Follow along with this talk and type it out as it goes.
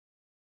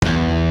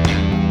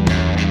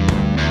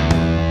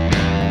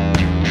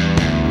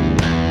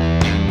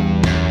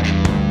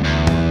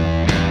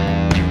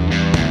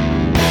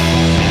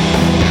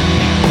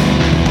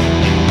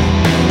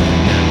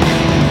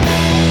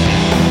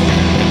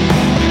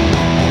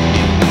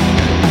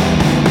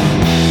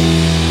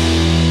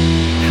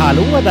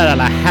Hallå där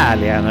alla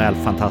härliga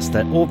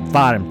NHL-fantaster och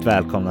varmt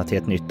välkomna till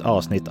ett nytt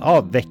avsnitt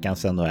av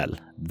veckans NHL.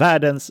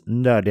 Världens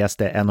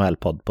nördigaste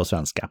NHL-podd på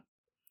svenska.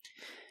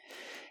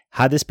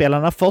 Hade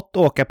spelarna fått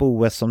åka på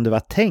OS som det var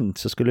tänkt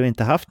så skulle vi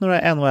inte haft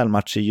några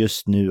NHL-matcher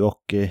just nu,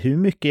 och hur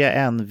mycket jag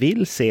än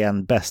vill se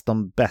en bäst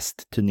om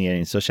bäst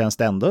turnering så känns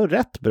det ändå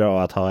rätt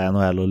bra att ha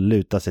NHL att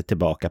luta sig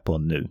tillbaka på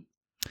nu.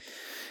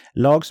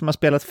 Lag som har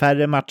spelat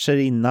färre matcher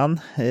innan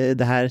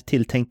det här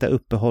tilltänkta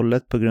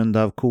uppehållet på grund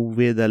av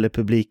covid eller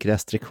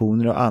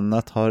publikrestriktioner och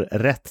annat har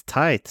rätt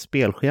tajt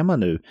spelschema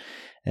nu.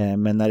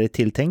 Men när det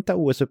tilltänkta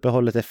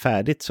OS-uppehållet är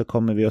färdigt så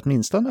kommer vi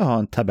åtminstone ha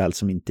en tabell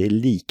som inte är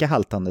lika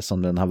haltande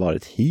som den har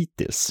varit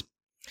hittills.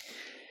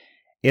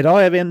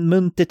 Idag är vi en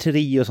munter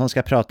trio som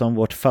ska prata om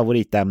vårt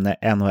favoritämne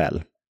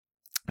NHL.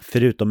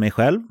 Förutom mig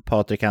själv,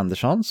 Patrik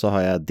Andersson, så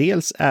har jag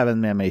dels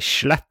även med mig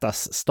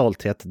Slättas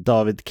stolthet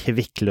David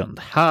Kvicklund.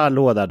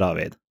 Hallå där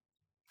David!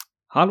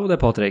 Hallå där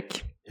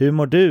Patrik! Hur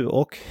mår du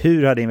och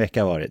hur har din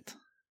vecka varit?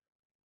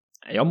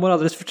 Jag mår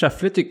alldeles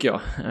förträffligt tycker jag.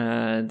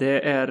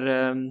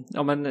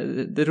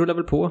 Det rullar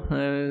väl på.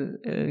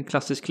 En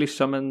klassisk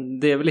klyscha, men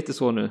det är väl lite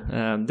så nu.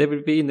 Det är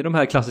väl vi inne i de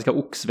här klassiska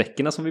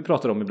oxveckorna som vi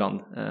pratar om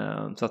ibland.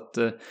 Så att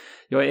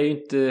jag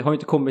har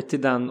inte kommit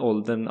till den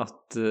åldern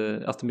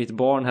att mitt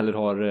barn heller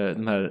har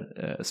de här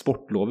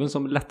sportloven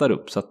som lättar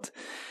upp. Så att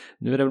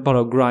nu är det väl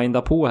bara att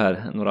grinda på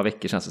här några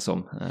veckor känns det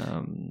som.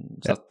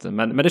 Så att,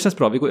 men det känns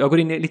bra. Jag går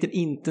in i en liten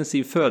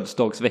intensiv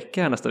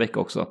födelsedagsvecka här nästa vecka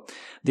också.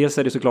 Dels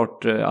är det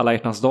såklart alla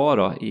hjärtans dag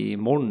då,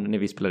 imorgon när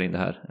vi spelar in det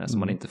här. Som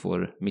man inte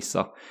får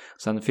missa.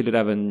 Sen fyller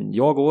även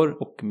jag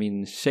år och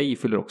min tjej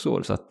fyller också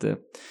år. Så att det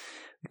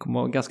kommer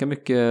vara ganska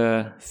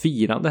mycket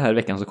firande här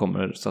veckan som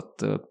kommer. Så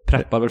att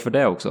preppar väl för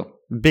det också.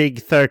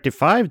 Big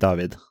 35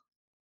 David.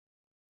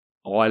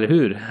 Ja, eller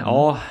hur?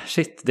 Ja,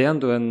 shit, det är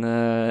ändå en...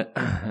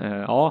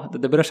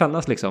 det börjar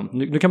kännas liksom.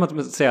 Nu kan man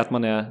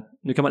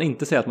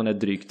inte säga att man är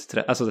drygt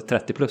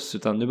 30 plus,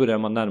 utan nu börjar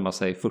man närma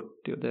sig 40.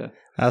 Och det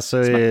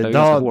smärtar ju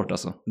ganska hårt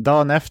alltså.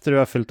 Dagen efter du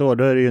har fyllt år,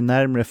 då är det ju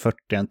närmare 40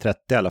 än 30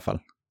 i alla fall.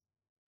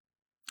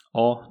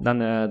 Ja,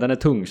 den är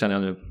tung känner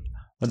jag nu.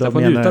 Så jag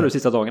får njuta de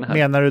sista dagarna här.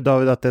 Menar du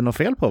David att det är något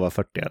fel på att vara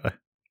 40 eller?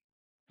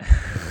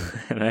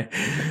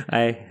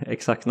 Nej,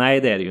 exakt.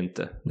 Nej, det är det ju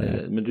inte.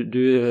 Nej. Men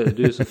du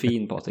är så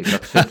fin Patrik,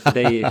 så för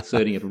dig så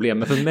är det inget problem.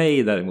 Men för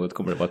mig däremot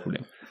kommer det vara ett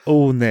problem.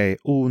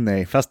 Oh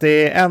nej. Fast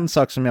det är en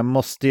sak som jag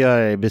måste göra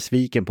dig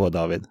besviken på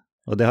David.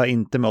 Och det har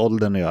inte med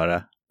åldern att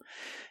göra.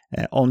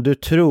 Om du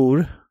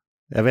tror,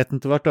 jag vet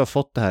inte vart du har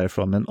fått det här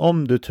ifrån, men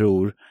om du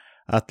tror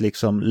att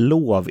liksom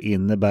lov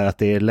innebär att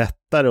det är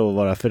lättare att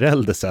vara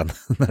förälder sen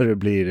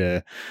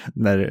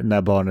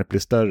när barnet blir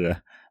större.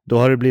 Då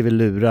har du blivit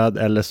lurad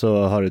eller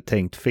så har du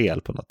tänkt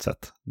fel på något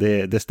sätt.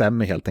 Det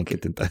stämmer helt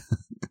enkelt inte.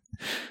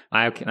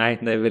 Nej,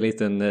 det är väl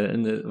lite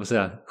en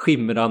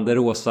skimrande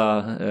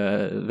rosa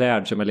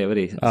värld som jag lever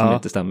i som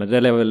inte stämmer.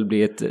 Det lär väl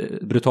bli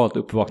ett brutalt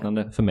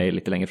uppvaknande för mig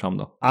lite längre fram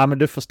då. Ja, men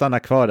du får stanna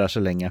kvar där så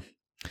länge.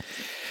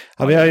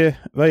 Ja, vi har ju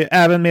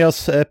även med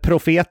oss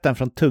profeten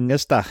från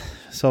Tungesta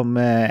som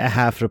är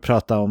här för att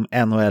prata om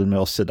NHL med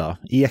oss idag.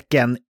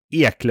 Eken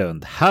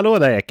Eklund. Hallå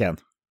där Eken!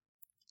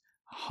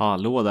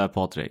 Hallå där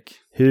Patrik.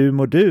 Hur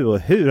mår du och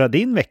hur har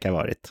din vecka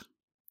varit?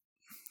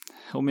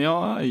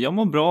 Jag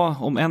mår bra,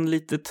 om än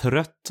lite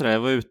trött. Jag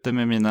var ute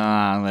med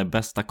mina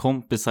bästa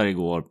kompisar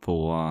igår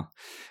på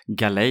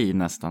galej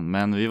nästan.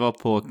 Men vi var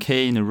på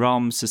Cane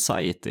Rum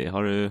Society.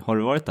 Har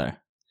du varit där?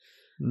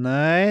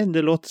 Nej,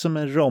 det låter som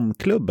en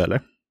romklubb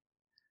eller?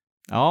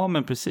 Ja,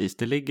 men precis.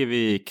 Det ligger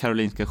vid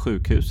Karolinska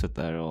sjukhuset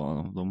där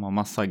och de har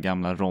massa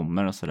gamla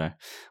rommer och sådär.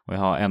 Och jag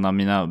har en av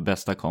mina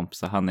bästa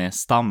kompisar, han är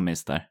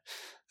stammis där.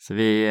 Så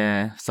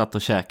vi satt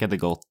och käkade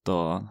gott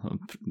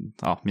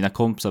och mina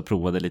kompisar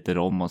provade lite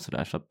rom och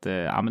sådär. Så att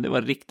men det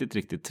var riktigt,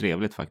 riktigt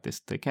trevligt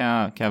faktiskt. Det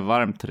kan jag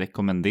varmt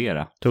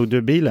rekommendera. Tog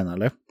du bilen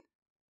eller?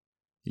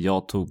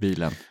 Jag tog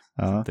bilen.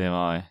 Ja. Det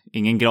var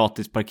ingen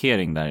gratis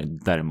parkering där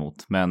däremot.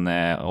 Men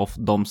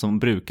de som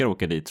brukar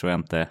åka dit tror jag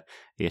inte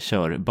är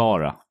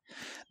körbara.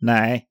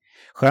 Nej,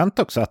 skönt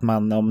också att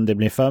man, om det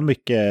blir för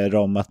mycket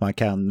rom, att man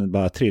kan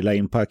bara trilla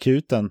in på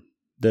akuten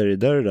dörr i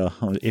dörr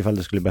då, ifall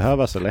det skulle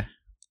behövas eller?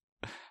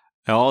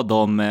 Ja,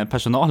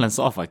 personalen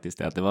sa faktiskt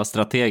det, att det var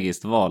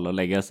strategiskt val att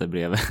lägga sig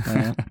bredvid.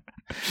 Ja.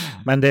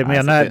 Men det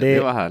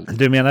var härligt.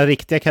 Du menar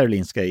riktiga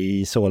Karolinska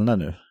i Solna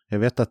nu? Jag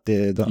vet att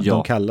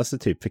de kallar sig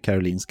typ för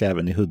Karolinska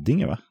även i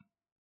Huddinge va?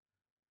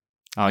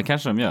 Ja,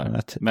 kanske de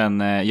gör. Men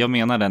jag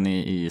menar den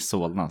i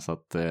Solna, så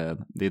att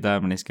det är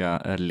där ni ska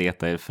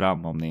leta er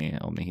fram om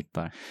ni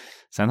hittar.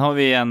 Sen har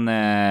vi en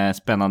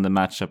spännande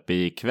matchup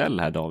ikväll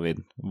här David.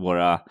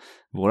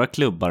 Våra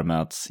klubbar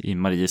möts i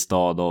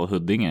Mariestad och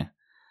Huddinge.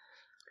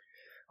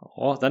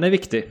 Ja, den är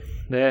viktig.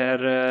 Det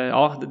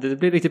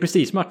blir en riktig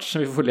prestigematch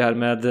som vi får följa här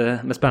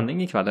med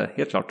spänning ikväll,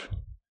 helt klart.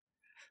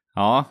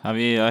 Ja,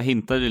 jag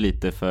hintade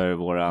lite för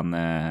våran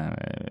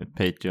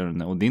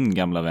Patreon och din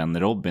gamla vän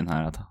Robin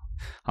här att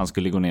han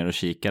skulle gå ner och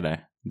kika där.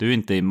 Du är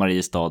inte i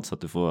Mariestad så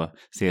att du får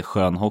se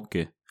skön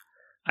hockey.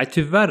 Nej,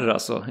 tyvärr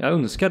alltså. Jag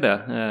önskar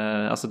det.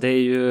 Alltså det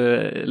är ju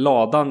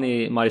ladan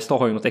i Mariestad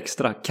har ju något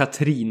extra.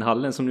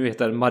 Katrinhallen som nu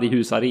heter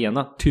Mariehus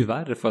Arena.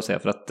 Tyvärr får jag säga,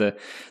 för att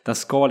den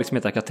ska liksom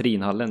heta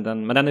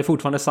Katrinhallen. Men den är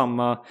fortfarande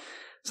samma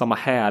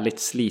härligt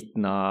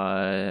slitna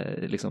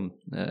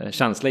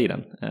känsla i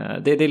den.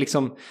 Det är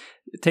liksom,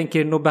 tänk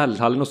er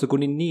Nobelhallen och så går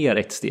ni ner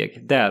ett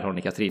steg. Där har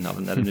ni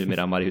Katrinhallen, eller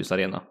numera Mariehus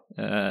Arena.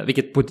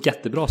 Vilket på ett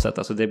jättebra sätt.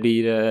 Alltså det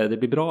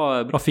blir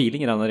bra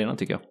feeling i den arenan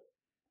tycker jag.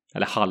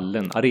 Eller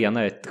hallen.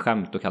 Arena är ett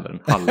skämt att kalla den.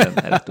 Hallen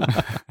är rätt ord.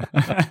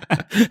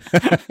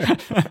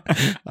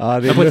 Ja,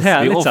 det är på ett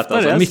härligt sätt. Det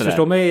Alltså.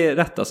 Missförstå mig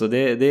rätt. Alltså.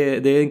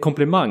 Det är en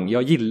komplimang.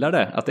 Jag gillar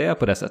det. Att det är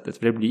på det sättet.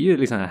 För det blir ju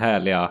liksom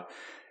härliga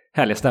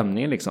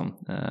stämningen liksom.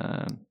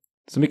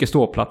 Så mycket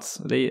ståplats.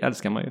 Det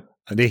älskar man ju.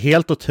 Det är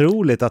helt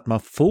otroligt att man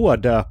får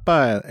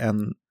döpa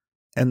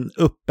en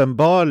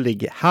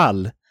uppenbarlig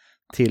hall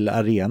till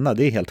arena.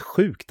 Det är helt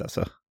sjukt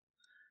alltså.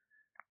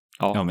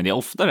 Ja, men det är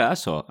ofta det är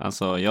så.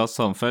 Alltså, jag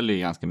som följer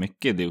ganska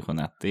mycket division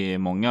 1. Det är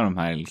många av de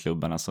här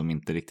klubbarna som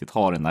inte riktigt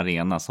har en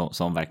arena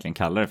som verkligen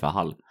kallar det för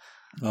hall.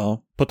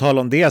 Ja, på tal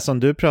om det som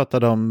du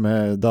pratade om,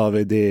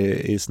 David,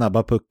 i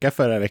snabba puckar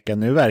förra veckan.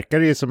 Nu verkar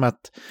det ju som att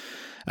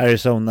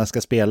Arizona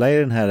ska spela i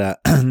den här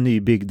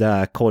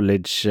nybyggda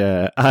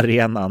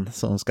college-arenan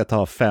som ska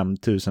ta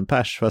 5,000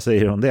 pers. Vad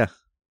säger du om det?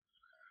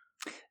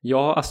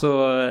 Ja,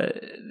 alltså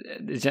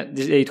det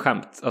är ju ett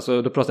skämt.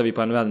 Alltså då pratar vi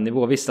på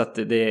NHL-nivå. Visst att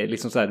det är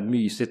liksom så här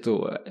mysigt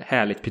och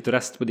härligt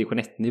pittoreskt på division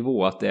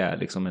 1-nivå att det är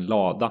liksom en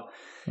lada.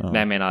 Ja. Men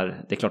jag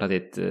menar, det är klart att det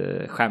är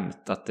ett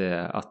skämt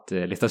att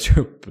letas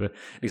upp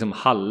liksom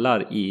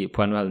hallar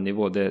på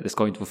NHL-nivå. Det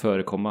ska ju inte få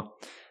förekomma.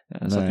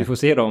 Så att vi får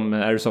se om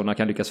Arizona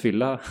kan lyckas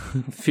fylla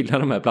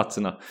de här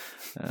platserna.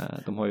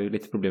 De har ju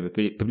lite problem med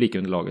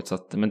publikunderlaget. Så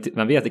att, men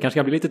man vet, det kanske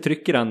kan bli lite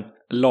tryck i den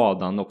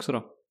ladan också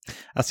då.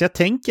 Alltså jag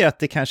tänker att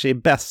det kanske i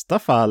bästa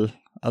fall,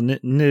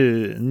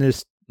 nu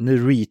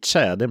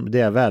reachar jag, det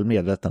är jag väl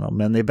medveten om,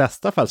 men i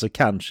bästa fall så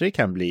kanske det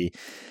kan bli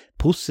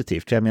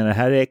positivt. Jag menar, det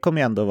här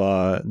kommer ju ändå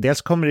vara,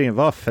 dels kommer det ju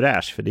vara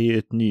fräsch, för det är ju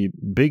ett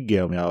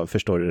nybygge om jag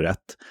förstår det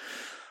rätt.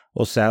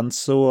 Och sen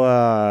så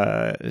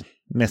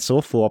med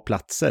så få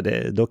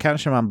platser, då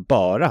kanske man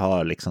bara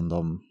har liksom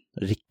de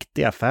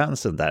riktiga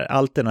fansen där,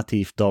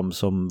 alternativt de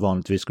som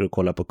vanligtvis skulle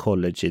kolla på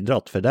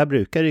collegeidrott, för där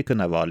brukar det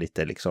kunna vara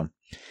lite liksom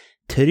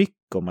tryck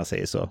om man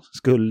säger så.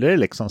 Skulle det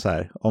liksom så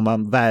här, om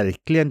man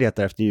verkligen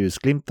letar efter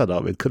ljusglimtar,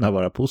 David, kunna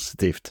vara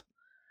positivt?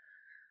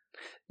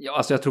 Ja,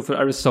 alltså jag tror för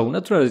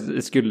Arizona tror jag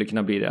det skulle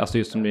kunna bli det. Alltså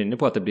just som du är inne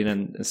på, att det blir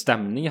en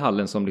stämning i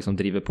hallen som liksom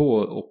driver på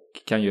och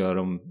kan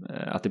göra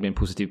att det blir en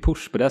positiv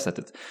push på det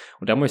sättet.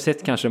 Och där har man ju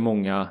sett kanske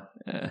många,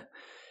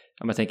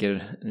 jag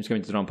tänker, nu ska vi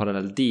inte dra en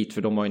parallell dit,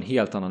 för de har ju en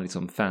helt annan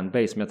liksom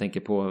fanbase, men jag tänker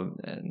på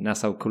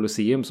Nassau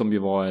Colosseum som ju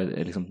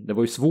var liksom, det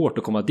var ju svårt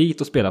att komma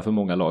dit och spela för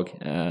många lag.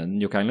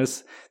 New York Islanders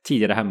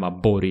tidigare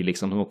hemmaborg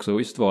liksom, som också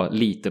just var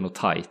liten och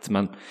tight,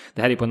 men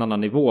det här är på en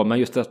annan nivå. Men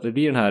just att det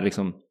blir den här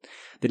liksom,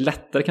 det är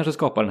lättare kanske att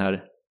skapa den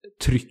här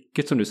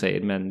trycket som du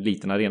säger med en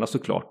liten arena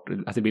såklart,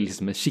 att det blir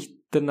liksom en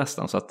kittel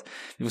nästan, så att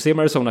vi får se om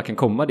Arizona kan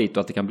komma dit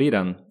och att det kan bli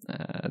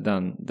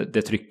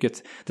det trycket.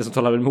 Det som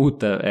talar emot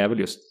det är väl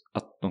just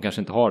att de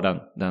kanske inte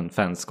har den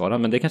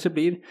fanskaran, men det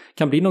kanske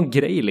kan bli någon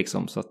grej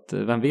liksom, så att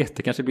vem vet,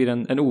 det kanske blir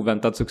en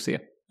oväntad succé.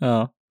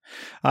 Ja,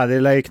 det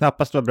lär ju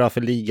knappast vara bra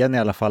för ligan i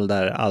alla fall,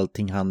 där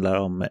allting handlar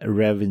om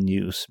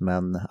revenues,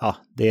 men ja,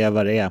 det är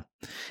vad det är.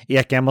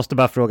 Eka, jag måste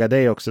bara fråga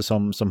dig också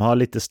som har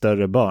lite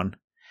större barn.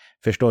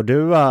 Förstår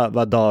du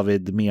vad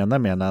David menar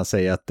med när han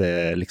säger att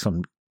det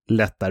liksom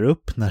lättar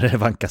upp när det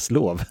vankas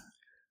lov?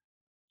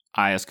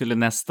 Ja, jag skulle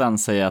nästan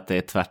säga att det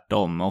är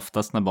tvärtom.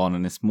 Oftast när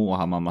barnen är små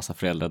har man massa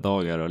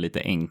föräldradagar och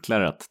lite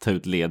enklare att ta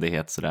ut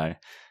ledighet sådär.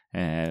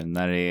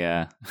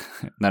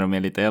 När de är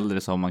lite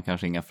äldre så har man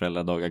kanske inga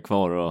föräldradagar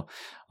kvar och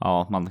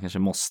ja, man kanske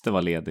måste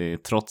vara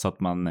ledig trots att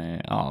man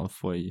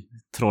får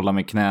trolla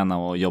med knäna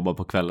och jobba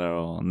på kvällar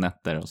och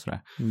nätter och sådär.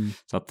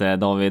 Så att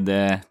David,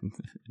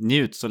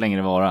 njut så länge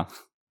det vara.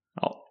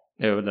 Ja,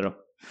 det är väl det då.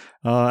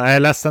 Ja, jag är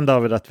ledsen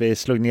David att vi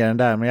slog ner den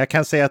där, men jag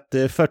kan säga att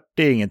 40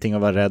 är ingenting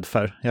att vara rädd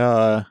för.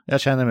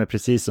 Jag känner mig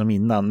precis som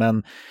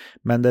innan,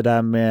 men det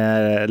där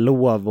med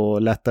lov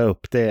och lätta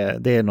upp,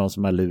 det är någon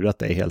som har lurat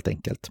dig helt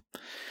enkelt.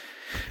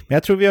 Men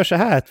jag tror vi gör så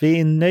här att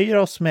vi nöjer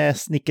oss med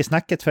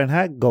snickesnacket för den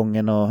här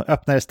gången och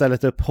öppnar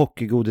istället upp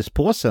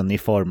hockeygodispåsen i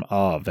form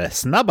av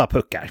snabba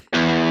puckar.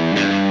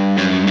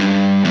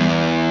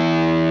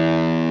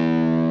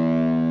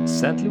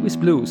 St. Louis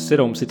Blues ser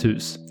om sitt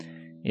hus.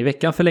 I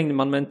veckan förlängde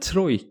man med en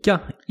trojka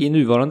i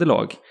nuvarande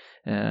lag.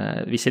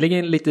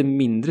 Visserligen lite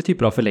mindre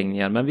typer av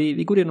förlängningar, men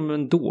vi går igenom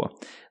ändå.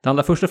 Det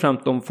handlar först och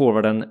främst om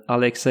forwarden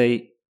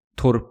Alexej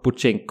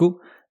Torpochenko,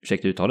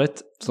 ursäkta uttalet,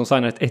 som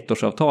signar ett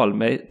ettårsavtal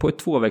på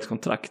ett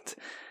 2-vägskontrakt.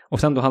 Och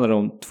sen då handlar det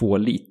om 2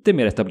 lite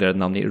mer etablerade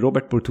namn i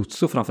Robert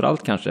Bortuzzo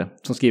framförallt kanske,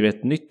 som skriver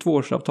ett nytt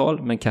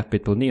 2-årsavtal med en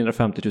capita på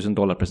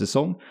 $950,000 per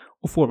säsong,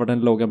 och forwarden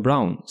Logan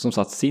Brown som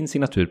satt sin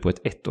signatur på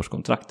ett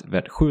ettårskontrakt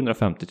värt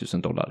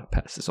 $750,000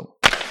 per säsong.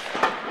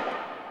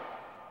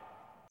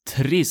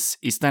 Triss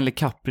i Stanley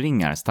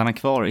Cup-ringar stannar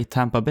kvar i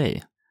Tampa Bay.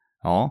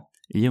 Ja,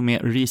 I och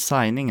med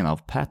resigningen av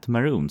Pat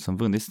Maroon som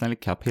vunnit Stanley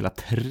Cup hela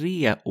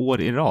 3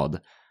 år i rad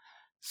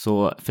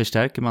så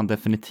förstärker man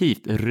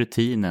definitivt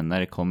rutinen när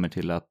det kommer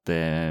till att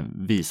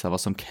visa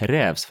vad som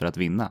krävs för att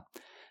vinna.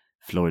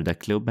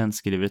 Florida-klubben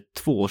skriver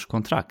ett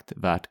 2-årskontrakt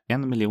värt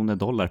 $1 miljon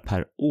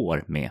per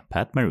år med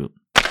Pat Maroon.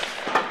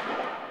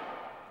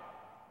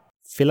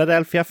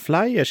 Philadelphia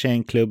Flyers är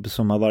en klubb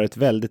som har varit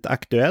väldigt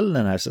aktuell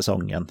den här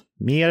säsongen.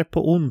 Mer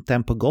på ont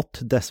än på gott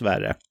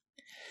dessvärre.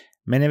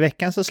 Men i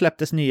veckan så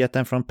släpptes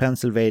nyheten från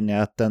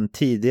Pennsylvania att den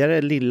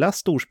tidigare lilla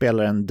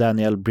storspelaren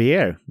Daniel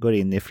Briere går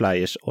in i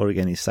Flyers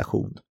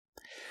organisation.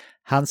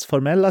 Hans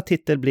formella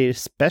titel blir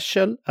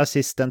Special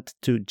Assistant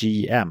to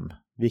GM,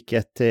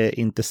 vilket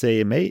inte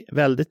säger mig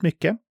väldigt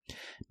mycket.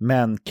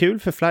 Men kul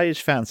för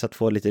Flyers fans att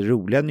få lite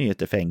roliga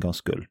nyheter för en gångs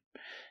skull.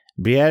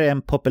 Briere är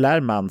en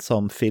populär man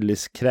som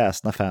Phillies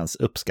kräsna fans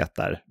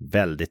uppskattar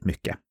väldigt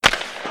mycket.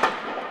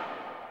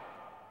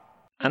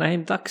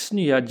 Anaheim Ducks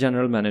nya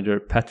general manager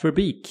Pat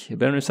Verbeek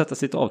börjar nu sätta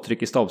sitt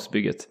avtryck i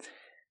stabsbygget.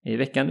 I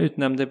veckan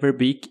utnämnde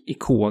Verbeek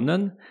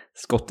ikonen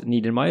Scott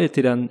Niedermayer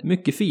till den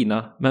mycket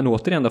fina, men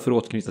återigen för att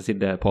återknyta till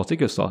det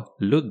Patrik just sa,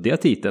 luddiga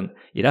titeln.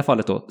 I det här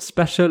fallet då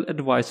Special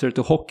Advisor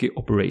to Hockey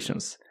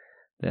Operations.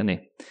 Det är ni.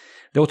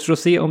 Det återstår att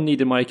se om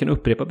Niedermayer kan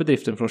upprepa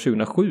bedriften från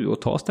 2007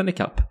 och ta Stanley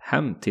Cup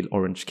hem till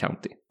Orange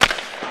County.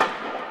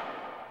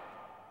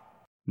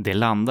 Det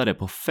landade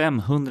på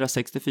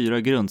 564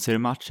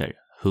 grundseriematcher,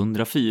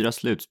 104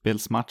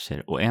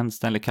 slutspelsmatcher och en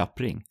Stanley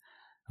Cup-ring.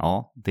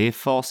 Ja, det är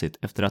facit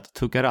efter att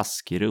Tuukka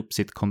Rask ger upp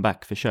sitt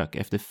comeback-försök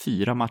efter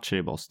 4 matcher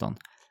i Boston.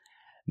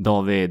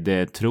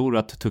 David tror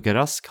att Tuukka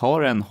Rask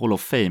har en Hall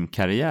of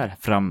Fame-karriär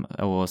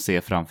att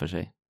se framför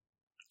sig.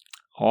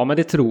 Ja, men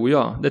det tror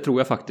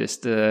jag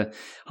faktiskt.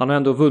 Han har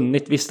ändå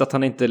vunnit, visst att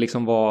han inte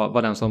liksom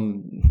var den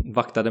som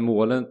vaktade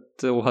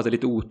målet och hade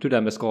lite otur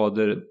där med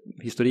skador,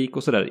 historik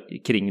och sådär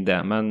kring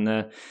det.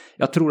 Men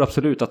jag tror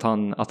absolut att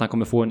han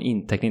kommer få en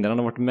inteckning där. Han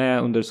har varit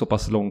med under så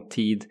pass lång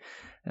tid.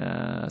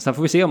 Sen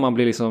får vi se om han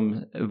blir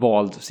liksom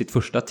vald sitt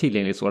första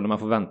tillgänglighetsår, när man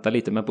får vänta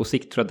lite. Men på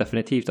sikt tror jag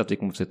definitivt att vi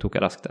kommer få se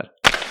Tuukka Rask där.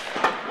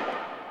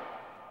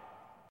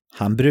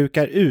 Han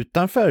brukar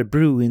utanför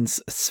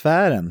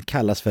Bruins-sfären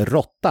kallas för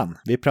Råttan.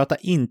 Vi pratar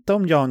inte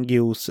om Jan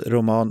Guillous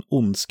roman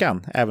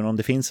Ondskan, även om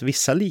det finns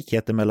vissa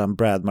likheter mellan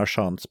Brad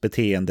Marchands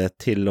beteende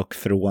till och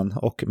från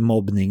och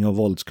mobbning och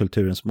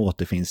våldskulturen som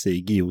återfinns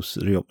i Guillous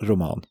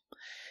roman.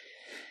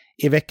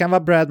 I veckan var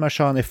Brad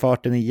Marchand i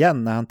farten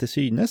igen när han till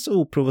synes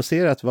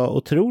oprovocerat var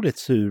otroligt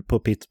sur på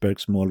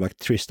Pittsburghs målvakt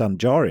Tristan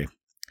Jarry.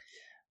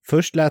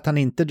 Först lät han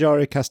inte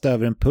Jarry kasta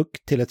över en puck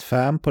till ett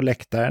fan på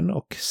läktaren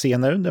och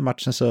senare under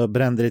matchen så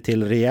brände det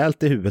till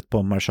rejält i huvudet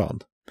på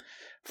Marchand.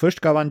 Först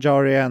gav han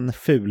Jarry en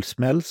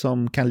fulsmäll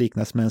som kan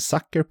liknas med en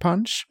sucker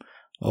punch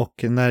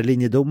och när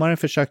linjedomaren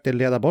försökte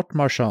leda bort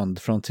Marchand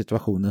från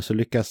situationen så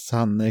lyckas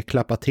han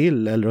klappa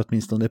till eller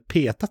åtminstone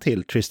peta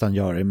till Tristan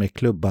Jarry med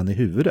klubban i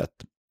huvudet.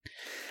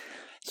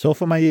 Så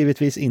får man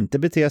givetvis inte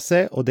bete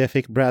sig och det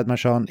fick Brad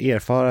Marchand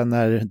erfara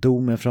när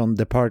domen från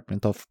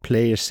Department of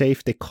Player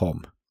Safety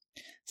kom.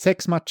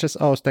 6 matchers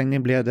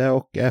avstängning blev det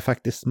och är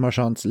faktiskt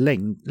Marchands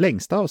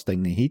längsta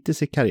avstängning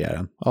hittills i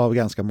karriären av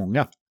ganska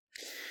många.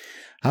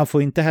 Han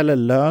får inte heller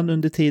lön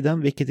under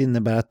tiden, vilket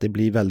innebär att det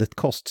blir väldigt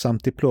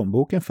kostsamt i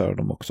plånboken för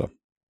dem också.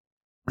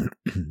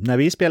 När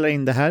vi spelar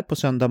in det här på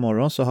söndag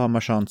morgon så har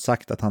Marchand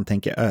sagt att han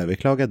tänker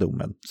överklaga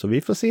domen. Så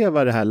vi får se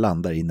vad det här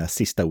landar i när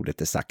sista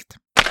ordet är sagt.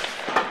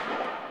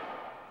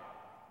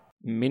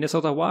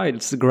 Minnesota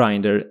Wilds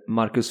grinder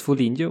Marcus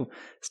Foligno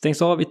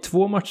stängs av i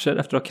 2 matcher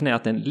efter att ha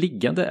knät en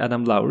liggande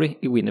Adam Lowry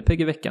i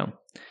Winnipeg i veckan.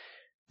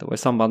 Det var i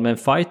samband med en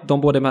fight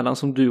de båda emellan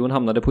som duon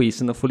hamnade på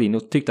isen och Foligno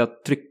tyckte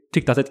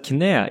att ett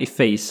knä i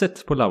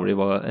facet på Lowry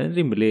var en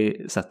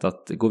rimlig sätt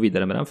att gå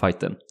vidare med den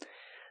fighten.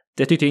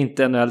 Det tyckte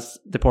inte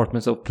NHLs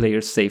Department of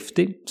Player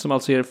Safety, som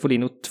alltså ger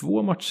Foligno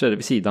 2 matcher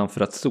vid sidan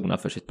för att sona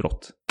för sitt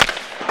brott.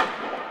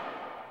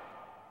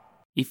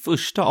 I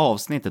första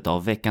avsnittet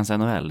av veckans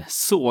NHL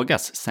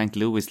sågas St.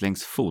 Louis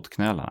längs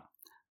fotknölarna.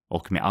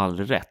 Och med all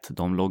rätt,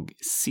 de låg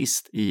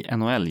sist i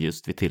NHL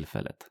just vid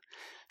tillfället.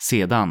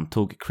 Sedan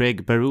tog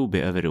Craig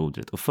Berube över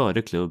rodret och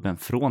förde klubben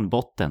från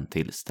botten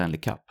till Stanley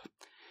Cup.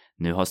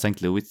 Nu har St.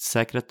 Louis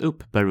säkrat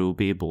upp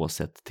Berube i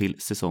båset till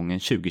säsongen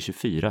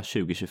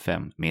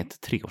 2024-2025 med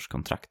ett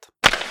 3-årskontrakt.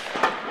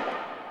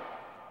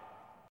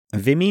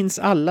 Vi minns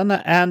alla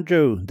när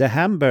Andrew the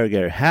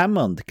Hamburger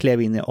Hammond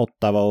klev in i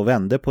Ottawa och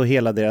vände på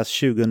hela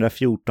deras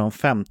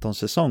 2014-15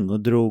 säsong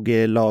och drog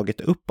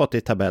laget uppåt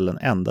i tabellen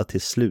ända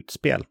till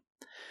slutspel.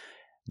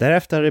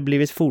 Därefter har det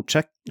blivit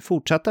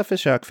fortsatta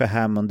försök för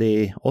Hammond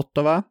i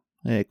Ottawa,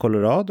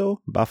 Colorado,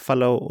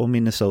 Buffalo och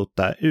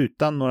Minnesota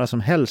utan några som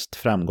helst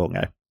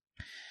framgångar.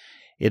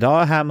 Idag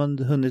har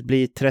Hammond hunnit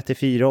bli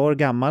 34 år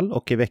gammal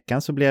och i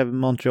veckan så blev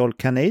Montreal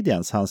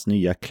Canadiens hans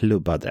nya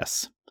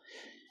klubbadress.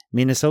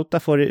 Minnesota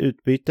får i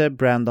utbyte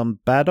Brandon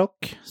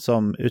Baddock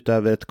som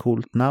utöver ett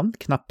coolt namn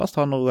knappast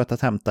har något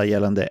att hämta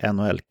gällande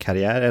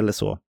NHL-karriär eller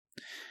så.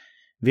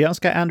 Vi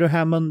önskar Andrew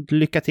Hammond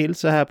lycka till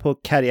så här på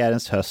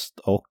karriärens höst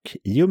och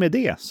i och med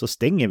det så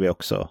stänger vi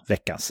också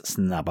veckans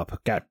snabba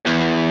puckar.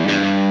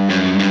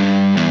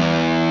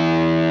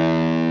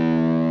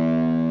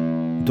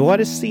 Då har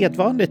det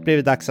sedvanligt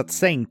blivit dags att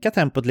sänka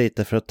tempot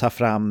lite för att ta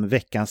fram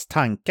veckans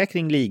tankar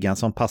kring ligan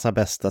som passar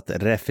bäst att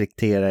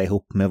reflektera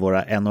ihop med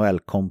våra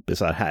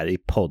NHL-kompisar här i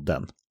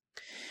podden.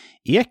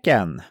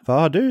 Eken,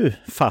 vad har du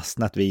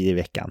fastnat vid i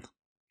veckan?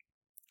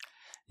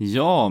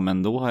 Ja,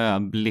 men då har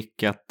jag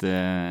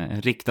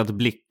riktat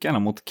blickarna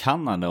mot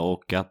Kanada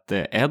och att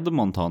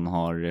Edmonton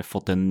har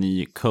fått en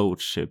ny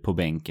coach på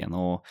bänken.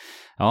 Och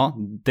ja,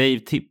 Dave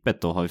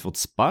Tippett då har ju fått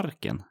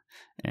sparken.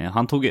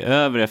 Han tog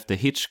över efter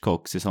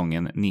Hitchcock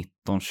säsongen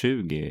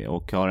 1920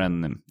 och har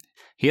en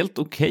helt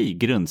okej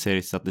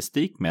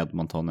grundseriestatistik med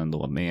Edmonton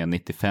ändå, med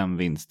 95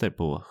 vinster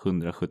på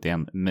 171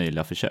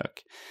 möjliga försök.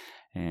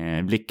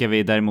 Blickar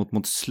vi däremot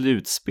mot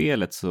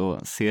slutspelet så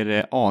ser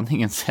det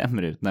aningen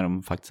sämre ut när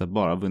de faktiskt har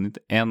bara vunnit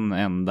en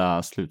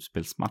enda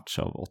slutspelsmatch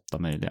av 8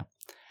 möjliga.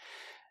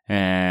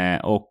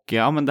 Och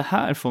ja, men det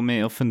här får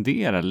mig att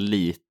fundera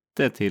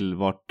lite till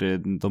vart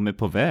de är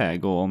på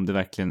väg och om det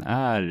verkligen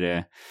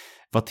är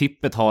vad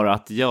Tippet har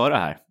att göra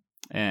här.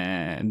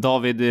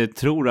 David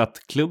tror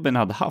att klubben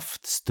hade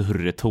haft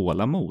större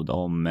tålamod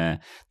om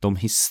de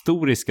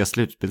historiska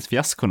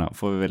slutspelsfiaskorna,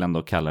 får vi väl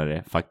ändå kalla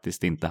det,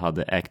 faktiskt inte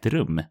hade ägt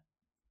rum.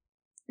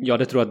 Ja,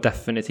 det tror jag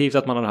definitivt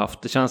att man har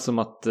haft. Det känns som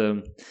att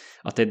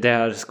det är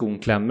där skon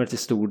klämmer till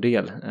stor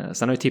del.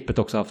 Sen har ju Tippet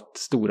också haft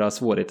stora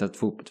svårigheter att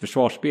få upp ett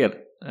försvarsspel.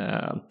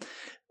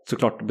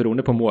 Såklart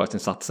beroende på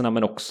målvaktsinsatserna,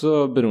 men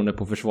också beroende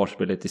på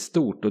försvarsspelet i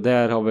stort. Och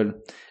där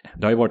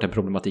det har ju varit en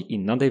problematik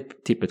innan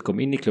Tippet kom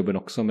in i klubben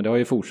också, men det har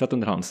ju fortsatt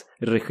under hans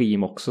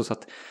regim också.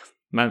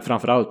 Men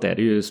framförallt är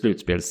det ju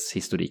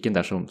slutspelshistoriken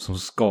där som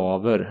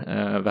skaver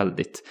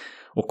väldigt.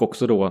 Och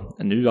också då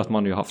nu att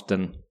man ju haft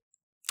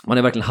man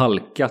har verkligen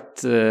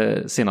halkat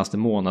senaste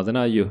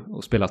månaderna ju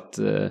och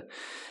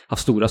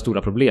haft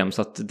stora problem,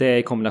 så att det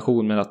i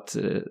kombination med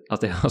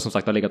att det som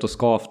sagt har legat och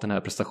skavt den här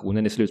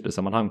prestationen i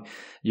slutspelssammanhang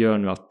gör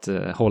nu att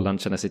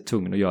Holland känner sig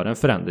tvungen att göra en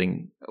förändring,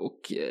 och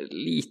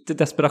lite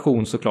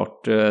desperation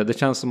såklart. Det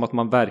känns som att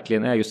man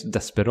verkligen är just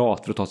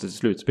desperat för att ta sig till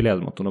slutspel i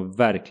Edmonton och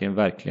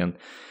verkligen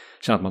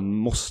känner att man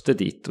måste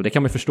dit, och det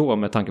kan man förstå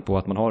med tanke på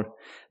att man har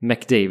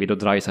McDavid och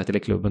Draisaitl i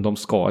klubben. De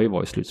ska ju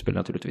vara i slutspel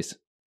naturligtvis.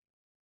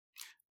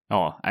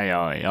 Ja,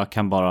 jag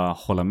kan bara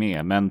hålla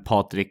med. Men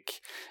Patrik,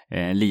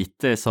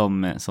 lite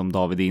som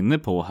David är inne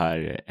på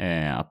här,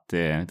 att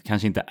det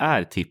kanske inte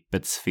är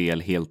Tippets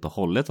fel helt och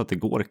hållet att det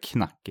går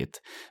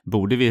knackigt.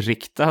 Borde vi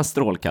rikta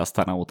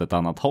strålkastarna åt ett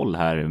annat håll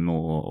här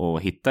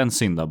och hitta en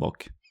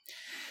syndabock?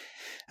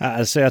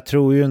 Alltså jag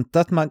tror ju inte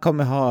att man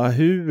kommer ha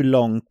hur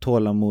långt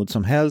tålamod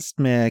som helst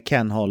med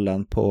Ken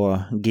Holland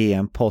på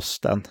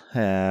GM-posten.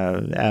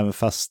 Även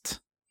fast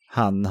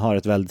han har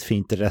ett väldigt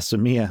fint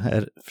resumé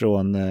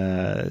från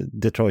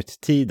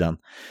Detroit-tiden,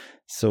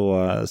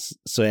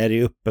 så är det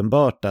ju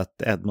uppenbart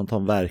att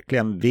Edmonton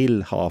verkligen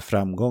vill ha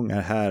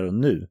framgångar här och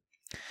nu.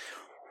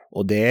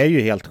 Och det är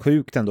ju helt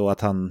sjukt ändå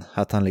att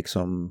han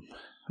liksom,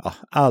 ja,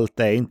 allt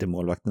är inte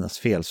målvakternas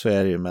fel, så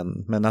är det ju,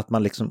 men att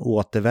man liksom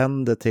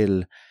återvänder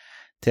till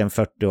en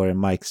 40-årig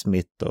Mike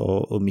Smith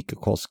och Mikko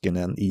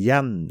Koskinen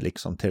igen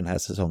liksom till den här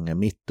säsongen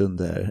mitt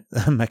under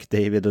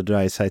McDavid och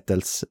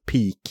Draisaitls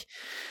peak.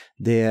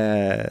 Det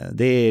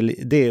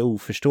är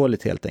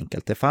oförståeligt helt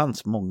enkelt. Det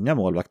fanns många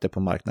målvakter på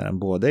marknaden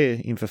både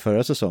inför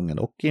förra säsongen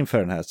och inför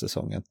den här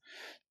säsongen.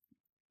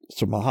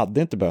 Så man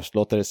hade inte behövt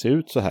låta det se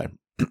ut så här.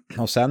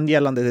 Och sen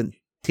gällande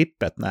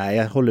Tippet, nej,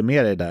 jag håller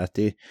med dig där att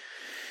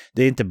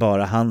det är inte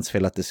bara hans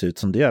fel att det ser ut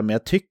som det gör, men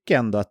jag tycker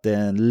ändå att det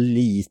är en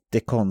lite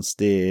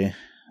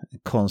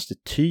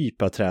konstig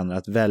typ av tränare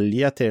att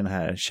välja till den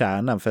här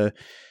kärnan, för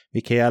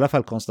vi kan i alla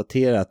fall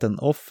konstatera att den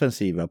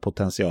offensiva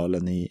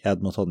potentialen i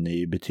Edmonton är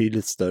ju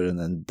betydligt större än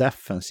den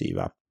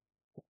defensiva.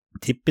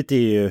 Tippet är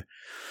ju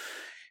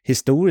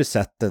historiskt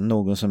sett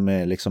någon som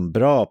är liksom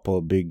bra på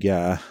att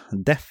bygga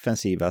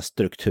defensiva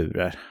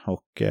strukturer,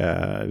 och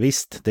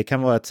visst, det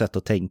kan vara ett sätt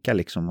att tänka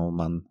liksom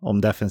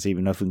om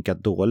defensiven har funkat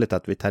dåligt,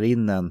 att vi tar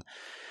in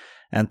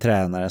en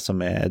tränare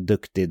som är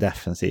duktig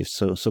defensivt,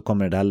 så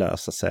kommer det där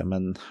lösa sig.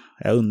 Men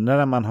jag undrar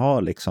när man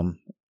har liksom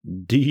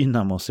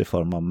dynamos i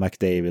form av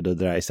McDavid och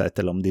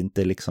Draisaitl, om det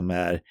inte liksom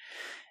är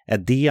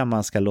det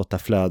man ska låta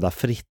flöda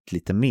fritt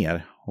lite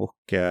mer. Och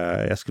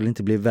jag skulle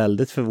inte bli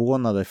väldigt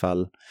förvånad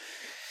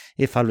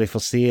ifall vi får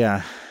se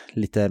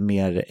lite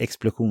mer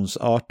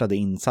explosionsartade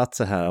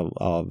insatser här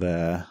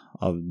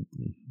av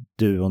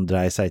duon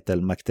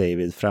Draisaitl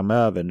McDavid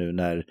framöver nu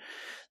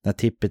när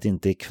Tippet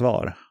inte är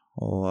kvar.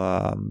 Och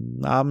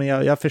ja, men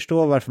jag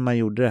förstår varför man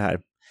gjorde det här.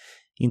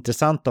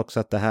 Intressant också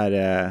att det här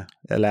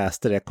jag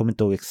läste det, jag kommer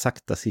inte ihåg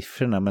exakta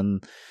siffrorna,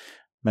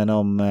 men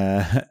om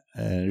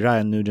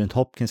Ryan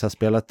Nugent-Hopkins har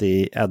spelat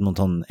i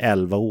Edmonton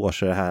 11 år,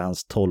 så är det här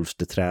hans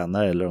 12:e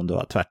tränare, eller om det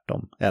var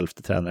tvärtom,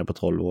 11:e tränare på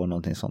 12 år,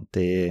 någonting sånt.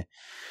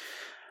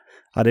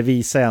 Det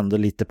visar ändå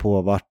lite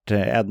på vart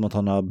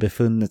Edmonton har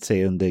befunnit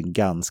sig under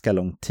ganska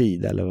lång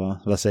tid, eller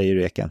vad säger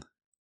du, Eken?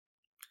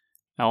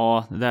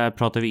 Ja, där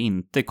pratar vi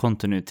inte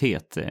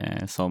kontinuitet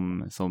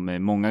som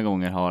många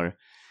gånger har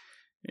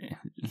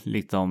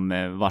liksom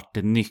varit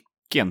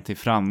nyckeln till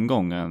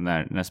framgång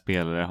när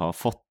spelare har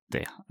fått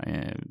det.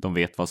 De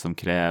vet vad som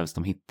krävs,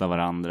 de hittar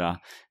varandra,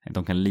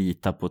 de kan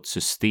lita på ett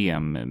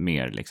system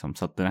mer liksom.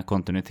 Så att den här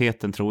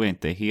kontinuiteten tror jag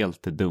inte är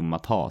helt dum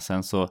att ha.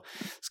 Sen så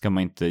ska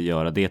man inte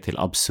göra det till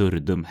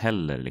absurdum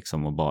heller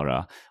liksom, och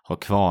bara ha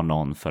kvar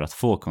någon för att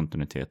få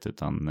kontinuitet,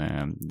 utan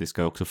det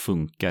ska också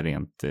funka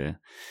rent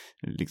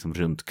liksom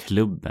runt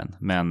klubben.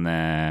 Men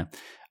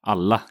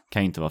alla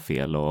kan inte vara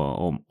fel,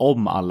 och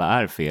om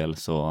alla är fel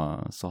så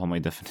har man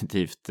ju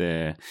definitivt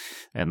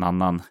en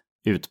annan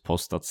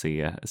utpost att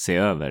se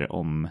över,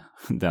 om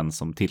den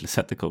som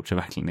tillsätter coacher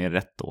verkligen är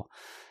rätt då.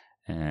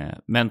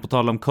 Men på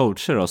tal om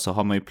coacher då, så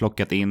har man ju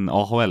plockat in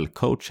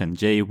AHL-coachen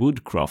Jay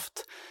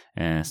Woodcroft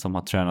som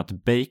har tränat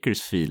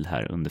Bakersfield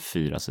här under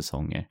 4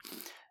 säsonger.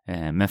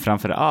 Men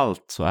framför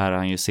allt så är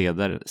han ju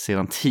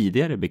sedan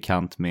tidigare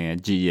bekant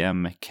med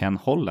GM Ken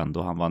Holland,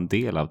 då han var en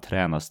del av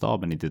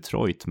tränarstaben i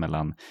Detroit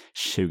mellan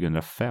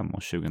 2005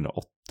 och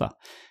 2008.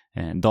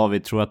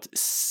 David tror att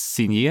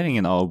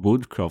signeringen av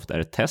Woodcroft är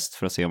ett test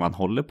för att se om han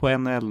håller på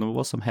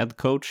NHL-nivå som head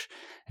coach,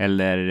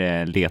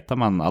 eller letar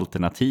man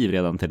alternativ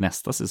redan till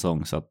nästa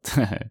säsong så att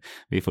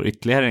vi får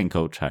ytterligare en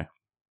coach här?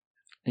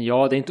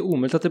 Ja, det är inte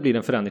omöjligt att det blir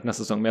en förändring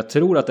nästa säsong, men jag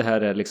tror att det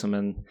här är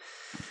liksom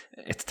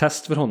ett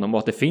test för honom, och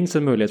att det finns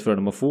en möjlighet för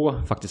honom att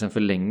få faktiskt en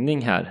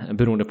förlängning här,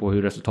 beroende på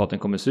hur resultaten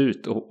kommer se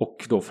ut,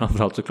 och då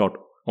framförallt såklart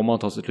om man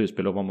tar sig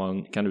slutspel och vad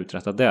man kan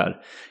uträtta där.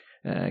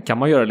 Kan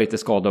man göra lite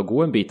skada och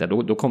gå en bit där,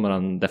 då kommer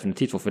han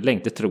definitivt få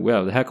förlängt, det tror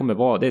jag. Det här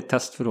kommer det är ett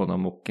test för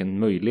honom och en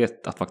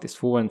möjlighet att faktiskt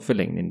få en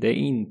förlängning. Det är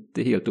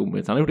inte helt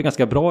omöjligt. Han har gjort det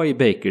ganska bra i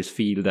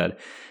Bakersfield där.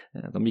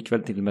 De gick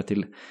väl till och med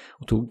till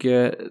och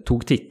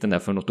tog titeln där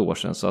för något år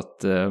sedan, så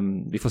att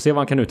vi får se vad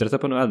han kan uträtta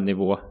på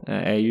NHL-nivå.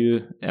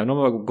 Även om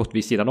han har gått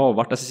vid sidan av,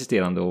 varit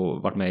assisterande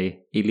och varit med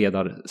i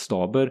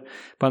ledarstaber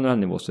på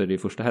NHL-nivå, så är det ju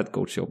första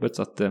headcoach-jobbet,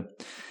 så att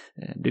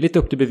det är lite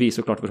upp till bevis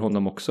såklart för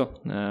honom också,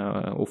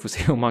 och få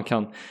se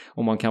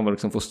om man kan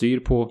liksom få styr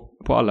på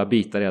alla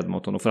bitar i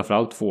Edmonton, och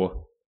framförallt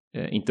få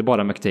inte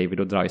bara McDavid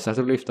och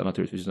Draisaitl att lyfta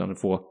naturligtvis, utan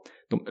få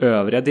de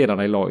övriga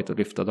delarna i laget att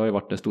lyfta. Det har ju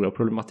varit den stora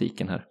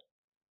problematiken här.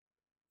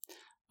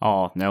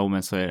 Ja,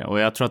 men så är det. Och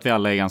jag tror att vi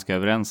alla är ganska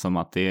överens om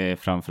att det är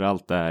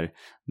framförallt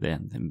det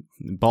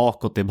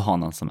bakåt i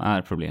banan som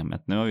är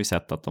problemet. Nu har vi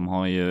sett att de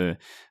har ju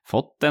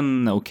fått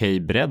en okej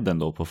bredd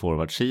ändå på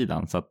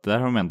forwardsidan, så att där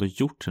har de ändå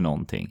gjort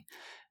någonting.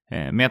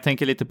 Men jag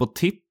tänker lite på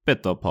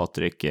tippet då,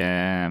 Patrik.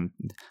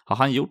 Har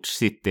han gjort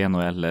sitt i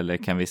NHL, eller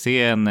kan vi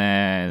se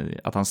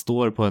att han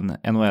står på en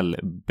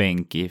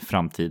NHL-bänk i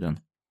framtiden?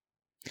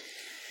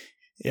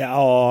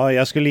 Ja,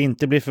 jag skulle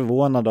inte bli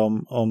förvånad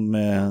om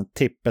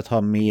tippet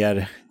har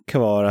mer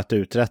kvar att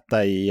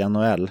uträtta i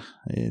NHL.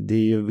 Det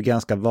är ju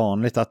ganska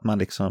vanligt att man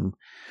liksom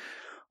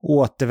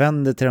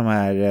återvänder till de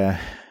här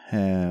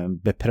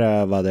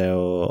beprövade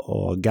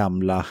och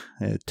gamla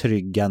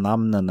trygga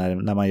namnen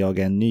när man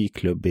jagar en ny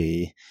klubb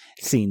i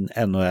sin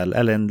NHL,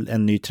 eller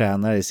en ny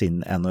tränare i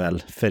sin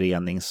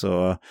NHL-förening.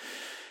 Så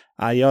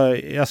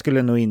jag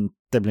skulle nog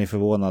inte bli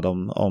förvånad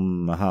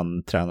om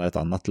han tränar ett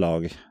annat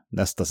lag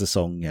nästa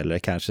säsong, eller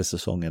kanske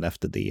säsongen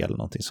efter det eller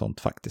någonting sånt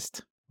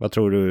faktiskt. Vad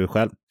tror du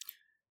själv?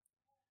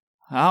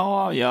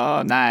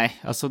 Nej,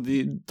 alltså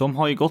de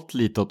har ju gått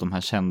lite åt de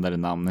här kändare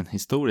namnen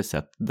historiskt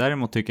sett.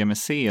 Däremot tycker jag mig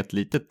se ett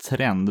litet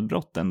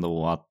trendbrott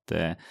ändå, att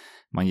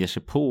man ger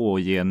sig på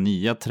att ge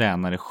nya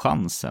tränare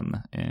chansen.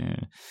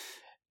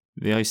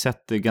 Vi har ju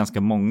sett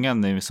ganska många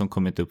nu som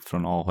kommit upp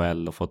från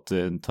AHL och fått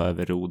ta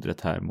över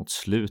rodret här mot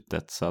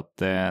slutet. Så att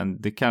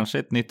det kanske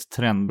är ett nytt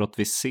trendbrott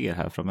vi ser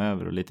här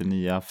framöver, och lite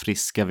nya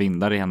friska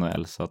vindar i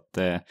NHL. Så att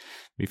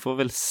vi får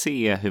väl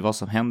se vad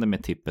som händer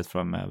med tippet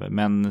framöver.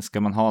 Men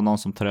ska man ha någon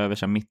som tar över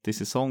sig mitt i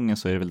säsongen,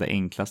 så är det väl det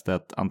enklaste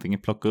att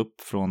antingen plocka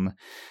upp från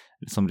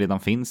som redan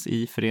finns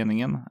i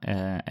föreningen,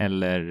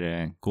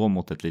 eller gå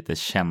mot ett lite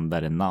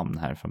kändare namn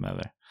här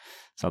framöver.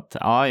 Så att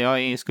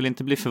jag skulle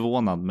inte bli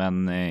förvånad,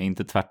 men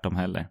inte tvärtom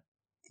heller.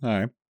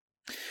 Nej.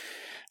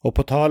 Och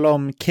på tal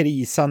om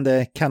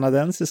krisande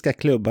kanadensiska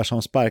klubbar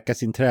som sparkar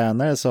sin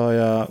tränare, så har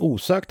jag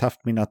osökt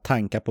haft mina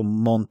tankar på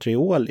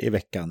Montreal i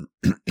veckan.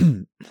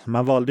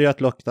 Man valde ju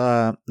att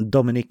låta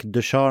Dominic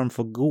Ducharme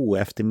få gå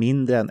efter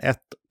mindre än 1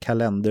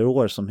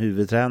 kalenderår som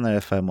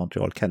huvudtränare för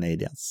Montreal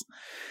Canadiens.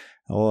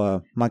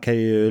 Och man kan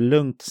ju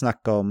lugnt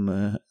snacka om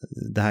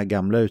det här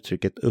gamla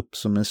uttrycket upp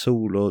som en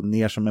sol och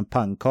ner som en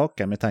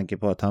pannkaka, med tanke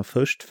på att han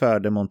först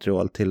förde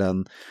Montreal till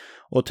en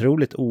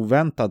otroligt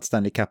oväntad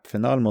Stanley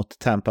Cup-final mot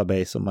Tampa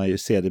Bay, som man ju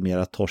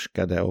sedermera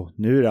torskade, och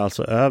nu är det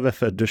alltså över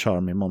för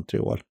Ducharme i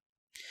Montreal.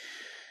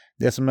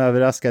 Det som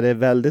överraskade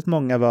väldigt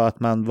många var att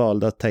man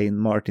valde att ta in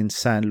Martin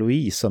St.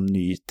 Louis som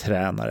ny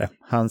tränare.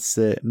 Hans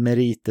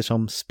meriter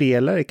som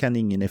spelare kan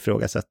ingen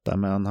ifrågasätta,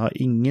 men han har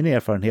ingen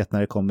erfarenhet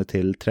när det kommer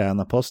till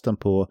tränarposten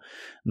på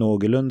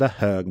någorlunda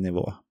hög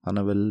nivå. Han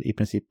har väl i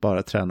princip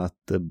bara tränat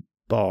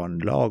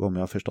barnlag, om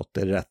jag har förstått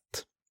det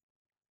rätt.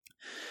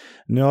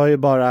 Nu har ju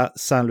bara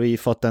St.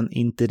 Louis fått en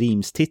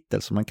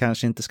interimstitel, så man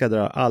kanske inte ska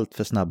dra allt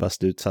för snabba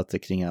slutsatser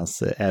kring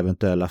hans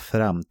eventuella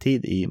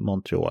framtid i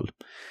Montreal.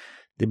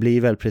 Det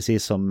blir väl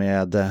precis som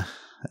med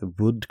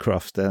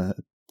Woodcroft,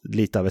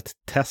 lite av ett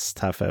test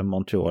här för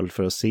Montreal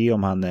för att se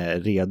om han är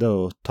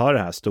redo att ta det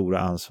här stora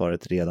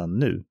ansvaret redan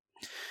nu.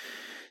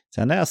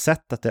 Sen har jag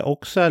sett att det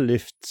också har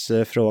lyfts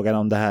frågan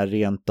om det här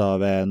rent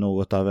av är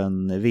något av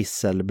en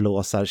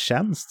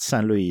visselblåsartjänst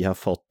Saint Louis har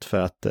fått för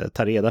att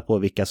ta reda på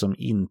vilka som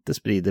inte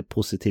sprider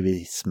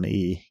positivism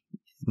i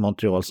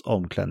Montreals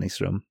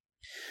omklädningsrum.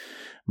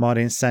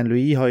 Martin Saint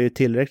Louis har ju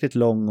tillräckligt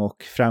lång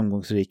och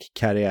framgångsrik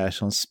karriär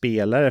som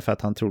spelare för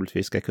att han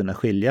troligtvis ska kunna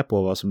skilja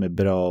på vad som är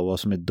bra och vad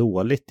som är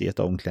dåligt i ett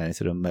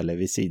omklädningsrum eller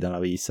vid sidan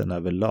av isen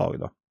överlag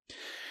då.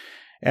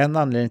 En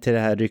anledning till det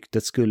här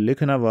ryktet skulle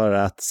kunna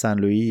vara att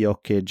Saint Louis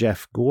och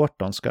Jeff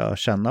Gorton ska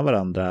känna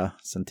varandra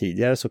sedan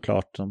tidigare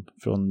såklart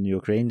från New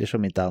York Rangers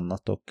som inte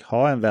annat och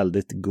ha en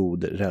väldigt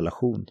god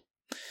relation.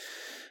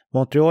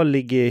 Montreal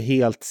ligger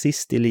helt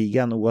sist i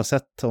ligan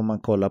oavsett om man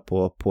kollar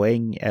på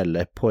poäng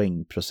eller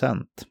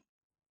poängprocent.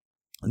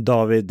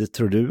 David,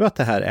 tror du att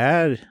det här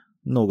är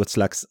något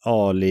slags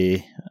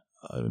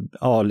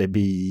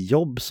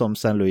alibi-jobb som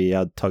Saint Louis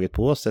har tagit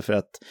på sig för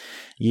att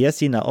ge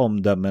sina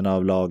omdömen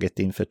av laget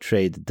inför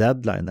trade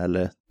deadline,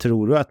 eller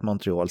tror du att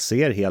Montreal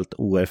ser helt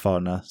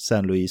oerfarna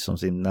Saint Louis som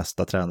sin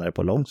nästa tränare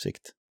på lång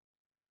sikt?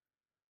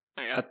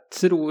 Jag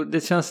tror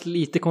det känns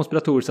lite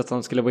konspiratoriskt att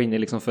han skulle vara inne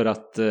liksom för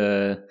att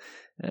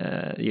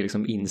ge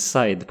liksom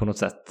inside på något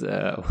sätt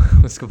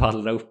och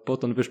skvallra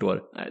uppåt, om du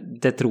förstår.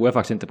 Det tror jag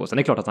faktiskt inte på. Sen är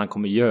det klart att han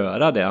kommer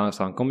göra det.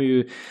 Alltså, han kommer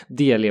ju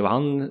delge vad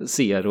han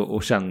ser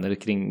och känner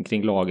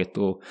kring laget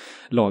och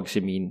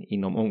lagkemin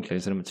inom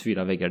omklädningsrummet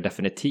 4 väggar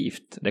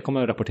definitivt. Det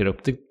kommer att rapportera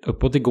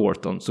uppåt till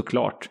Gorton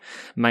såklart.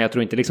 Men jag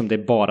tror inte liksom det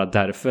är bara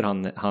därför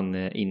han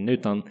är inne,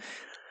 utan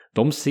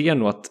de ser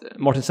nog att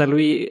Martin Saint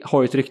Louis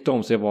har ju ett rykte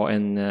om sig att vara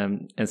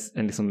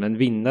en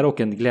vinnare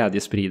och en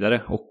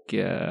glädjespridare, och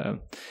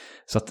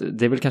så att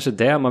det är väl kanske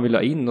det man vill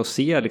ha in och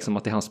se liksom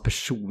att det är hans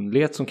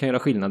personlighet som kan göra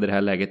skillnad i det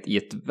här läget i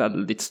ett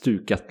väldigt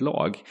stukat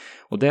lag.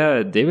 Och det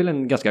är väl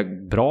en ganska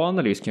bra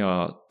analys kan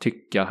jag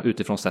tycka,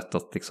 utifrån sätt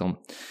att liksom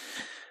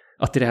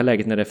att i det här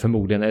läget när det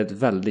förmodligen är ett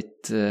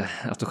väldigt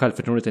att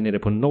självförtroendet är nere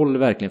på 0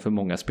 verkligen för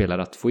många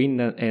spelare, att få in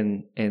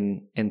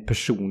en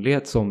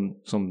personlighet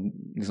som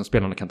liksom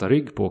spelarna kan ta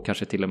rygg på och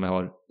kanske till och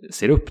med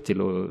ser upp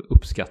till och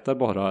uppskattar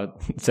bara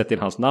sett till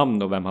hans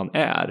namn och vem han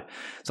är.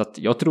 Så att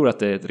jag tror att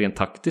det rent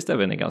taktiskt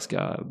även är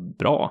ganska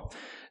bra.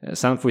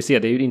 Sen får vi se,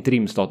 det är ju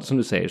interimstatus som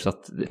du säger, så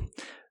att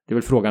det är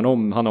väl frågan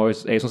om, han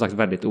är som sagt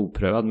väldigt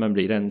oprövad, men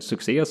blir det en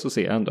succé så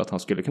ser jag ändå att han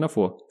skulle kunna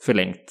få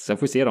förlängt. Sen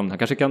får vi se om han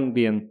kanske kan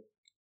bli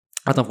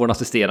att han får en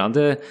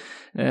assisterande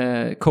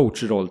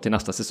coachroll till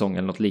nästa säsong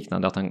eller något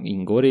liknande, att han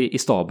ingår i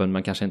staben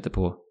men kanske inte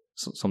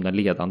som den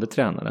ledande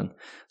tränaren.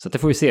 Så det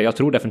får vi se. Jag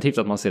tror definitivt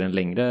att man ser en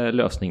längre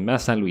lösning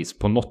med Saint Louis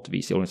på något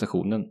vis i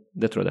organisationen.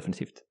 Det tror jag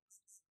definitivt.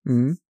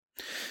 Mm.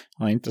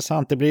 Ja,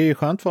 intressant. Det blir ju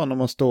skönt för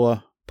honom att stå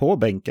på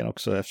bänken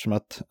också, eftersom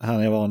att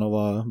han är van att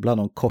vara bland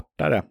de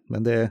kortare.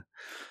 Men det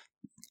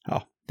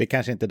är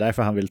kanske inte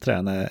därför han vill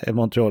träna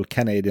Montreal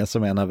Canadiens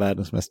som är en av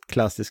världens mest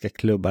klassiska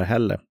klubbar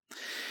heller.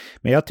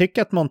 Men jag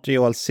tycker att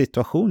Montreals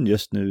situation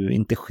just nu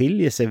inte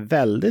skiljer sig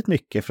väldigt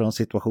mycket från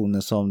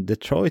situationen som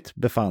Detroit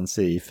befann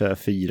sig i för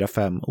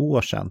 4-5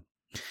 år sedan.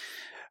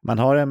 Man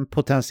har en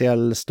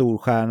potentiell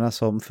storstjärna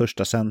som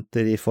första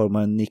center i form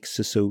av Nick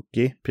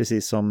Suzuki,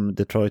 precis som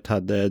Detroit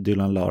hade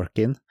Dylan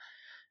Larkin.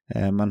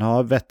 Man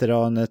har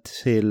veteraner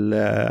till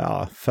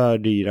för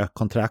dyra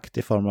kontrakt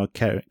i form av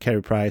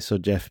Carey Price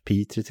och Jeff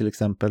Petrie till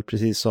exempel,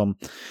 precis som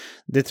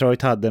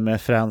Detroit hade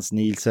med Frans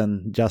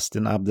Nielsen,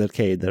 Justin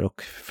Abdelkader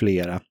och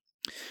flera.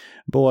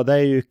 Båda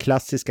är ju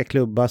klassiska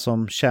klubbar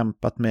som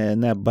kämpat med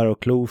näbbar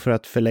och klor för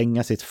att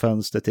förlänga sitt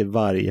fönster till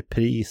varje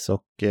pris,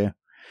 och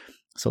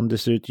som det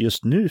ser ut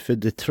just nu för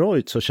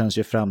Detroit så känns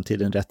ju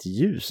framtiden rätt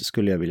ljus,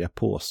 skulle jag vilja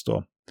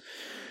påstå.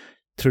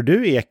 Tror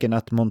du, Eken,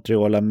 att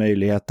Montreal har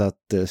möjlighet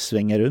att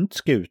svänga runt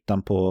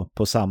skutan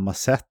på samma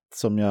sätt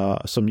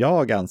som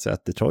jag anser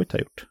att Detroit har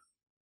gjort?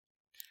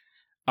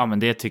 Ja, men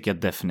det tycker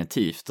jag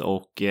definitivt.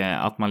 Och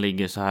att man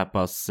ligger så här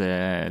pass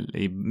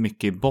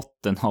mycket i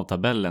botten av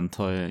tabellen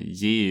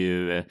ger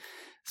ju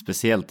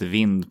speciellt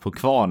vind på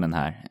kvarnen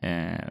här.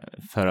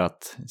 För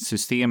att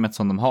systemet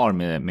som de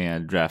har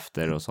med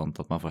drafter och sånt,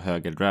 att man får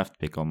högre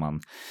draftpick om man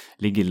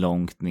ligger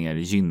långt ner,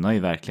 gynnar ju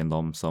verkligen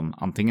de som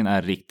antingen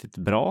är riktigt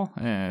bra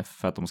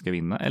för att de ska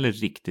vinna eller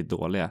riktigt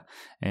dåliga.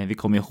 Vi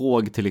kommer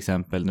ihåg till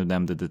exempel, nu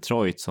nämnde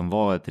Detroit som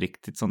var ett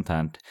riktigt sånt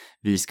här,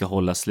 vi ska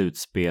hålla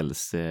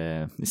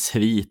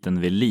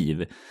slutspelssviten vid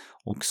liv.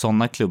 Och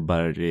sådana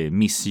klubbar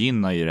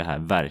missgynnar ju det här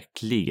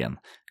verkligen,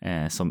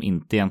 som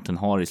inte egentligen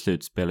har i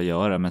slutspel att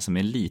göra, men som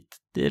är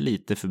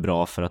lite för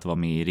bra för att vara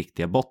med i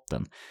riktiga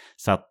botten.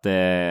 Så att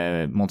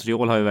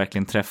Montreal har ju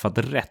verkligen träffat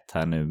rätt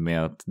här nu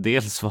med att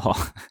dels vara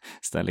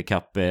Stanley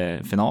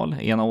Cup-final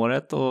ena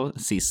året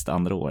och sist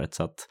andra året.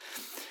 Så att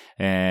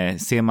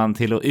Ser man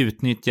till att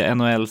utnyttja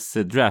NHLs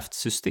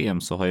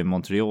draftsystem så har ju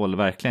Montreal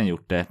verkligen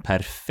gjort det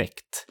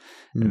perfekt.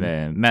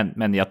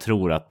 Men jag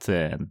tror att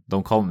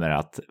de kommer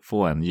att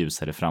få en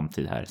ljusare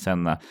framtid här.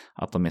 Sen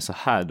att de är så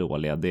här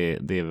dåliga, det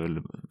är väl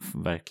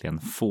verkligen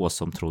få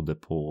som trodde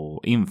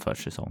på inför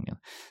säsongen.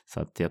 Så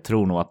att jag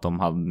tror nog att de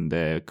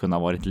hade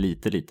kunnat varit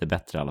lite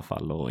bättre i alla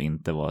fall och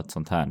inte vara ett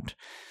sånt här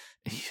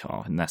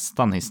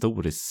nästan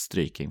historiskt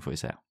strykning får vi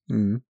säga.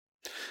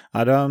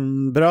 Ja, det är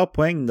en bra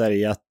poäng där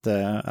i att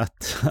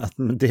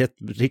det är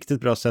ett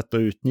riktigt bra sätt att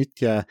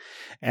utnyttja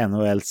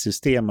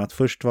NHL-system, att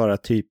först vara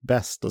typ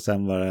bäst och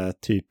sen vara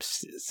typ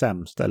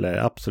sämst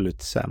eller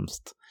absolut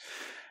sämst.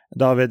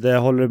 David,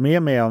 håller du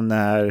med mig om den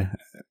här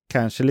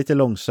kanske lite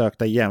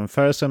långsökta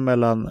jämförelsen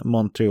mellan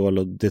Montreal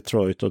och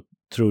Detroit, och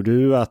tror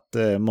du att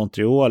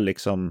Montreal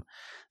liksom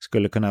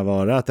skulle kunna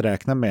vara att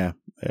räkna med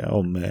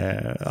om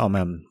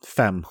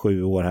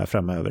 5-7 år här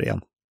framöver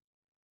igen?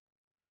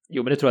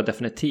 Jo, men det tror jag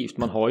definitivt.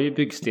 Man har ju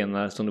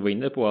byggstenar som du var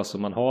inne på. Alltså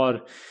man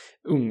har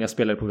unga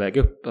spelare på väg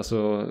upp.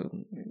 Alltså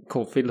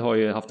Caulfield har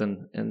ju haft en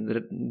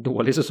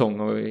dålig säsong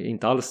och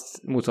inte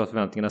alls motsvarat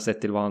förväntningarna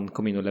sett till vad han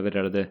kom in och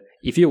levererade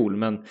i fjol.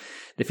 Men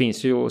det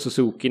finns ju,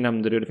 Suzuki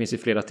nämnde du, det finns ju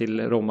flera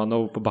till,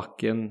 Romanov på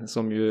backen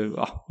som ju,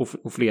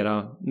 och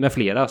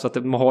flera. Så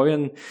att man har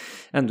ju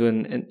ändå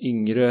en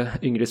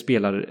yngre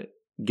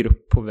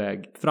spelargrupp på väg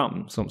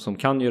fram som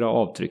kan göra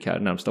avtryck här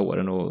närmsta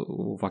åren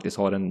och faktiskt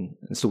har en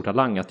stor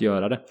talang att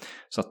göra det.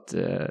 Så att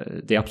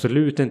det är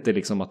absolut inte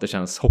liksom att det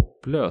känns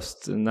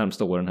hopplöst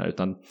närmsta åren här,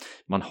 utan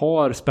man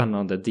har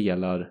spännande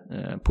delar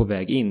på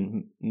väg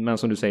in. Men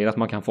som du säger, att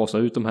man kan fasa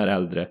ut de här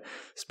äldre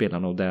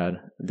spelarna och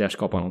där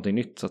skapa någonting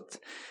nytt. Så att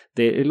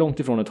det är långt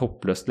ifrån ett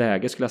hopplöst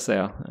läge skulle jag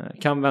säga.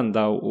 Kan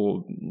vända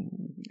och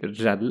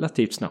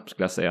relativt snabbt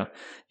skulle jag säga.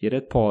 Ger det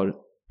ett par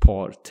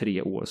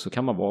 3 år så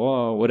kan man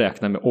vara och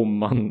räkna med, om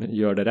man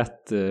gör det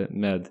rätt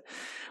med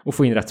att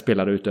få in rätt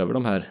spelare utöver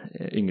de här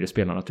yngre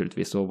spelarna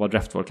naturligtvis, och vad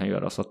draftval kan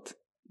göra. Så att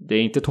det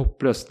är inte ett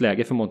hopplöst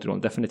läge för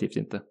Montreal, definitivt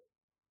inte.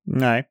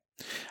 Nej,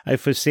 jag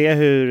får se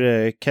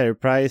hur Carey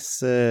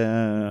Price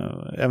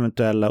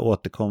eventuella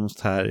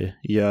återkomst här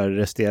gör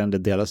resterande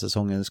del av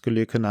säsongen. Det skulle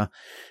ju kunna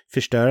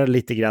förstöra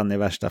lite grann i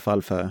värsta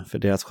fall för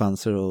deras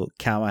chanser att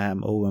kamma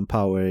hem Owen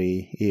Power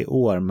i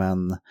år, men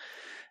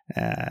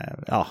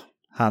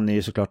han är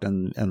ju såklart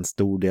en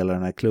stor del av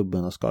den här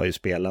klubben och ska ju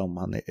spela om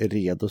han är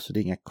redo, så det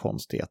är inga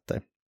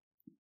konstigheter.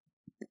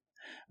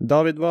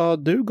 David, vad har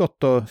du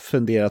gått och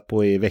funderat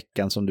på i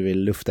veckan som du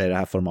vill lufta i det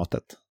här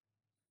formatet?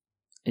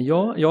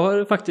 Ja, jag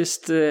har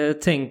faktiskt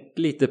tänkt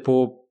lite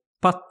på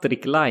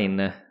Patrik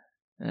Laine,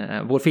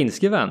 vår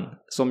finske vän,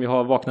 som ju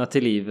har vaknat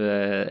till liv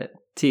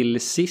till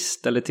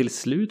sist, eller till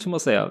slut som man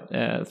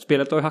säger.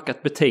 Spelet har ju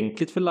hackat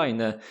betänkligt för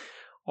Laine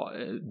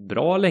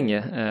bra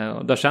länge.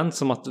 Det har känts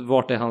som att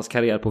vart är hans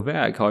karriär på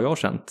väg, har jag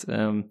känt.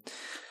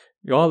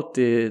 Jag har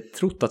alltid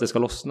trott att det ska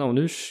lossna, och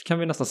nu kan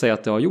vi nästan säga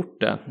att det har gjort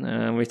det.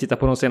 Om vi tittar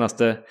på de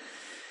senaste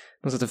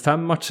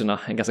 5 matcherna,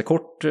 en ganska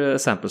kort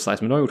sample size,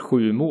 men nu har han gjort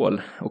 7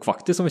 mål. Och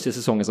faktiskt om vi ser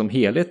säsongen som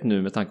helhet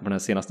nu med tanke på den här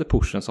senaste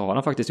pushen, så har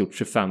han faktiskt gjort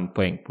 25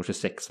 poäng på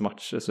 26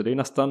 matcher. Så det är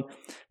nästan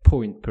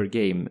point per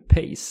game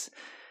pace.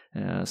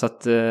 Så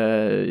att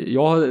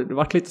jag har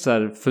varit lite så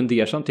här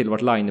fundersam till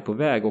vart Laine är på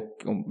väg, och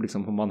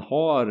om man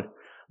har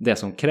det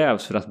som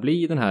krävs för att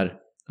bli den här,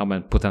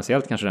 men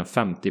potentiellt kanske den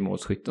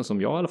 50-målsskytten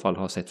som jag i alla fall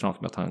har sett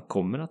framför mig att han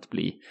kommer att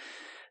bli.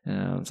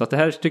 Så att det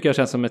här tycker jag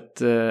känns som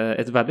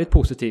ett väldigt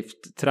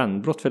positivt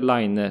trendbrott för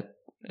Laine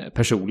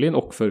personligen,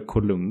 och för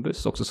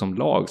Columbus också som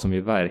lag, som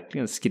ju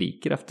verkligen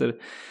skriker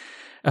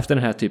efter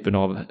den här typen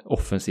av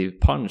offensiv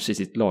punch i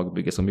sitt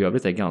lagbygge, som i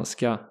övrigt är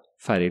ganska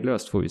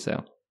färglöst får vi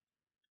säga.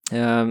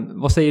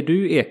 Vad säger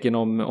du, Eken,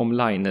 om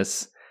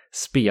Laines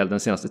spel den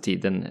senaste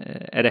tiden?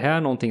 Är det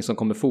här någonting som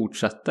kommer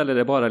fortsätta, eller är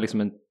det bara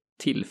liksom en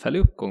tillfällig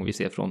uppgång vi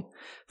ser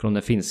från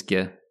den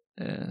finske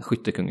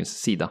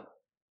skyttekungens sida?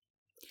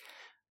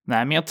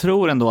 Nej, men jag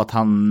tror ändå att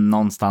han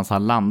någonstans har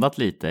landat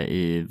lite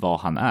i vad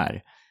han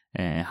är.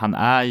 Han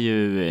är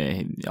ju,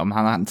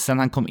 sen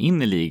han kom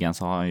in i ligan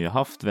så har han ju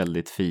haft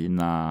väldigt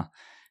fina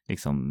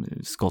liksom,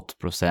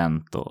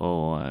 skottprocent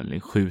och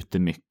skjuter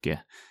mycket.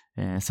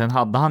 Sen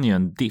hade han ju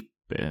en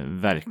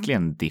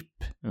verkligen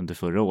dipp under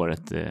förra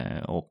året,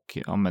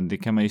 och men det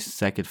kan man ju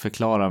säkert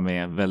förklara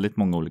med väldigt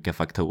många olika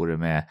faktorer,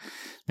 med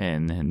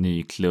en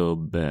ny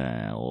klubb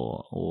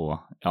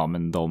och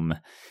men de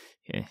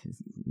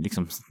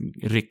liksom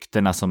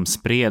ryktena som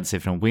spred sig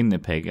från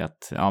Winnipeg,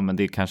 att men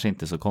det är kanske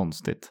inte så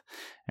konstigt.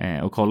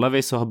 Och kollar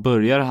vi så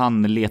börjar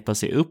han leta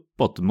sig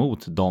uppåt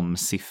mot de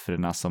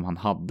siffrorna som han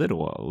hade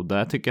då, och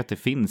där tycker jag att det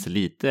finns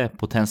lite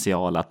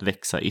potential att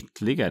växa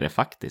ytterligare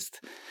faktiskt.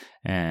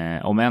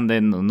 Om än det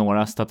är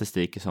några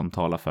statistiker som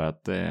talar för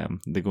att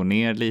det går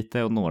ner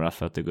lite och några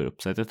för att det går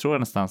upp. Så jag tror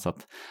nästan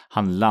att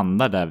han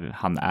landar där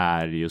han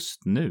är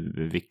just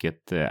nu,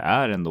 vilket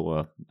är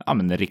ändå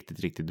riktigt,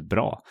 riktigt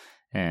bra.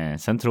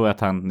 Sen tror jag att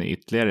han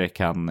ytterligare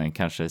kan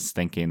kanske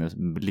stänka in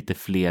lite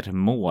fler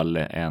mål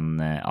än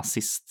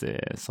assist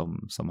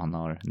som han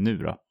har nu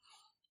då.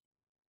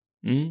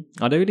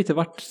 Ja, det har ju lite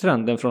varit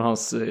trenden från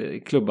hans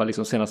klubbar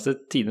liksom senaste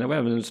tiden. Det var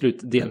även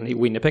slutdelen i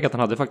Winnipeg att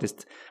han hade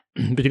faktiskt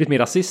betydligt mer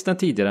assist än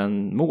tidigare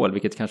än mål,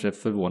 vilket kanske är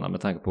förvånande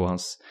med tanke på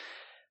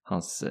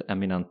hans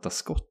eminenta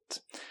skott.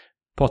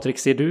 Patrik,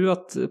 ser du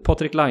att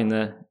Patrik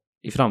Laine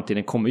i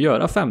framtiden kommer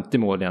göra 50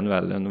 mål i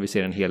NHL om vi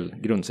ser en hel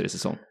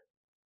grundseriesäsong?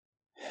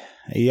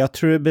 Jag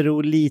tror det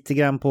beror lite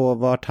grann på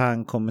vart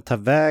han kommer ta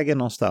vägen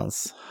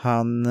någonstans.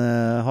 Han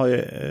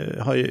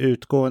har ju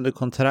utgående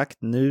kontrakt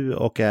nu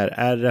och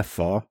är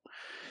RFA.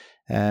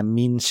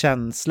 Min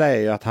känsla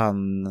är ju att han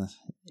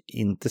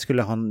inte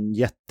skulle ha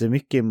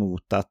jättemycket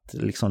emot att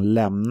liksom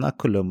lämna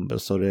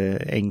Columbus, och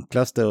det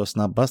enklaste och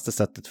snabbaste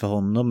sättet för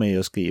honom är ju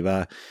att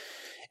skriva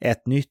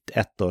ett nytt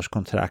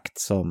ettårskontrakt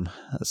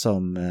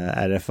som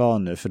RFA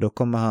nu, för då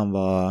kommer han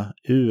vara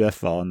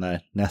UFA när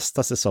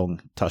nästa säsong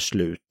tar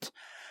slut.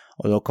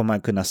 Och då kommer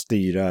han kunna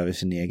styra över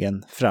sin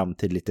egen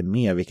framtid lite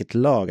mer, vilket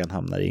lag han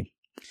hamnar i.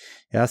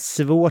 Jag har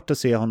svårt att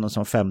se honom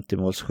som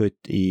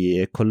 50-målsskytt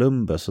i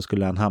Columbus, så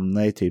skulle han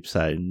hamna i typ så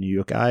här New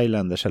York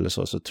Islanders eller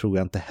så tror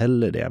jag inte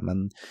heller det.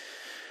 Men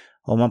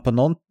om man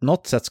på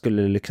något sätt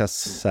skulle lyckas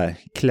så här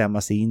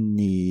klämmas in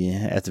i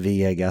ett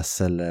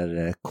Vegas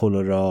eller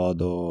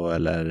Colorado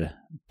eller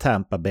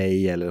Tampa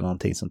Bay eller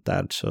någonting sånt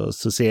där,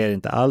 så ser det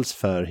inte alls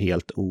för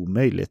helt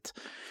omöjligt.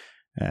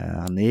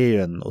 Han är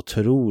ju en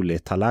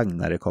otrolig talang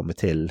när det kommer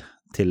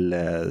till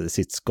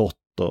sitt skott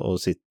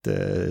och sitt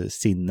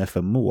sinne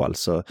för mål.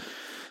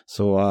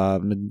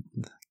 Så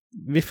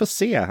vi får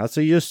se.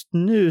 Alltså just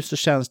nu så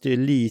känns det ju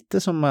lite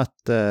som att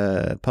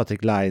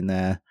Patrik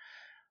Laine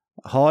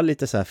har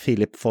lite så här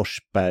Filip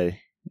Forsberg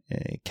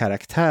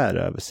karaktär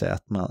över sig.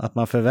 Att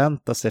man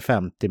förväntar sig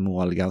 50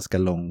 mål ganska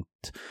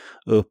långt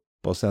upp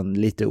och sen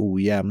lite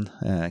ojämn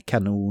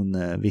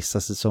kanon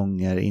vissa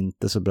säsonger,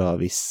 inte så bra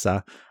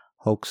vissa.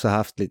 Har också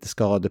haft lite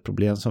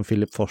skadeproblem som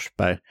Filip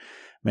Forsberg.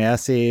 Men jag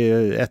ser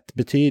ju ett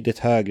betydligt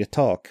högre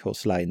tak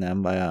hos Laine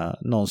än vad jag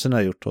någonsin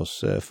har gjort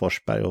hos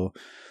Forsberg. Och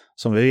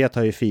som vi vet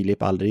har ju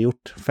Filip aldrig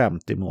gjort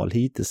 50 mål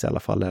hittills i alla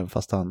fall, även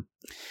fast han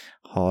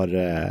har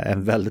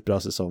en väldigt bra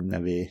säsong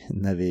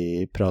när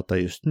vi pratar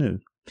just nu.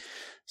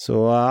 Så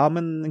ja,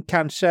 men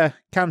kanske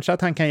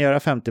att han kan göra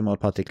 50 mål,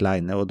 Patrik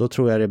Laine, och då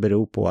tror jag det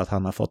beror på att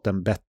han har fått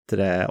en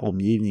bättre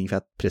omgivning för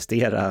att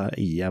prestera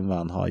i än vad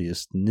han har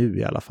just nu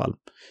i alla fall.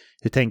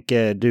 Hur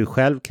tänker du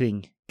själv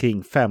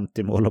kring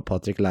 50 mål och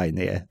Patrik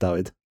Laine,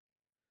 David?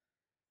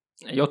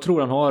 Jag tror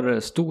han har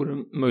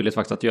stor möjlighet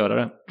faktiskt att göra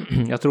det.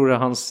 Jag tror att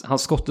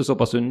hans skott är så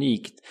pass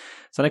unikt.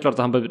 Sen är det klart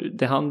att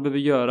det han behöver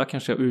göra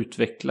kanske är att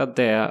utveckla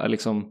det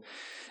liksom,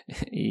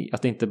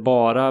 att det inte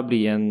bara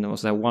blir en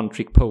one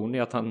trick pony,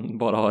 att han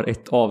bara har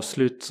ett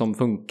avslut som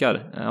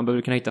funkar. Han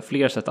behöver kunna hitta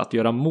fler sätt att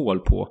göra mål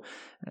på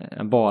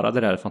än bara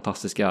det där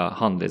fantastiska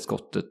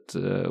handledsskottet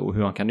och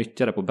hur han kan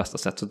nyttja det på bästa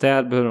sätt. Så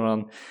där behöver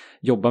han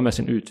jobba med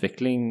sin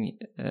utveckling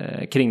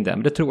kring det.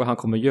 Men det tror jag han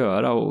kommer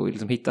göra, och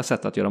liksom hitta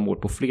sätt att göra mål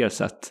på fler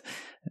sätt.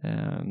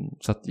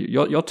 Så att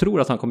jag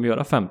tror att han kommer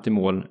göra 50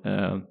 mål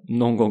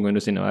någon gång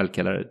under sina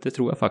NHL-karriär. Det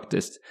tror jag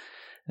faktiskt.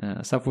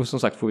 Sen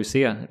får vi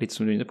se, lite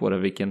som du är inne på det,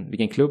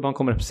 vilken klubb han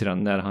kommer representera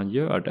när han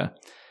gör det.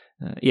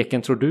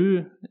 Eken, tror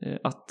du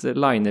att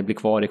Laine blir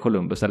kvar i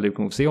Columbus, eller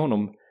kommer vi se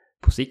honom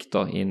på sikt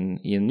då,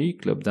 i en ny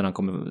klubb där han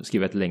kommer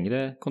skriva ett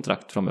längre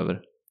kontrakt framöver?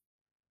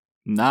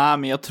 Nej,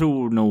 men jag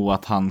tror nog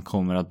att han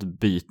kommer att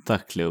byta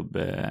klubb.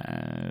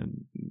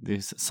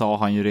 Det sa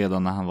han ju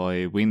redan när han var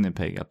i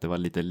Winnipeg, att det var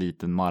lite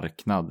liten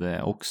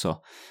marknad också.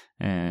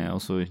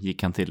 Och så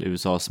gick han till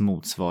USAs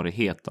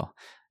motsvarighet då.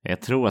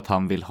 Jag tror att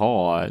han vill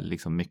ha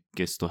liksom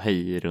mycket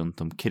ståhej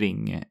runt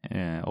omkring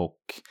och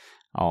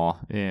ja,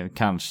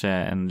 kanske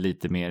en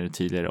lite mer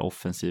tydligare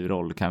offensiv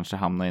roll, kanske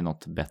hamna i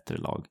något bättre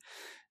lag.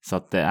 Så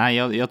att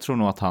jag tror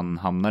nog att han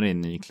hamnar i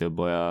en ny klubb,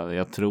 och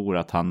jag tror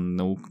att han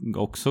nog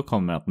också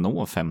kommer att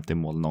nå 50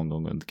 mål någon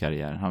gång under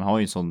karriären. Han har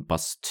ju en sån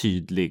pass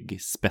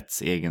tydlig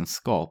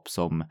spetsegenskap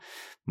som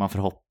man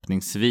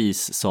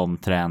förhoppningsvis som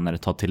tränare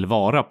tar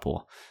tillvara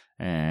på.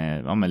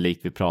 Ja, men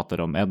likt vi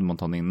pratade om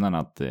Edmonton innan,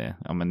 att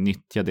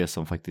nyttja det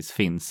som faktiskt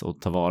finns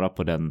och ta vara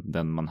på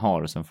den man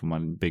har, och sen får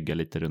man bygga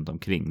lite runt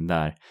omkring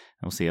där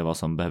och se vad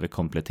som behöver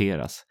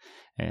kompletteras.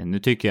 Nu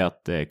tycker jag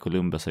att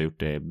Columbus har gjort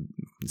det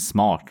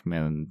smart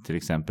med till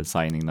exempel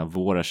signingen av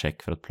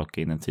Voracek för att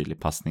plocka in en tydlig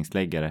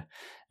passningsläggare,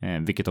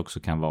 vilket också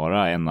kan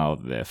vara en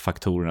av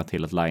faktorerna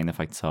till att Laine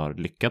faktiskt har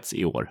lyckats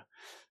i år.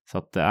 Så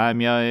att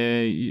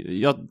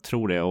jag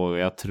tror det, och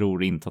jag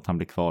tror inte att han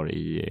blir kvar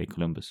i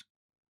Columbus.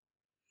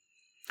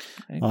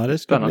 Ja, det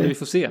ska spännande, vi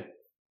får se.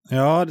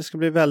 Ja, det ska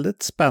bli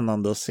väldigt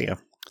spännande att se. Jag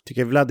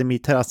tycker Vladimir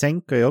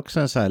Tarasenko är också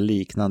en så här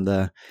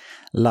liknande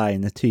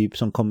Laine-typ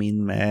som kom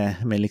in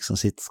med liksom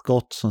sitt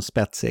skott som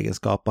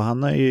spetsegenskap, och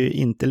han har ju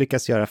inte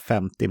lyckats göra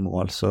 50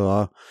 mål,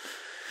 så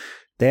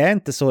det är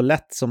inte så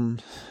lätt som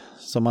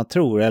man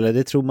tror, eller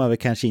det tror man väl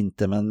kanske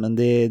inte, men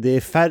det är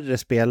färre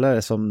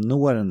spelare som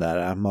når den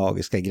där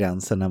magiska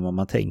gränsen än vad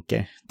man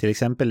tänker. Till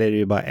exempel är det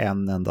ju bara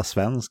en enda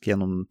svensk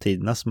genom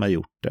tiderna som har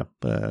gjort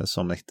det,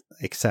 som ett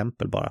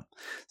exempel bara.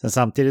 Sen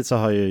samtidigt så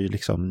har ju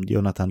liksom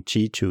Jonathan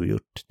Chichu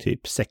gjort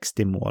typ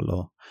 60 mål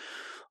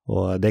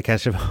Och det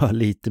kanske var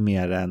lite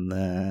mer än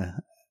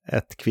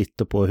ett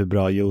kvitto på hur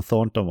bra Joe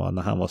Thornton var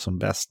när han var som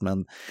bäst.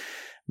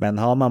 Men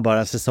har man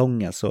bara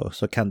säsongen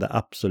så kan det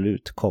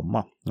absolut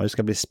komma. Och det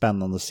ska bli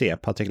spännande att se.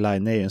 Patrik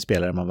Laine är ju en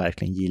spelare man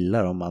verkligen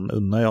gillar och man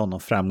unnar ju honom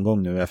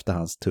framgång nu efter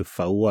hans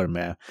tuffa år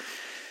med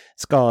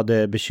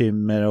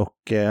skadebekymmer och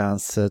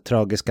hans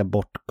tragiska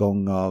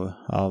bortgång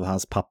av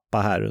hans pappa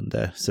här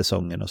under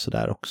säsongen och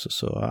sådär också.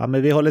 Så ja,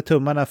 men vi håller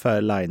tummarna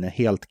för Laine,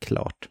 helt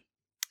klart.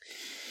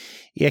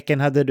 Eken,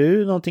 hade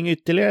du någonting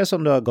ytterligare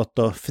som du har gått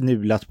och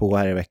fnulat på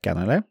här i veckan,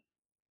 eller?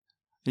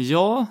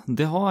 Ja,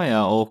 det har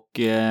jag och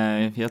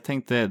jag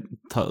tänkte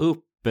ta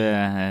upp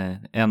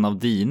en av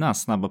dina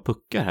snabba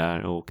puckar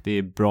här och det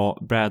är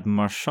Brad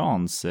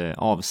Marchands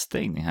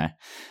avstängning här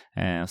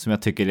som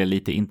jag tycker är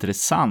lite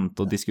intressant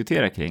att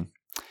diskutera kring.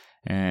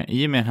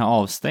 I och med den här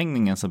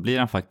avstängningen så blir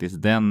han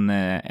faktiskt den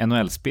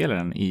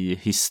NHL-spelaren i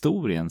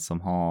historien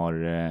som har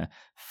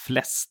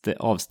flest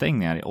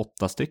avstängningar i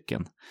 8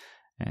 stycken.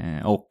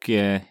 Och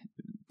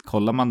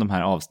kollar man de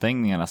här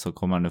avstängningarna så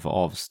kommer han nu få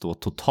avstå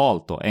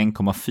totalt då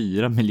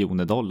 $1,4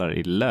 miljoner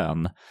i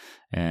lön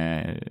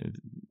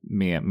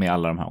med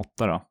alla de här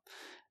 8 då.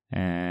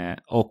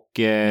 Och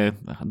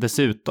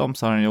dessutom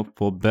så har han gjort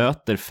på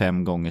böter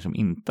 5 gånger som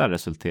inte har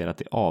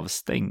resulterat i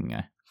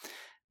avstängningar.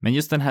 Men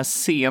just den här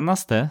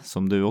senaste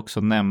som du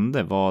också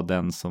nämnde var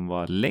den som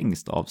var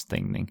längst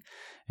avstängning.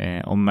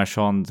 Och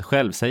Marchand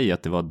själv säger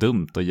att det var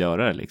dumt att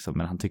göra det liksom,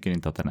 men han tycker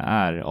inte att den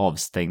är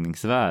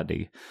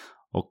avstängningsvärdig.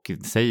 Och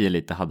säger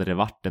lite, hade det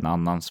varit en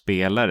annan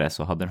spelare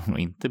så hade de nog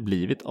inte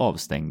blivit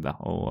avstängda.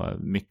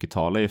 Och mycket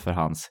talar ju för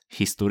hans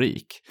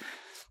historik.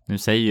 Nu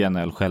säger ju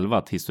NHL själva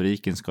att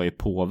historiken ska ju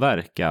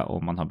påverka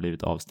om man har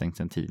blivit avstängd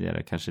sedan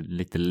tidigare. Kanske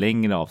lite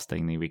längre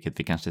avstängning, vilket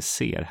vi kanske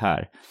ser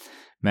här.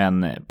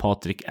 Men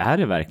Patrik, är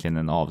det verkligen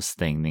en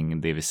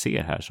avstängning det vi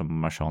ser här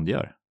som Marchand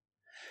gör?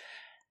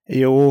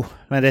 Jo,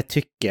 men det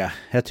tycker jag.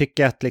 Jag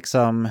tycker att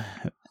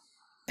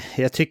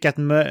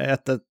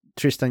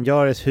Tristan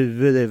Jarrys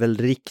huvud är väl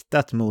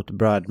riktat mot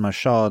Brad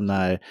Marchand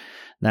när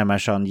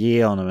Marchand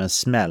ger honom en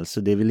smäll.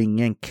 Så det är väl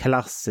ingen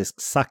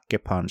klassisk sucker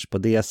punch på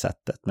det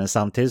sättet. Men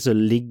samtidigt så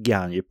ligger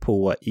han ju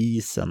på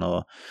isen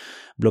och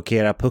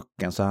blockerar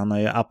pucken. Så han har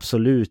ju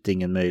absolut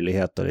ingen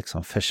möjlighet att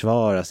liksom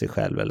försvara sig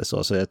själv eller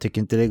så. Så jag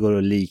tycker inte det går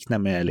att likna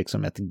med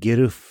liksom ett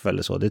gruff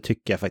eller så. Det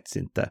tycker jag faktiskt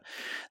inte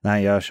när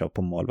han gör så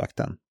på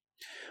målvakten.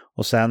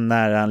 Och sen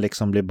när han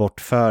liksom blir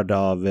bortförd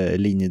av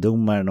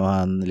linjedomaren och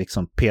han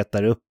liksom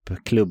petar upp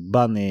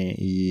klubban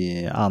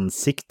i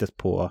ansiktet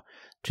på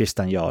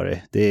Tristan Jarry.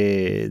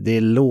 Det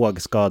är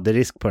låg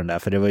skaderisk på den där,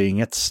 för det var ju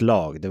inget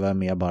slag. Det var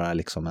mer bara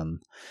liksom en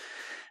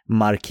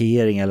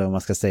markering eller vad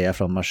man ska säga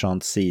från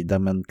Marchands sida.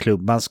 Men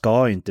klubban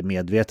ska ju inte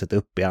medvetet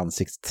upp i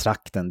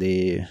ansiktstrakten.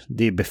 Det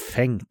är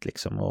befängt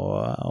liksom.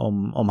 Och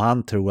om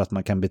han tror att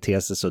man kan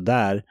bete sig så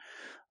där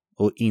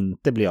och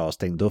inte bli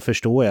avstängd, då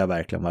förstår jag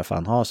verkligen varför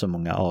han har så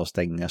många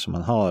avstängningar som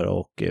han har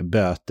och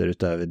böter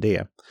utöver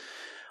det.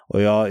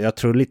 Och jag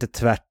tror lite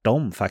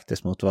tvärtom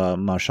faktiskt mot vad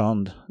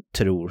Marchand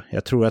tror.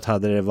 Jag tror att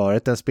hade det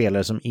varit en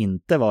spelare som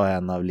inte var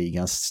en av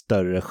ligans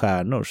större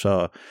stjärnor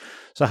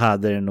så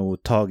hade det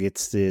nog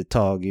tagits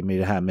tag i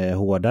det här med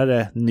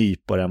hårdare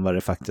nypor än vad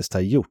det faktiskt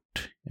har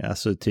gjort.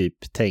 Alltså typ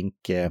tänk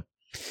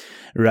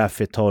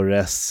Raffi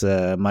Torres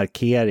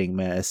markering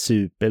med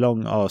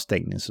superlång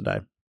avstängning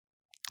sådär.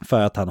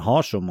 För att han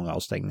har så många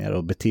avstängningar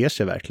och beter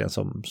sig verkligen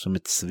som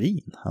ett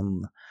svin.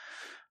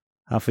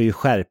 Han får ju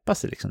skärpa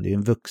sig liksom. Det är ju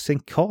en vuxen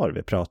karl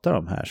vi pratar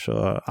om här.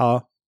 Så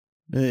ja,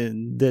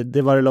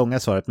 det var det långa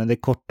svaret. Men det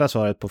korta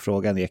svaret på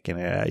frågan, Eken,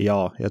 är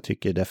ja, jag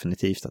tycker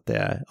definitivt att det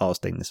är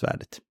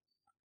avstängningsvärdigt.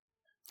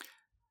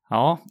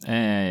 Ja,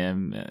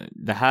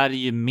 det här är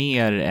ju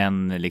mer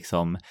än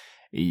liksom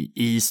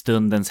i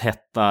stundens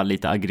hetta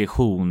lite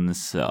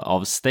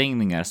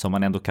aggressionsavstängningar som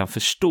man ändå kan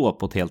förstå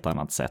på ett helt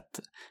annat sätt.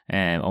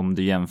 Om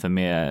du jämför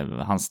med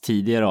hans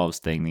tidigare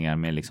avstängningar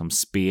med liksom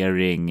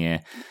spearing,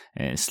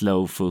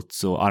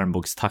 slowfoots och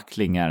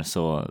armbågstacklingar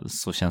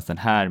så känns den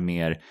här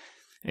mer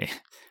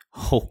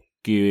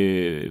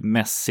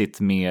hockeymässigt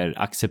mer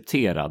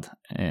accepterad,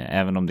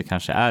 även om det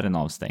kanske är en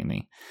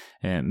avstängning.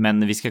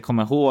 Men vi ska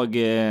komma ihåg,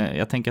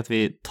 jag tänker att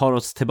vi tar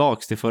oss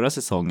tillbaks till förra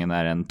säsongen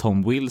när en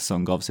Tom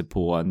Wilson gav sig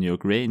på New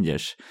York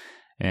Rangers,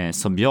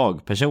 som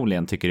jag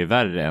personligen tycker är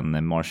värre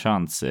än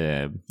Marchands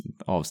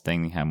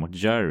avstängning här mot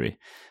Jarry,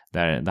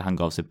 där han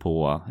gav sig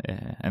på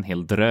en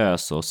hel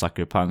drös och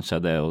sucker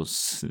punchade och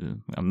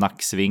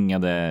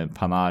nacksvingade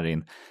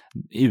Panarin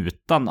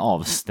utan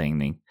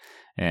avstängning.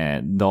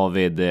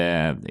 David,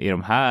 är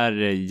de här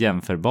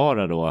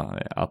jämförbara då?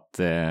 Att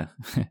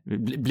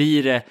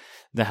blir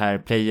det här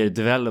player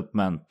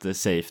development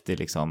safety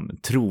liksom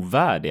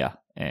trovärdiga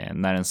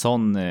när en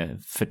sån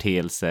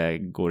förteelse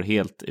går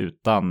helt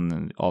utan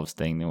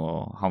avstängning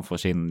och han får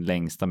sin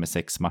längsta med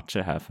 6 matcher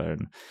här för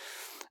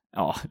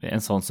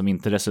en sån som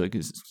inte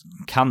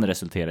kan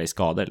resultera i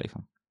skador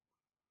liksom?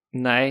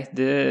 Nej,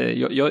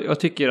 jag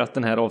tycker att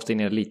den här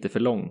avstängningen är lite för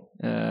lång.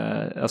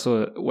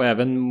 Alltså, och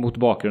även mot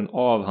bakgrund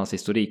av hans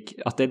historik.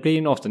 Att det blir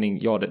en avstängning,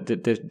 ja det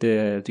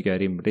tycker jag är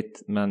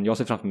rimligt. Men jag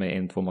ser framför mig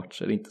 1-2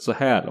 matcher, inte så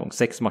här lång.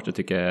 6 matcher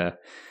tycker jag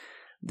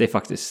det är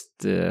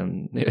faktiskt...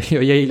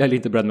 jag gillar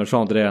inte Brad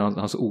Marchand, det är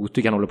hans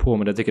otyg han håller på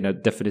med. Det tycker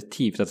jag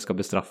definitivt att det ska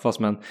bestraffas.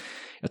 Men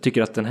jag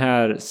tycker att den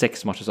här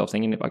 6 matchers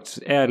avstängningen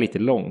faktiskt är lite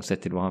lång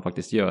sett till vad han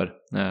faktiskt gör.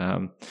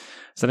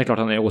 Sen är det klart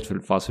att han är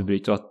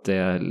återfallsförbrytare och att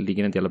det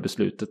ligger en del av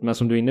beslutet. Men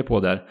som du är inne på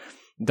där,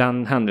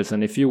 den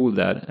händelsen i fjol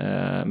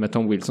där med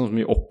Tom Wilson som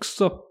ju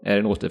också är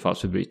en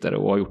återfallsförbrytare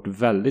och har gjort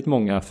väldigt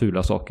många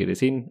fula saker i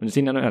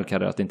sin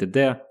NHL-karriär, att inte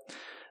det...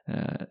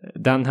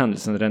 Den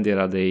händelsen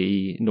renderade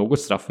i något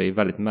straff är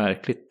väldigt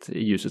märkligt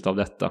i ljuset av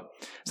detta.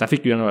 Sen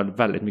fick ju NHL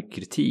väldigt mycket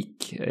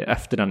kritik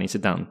efter den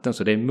incidenten,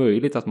 så det är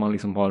möjligt att man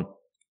liksom har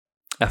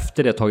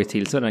efter det tagit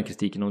till sig den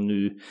kritiken och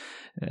nu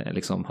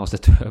liksom har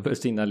sett över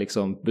sina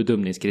liksom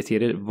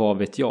bedömningskriterier, vad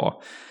vet jag.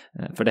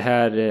 För det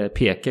här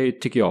pekar ju,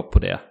 tycker jag, på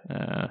det.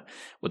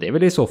 Och det är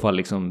väl i så fall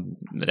liksom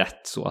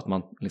rätt så att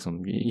man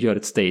liksom gör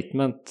ett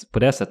statement på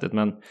det sättet,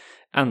 men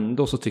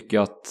ändå så tycker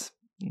jag att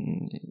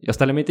jag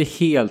ställer mig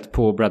inte helt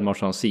på Brad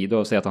Marchands sida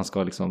och säger att han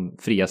ska liksom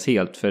frias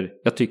helt, för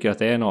jag tycker att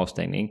det är en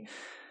avstängning.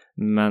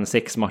 Men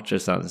 6 matcher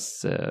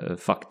känns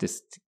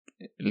faktiskt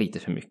lite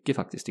för mycket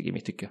faktiskt, tycker jag,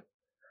 mitt tycke.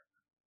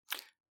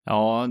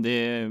 Ja,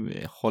 det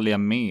håller jag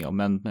med om.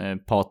 Men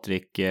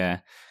Patrik,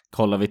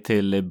 kollar vi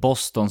till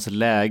Bostons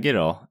läge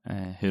då,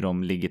 hur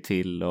de ligger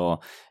till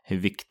och hur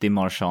viktig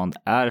Marchand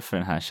är för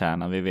den här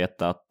kärnan. Vi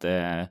vet att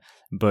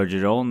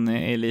Bergeron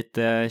är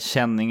lite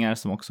känningar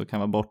som också kan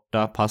vara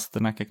borta.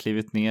 Pasternak har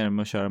klivit ner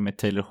med att köra med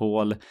Taylor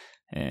Hall.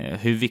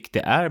 Hur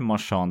viktig är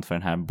Marchand för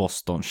den här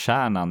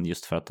Boston-kärnan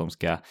just för att de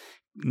ska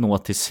nå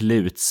till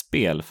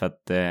slutspel? För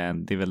att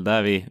det är väl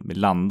där vi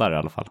landar i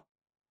alla fall.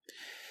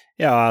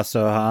 Ja, alltså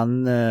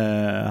han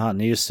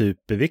är ju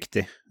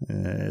superviktig,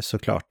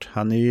 såklart.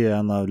 Han är ju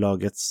en av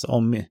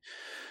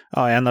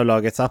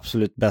lagets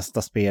absolut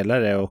bästa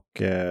spelare,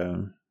 och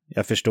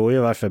jag förstår ju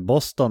varför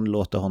Boston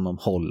låter honom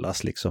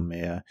hållas liksom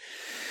med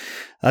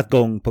att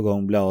gång på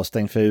gång bli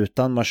avstängd. För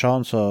utan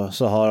Marchand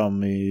så har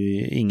de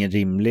ju ingen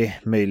rimlig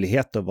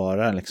möjlighet att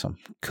vara liksom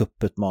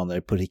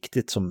cuputmanare på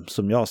riktigt,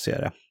 som jag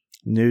ser det.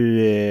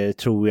 Nu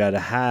tror jag det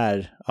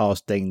här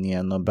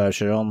avstängningen och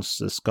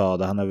Bergerons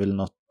skada, han har väl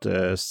något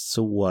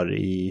sår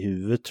i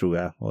huvudet tror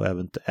jag, och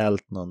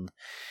eventuellt någon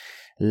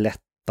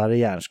lättare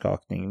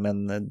hjärnskakning,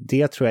 men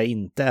det tror jag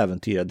inte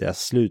äventyrar deras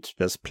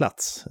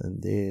slutspelsplats.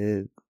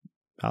 Det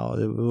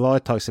var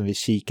ett tag sedan vi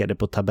kikade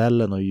på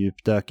tabellen och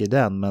djupdök i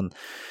den, men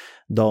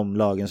de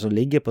lagen som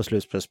ligger på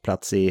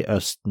slutspelsplats i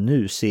öst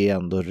nu ser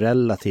ändå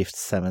relativt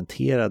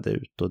cementerade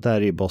ut, och där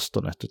är ju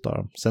Boston ett av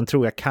dem. Sen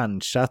tror jag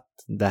kanske att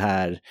det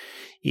här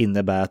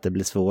innebär att det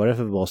blir svårare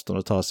för Boston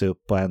att ta sig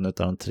upp på en av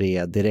de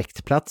 3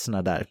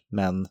 direktplatserna där,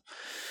 men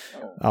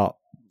ja,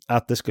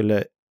 att det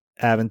skulle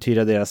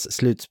äventyra deras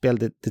slutspel,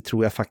 det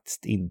tror jag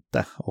faktiskt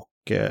inte.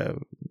 Och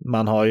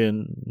man har ju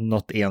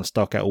något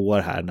enstaka år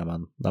här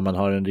när man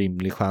har en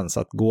rimlig chans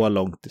att gå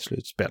långt i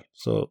slutspel.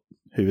 Så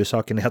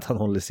huvudsaken är att han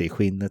håller sig i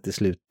skinnet i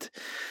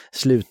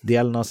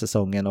slutdelen av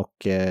säsongen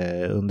och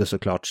under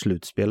såklart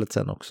slutspelet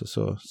sen också,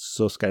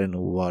 så ska det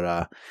nog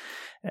vara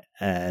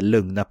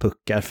lugna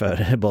puckar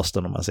för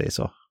Boston, om man säger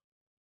så.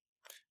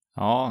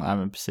 Ja,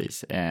 men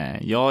precis.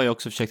 Jag har ju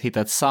också försökt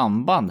hitta ett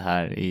samband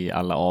här i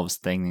alla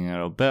avstängningar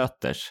och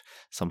böters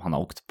som han har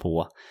åkt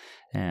på.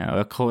 Och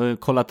jag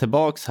kollar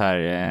tillbaks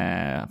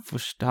här.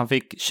 Först, han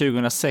fick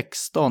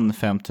 2016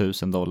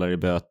 $5,000 i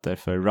böter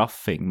för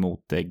roughing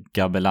mot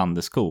Gabbe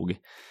Landeskog.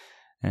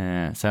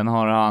 Sen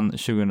har han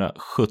 2017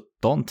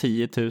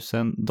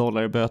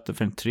 $10,000 i böter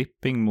för en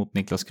tripping mot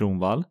Niklas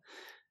Kronwall.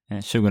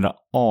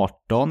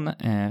 2018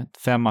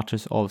 5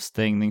 matchers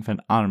avstängning för en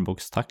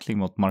armbågstackling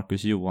mot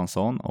Marcus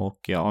Johansson, och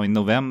i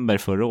november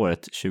förra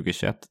året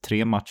 2021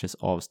 3 matchers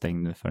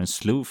avstängning för en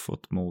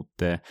slowfoot mot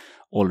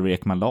Oliver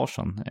Ekman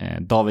Larsson.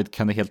 David,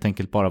 kan det helt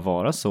enkelt bara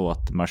vara så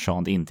att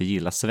Marchand inte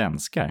gillar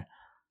svenskar?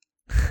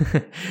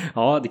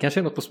 Ja, det kanske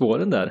är något på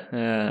spåren där.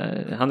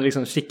 Han är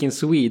liksom Chicken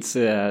Swedes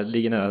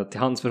ligger nära till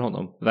hands för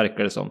honom,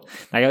 verkar det som.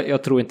 Nej,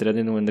 jag tror inte det. Det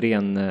är nog en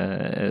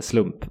ren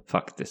slump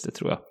faktiskt, det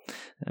tror jag.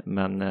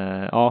 Men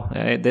ja,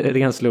 det är en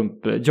ren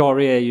slump.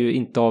 Jari är ju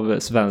inte av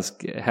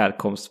svensk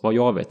härkomst, vad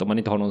jag vet, om man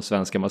inte har någon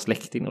svensk gammal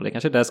släkting. Och det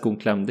kanske är där skon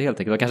klämde helt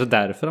enkelt. Det kanske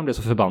därför han blev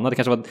så förbannad. Det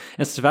kanske var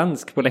en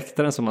svensk på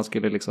läktaren som man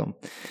skulle liksom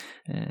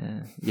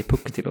ge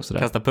puck till och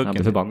sådär. Kasta pucken. Han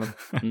blev förbannad.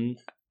 Mm.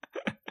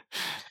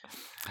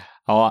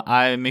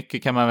 Ja,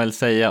 mycket kan man väl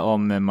säga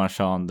om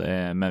Marchand,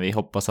 men vi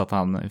hoppas att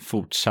han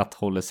fortsatt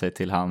håller sig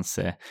till hans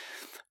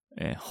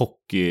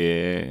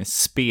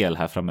hockeyspel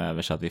här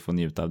framöver, så att vi får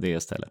njuta av det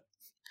istället.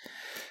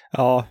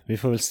 Ja, vi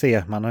får väl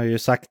se. Man har ju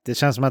sagt, det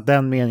känns som att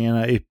den meningen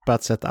har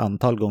yppats ett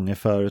antal gånger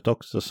förut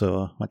också,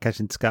 så man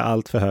kanske inte ska ha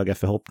allt för höga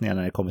förhoppningar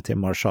när det kommer till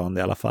Marchand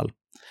i alla fall.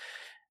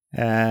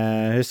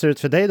 Hur ser det ut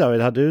för dig,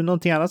 David? Har du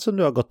någonting annat som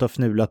du har gått och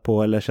fnulat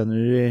på, eller känner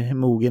du dig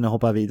mogen att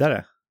hoppa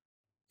vidare?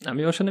 Ja,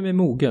 men jag känner mig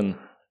mogen.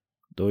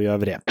 Då gör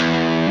vi det.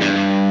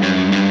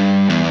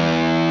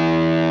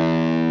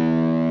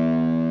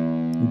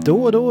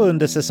 Då och då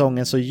under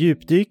säsongen så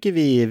djupdyker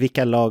vi i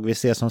vilka lag vi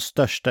ser som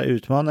största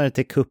utmanare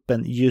till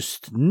kuppen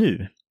just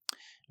nu.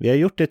 Vi har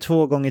gjort det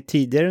 2 gånger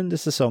tidigare under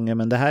säsongen,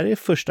 men det här är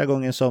första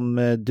gången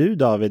som du,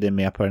 David, är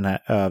med på den här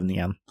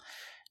övningen.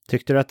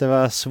 Tyckte du att det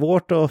var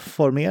svårt att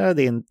formera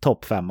din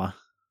topp 5?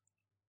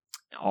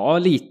 Ja,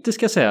 lite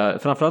ska jag säga.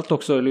 Framförallt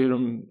också hur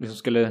de liksom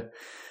skulle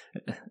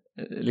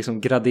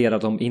liksom gradera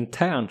dem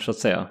internt så att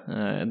säga.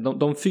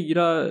 De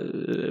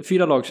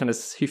fyra lag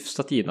kändes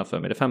hyfsat givna för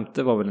mig. Det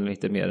 5:e var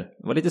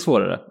väl lite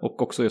svårare.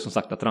 Och också som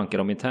sagt att ranka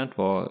dem internt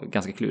var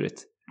ganska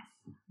klurigt.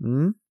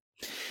 Mm.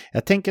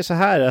 Jag tänker så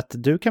här att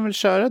du kan väl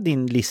köra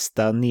din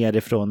lista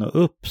nerifrån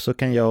och upp, så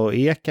kan jag och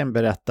Eken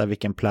berätta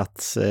vilken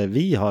plats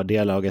vi har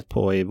det laget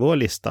på i vår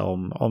lista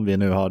om vi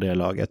nu har det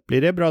laget.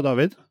 Blir det bra,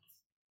 David?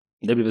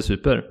 Det blir väl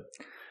super.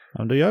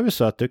 Ja, då gör vi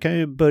så att du kan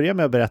ju börja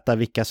med att berätta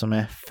vilka som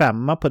är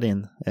 5 på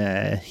din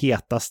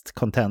hetast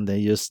contender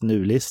just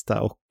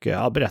nu-lista och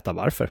berätta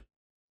varför.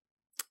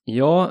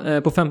 Ja,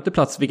 på 5:e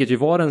plats, vilket ju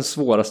var den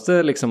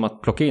svåraste liksom,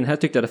 att plocka in. Här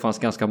tyckte jag det fanns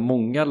ganska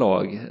många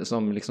lag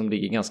som liksom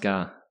ligger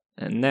ganska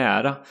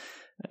nära.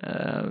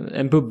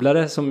 En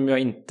bubblare som jag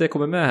inte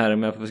kommer med här,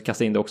 men jag får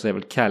kasta in det också, är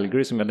väl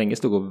Calgary, som jag länge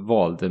stod och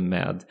valde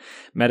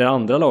med det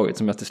andra laget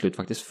som jag till slut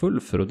faktiskt full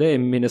för, och det är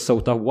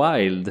Minnesota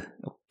Wild.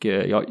 Och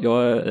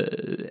jag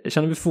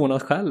känner mig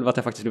förvånad själv att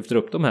jag faktiskt lyfter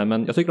upp dem här,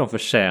 men jag tycker de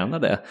förtjänar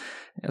det.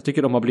 Jag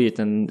tycker de har blivit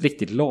en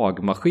riktigt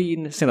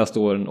lagmaskin senaste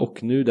åren,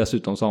 och nu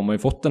dessutom så har man ju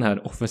fått den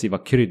här offensiva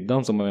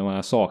kryddan som man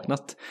har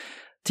saknat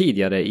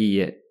tidigare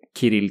i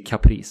Kirill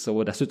Kaprizov,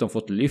 och dessutom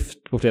fått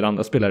lyft på flera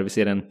andra spelare. Vi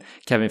ser en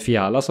Kevin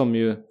Fiala som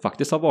ju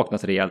faktiskt har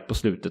vaknat rejält på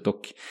slutet, och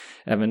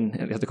även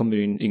att det kommer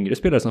in yngre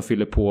spelare som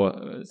fyller på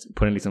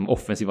den liksom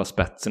offensiva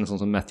spetsen,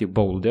 som Matthew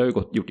Boldy har ju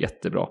gjort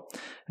jättebra.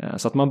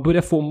 Så att man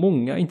börjar få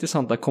många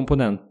intressanta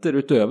komponenter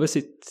utöver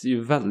sitt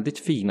ju väldigt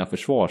fina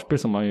försvarsspel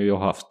som man ju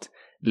har haft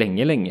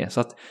länge.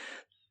 Så att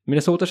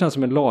Minnesota känns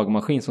som en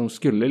lagmaskin som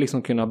skulle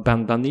liksom kunna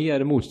bända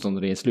ner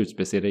motståndare i en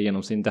slutspelsserie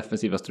genom sin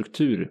defensiva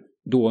struktur.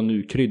 Då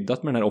nu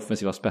kryddat med den här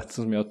offensiva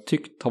spetsen som jag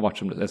tyckt har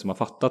varit som har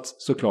fattats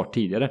såklart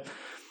tidigare.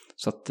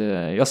 Så att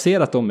jag ser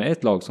att de är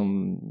ett lag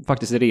som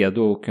faktiskt är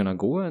redo att kunna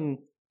gå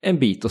en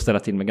bit och ställa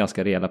till med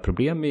ganska rejäla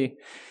problem i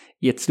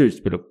ett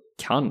slutspel, och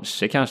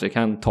kanske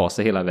kan ta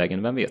sig hela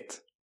vägen, vem vet.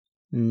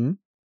 Mm.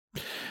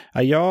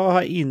 Ja, jag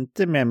har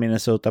inte med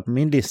Minnesota på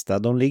min lista.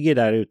 De ligger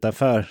där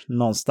utanför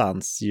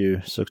någonstans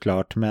ju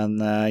såklart. Men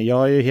jag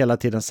har ju hela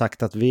tiden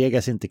sagt att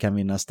Vegas inte kan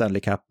vinna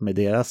Stanley Cup med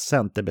deras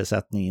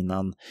centerbesättning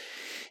innan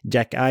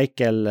Jack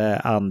Eichel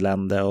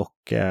anlände.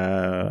 Och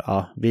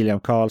William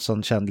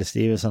Karlsson, Chandler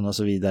Stevenson och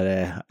så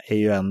vidare är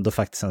ju ändå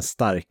faktiskt en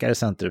starkare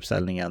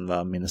centeruppställning än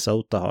vad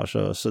Minnesota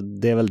har. Så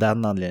det är väl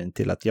den anledningen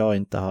till att jag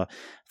inte har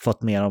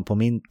fått med dem på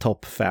min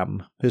topp 5.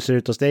 Hur ser det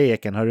ut hos dig,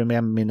 Eken? Har du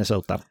med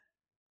Minnesota?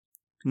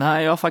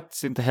 Nej, jag har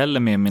faktiskt inte heller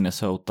med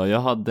Minnesota. Jag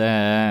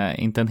hade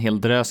inte en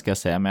hel drös ska jag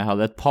säga, men jag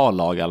hade ett par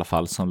lag i alla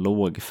fall som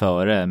låg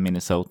före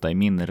Minnesota i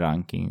min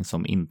ranking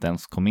som inte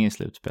ens kom in i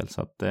slutspel.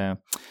 Så att,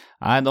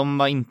 nej, de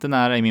var inte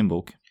nära i min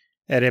bok.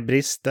 Är det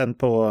bristen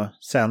på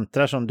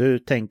centra som du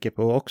tänker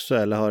på också,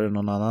 eller har du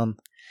någon annan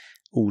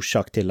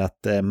orsak till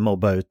att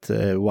mobba ut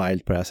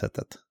Wild på det här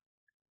sättet?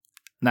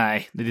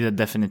 Nej, det är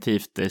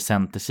definitivt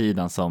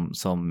centersidan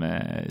som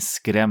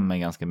skrämmer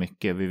ganska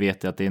mycket. Vi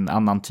vet ju att det är en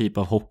annan typ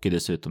av hockey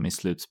dessutom i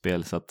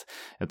slutspel, så att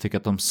jag tycker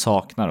att de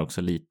saknar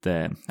också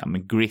lite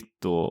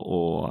grit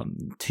och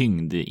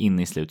tyngd in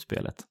i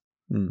slutspelet.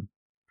 Mm.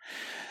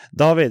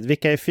 David,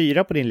 vilka är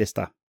 4 på din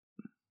lista?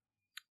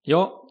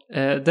 Ja,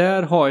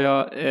 där har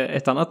jag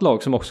ett annat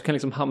lag som också kan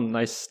liksom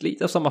hamna i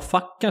lite av samma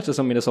fack kanske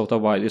som Minnesota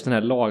Wild, just den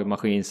här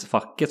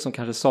lagmaskinsfacket som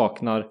kanske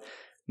saknar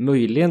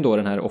möjligen då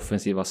den här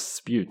offensiva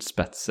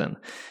spjutspetsen.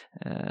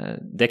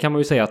 Det kan man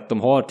ju säga att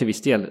de har till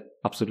viss del,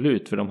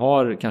 absolut, för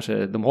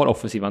de har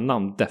offensiva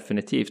namn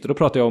definitivt. Och då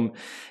pratar jag om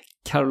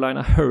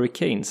Carolina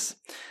Hurricanes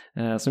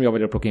som jag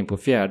vill plocka in på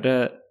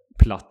 4:e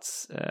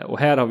plats. Och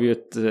här har vi ju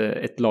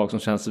ett lag som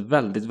känns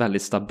väldigt,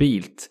 väldigt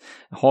stabilt.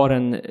 Har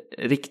en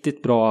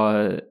riktigt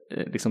bra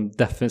liksom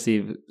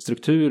defensiv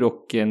struktur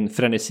och en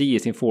frenesi i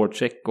sin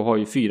forecheck, och har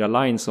ju 4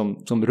 lines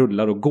som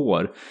rullar och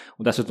går.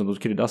 Och dessutom då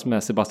kryddas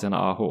med Sebastian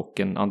Aho och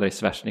en Andrei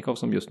Svechnikov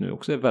som just nu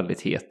också är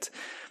väldigt het.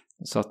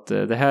 Så att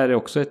det här är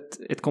också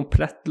ett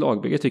komplett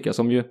lagbygge tycker jag,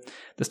 som ju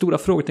det stora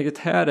frågetecknet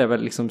här är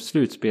väl liksom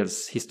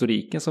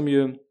slutspelshistoriken som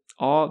ju,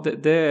 ja,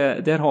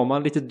 där har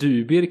man lite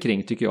dubier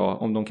kring tycker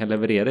jag, om de kan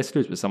leverera i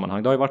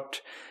slutspelssammanhang. Det har ju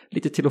varit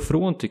lite till och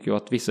från tycker jag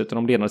att vissa av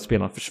de ledande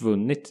spelarna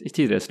försvunnit i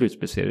tidigare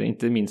slutspelsserier,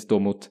 inte minst då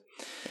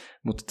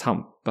mot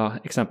Tampa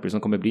exempelvis,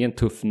 som kommer bli en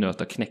tuff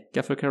nöt att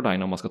knäcka för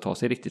Carolina om man ska ta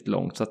sig riktigt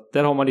långt. Så att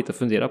där har man lite att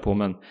fundera på,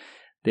 men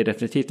det är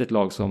definitivt ett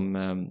lag som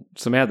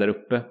är där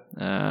uppe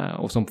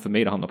och som för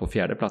mig då hamnar på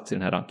 4:e plats i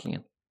den här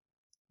rankingen.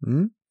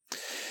 Mm.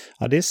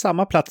 Ja, det är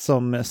samma plats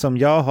som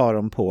jag har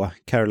dem på,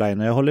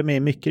 Carolina. Jag håller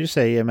med mycket du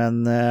säger,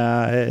 men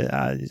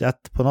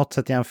att på något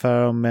sätt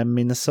jämföra dem med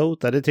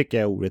Minnesota, det tycker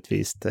jag är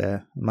orättvist.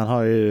 Man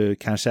har ju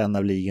kanske en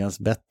av ligans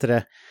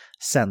bättre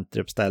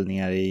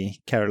centeruppställningar i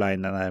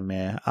Carolina där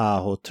med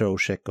Aho,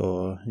 Trocheck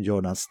och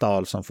Jordan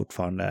Stahl som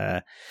fortfarande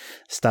är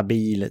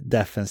stabil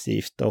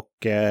defensivt. Och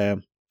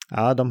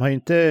ja, de har ju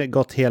inte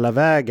gått hela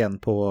vägen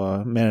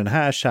med den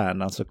här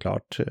kärnan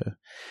såklart.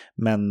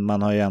 Men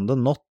man har ju ändå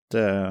nått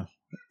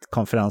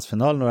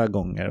konferensfinal några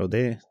gånger och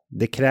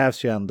det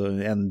krävs ju ändå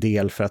en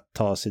del för att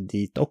ta sig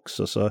dit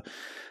också. Så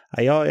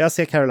ja, jag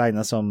ser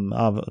Carolina som,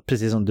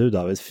 precis som du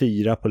David,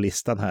 4 på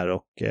listan här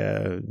och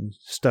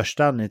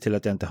största anledningen till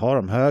att jag inte har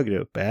dem högre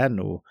upp är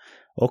nog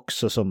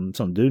också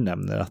som du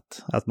nämner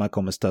att man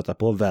kommer stöta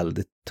på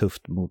väldigt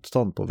tufft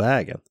motstånd på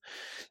vägen.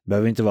 Det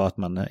behöver inte vara att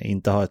man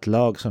inte har ett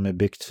lag som är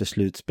byggt för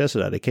slutspel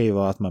sådär. Det kan ju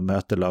vara att man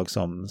möter lag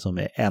som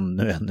är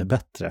ännu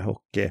bättre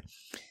och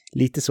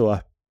lite så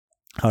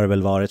har det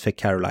väl varit för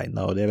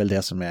Carolina och det är väl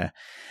det som är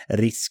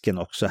risken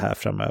också här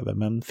framöver.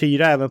 Men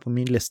 4 även på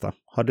min lista.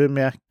 Har du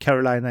med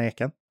Carolina,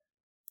 Eken?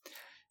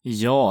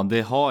 Ja,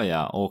 det har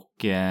jag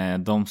och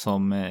de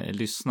som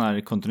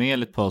lyssnar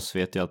kontinuerligt på oss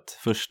vet ju att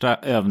första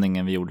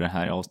övningen vi gjorde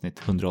här i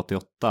avsnitt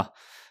 188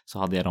 så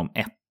hade jag dem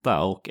 1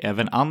 och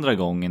även andra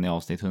gången i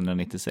avsnitt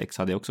 196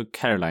 hade jag också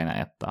Carolina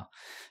 1.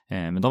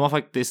 Men de har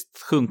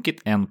faktiskt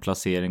sjunkit en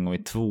placering och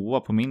är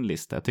 2 på min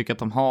lista. Jag tycker att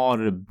de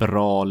har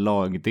bra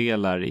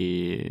lagdelar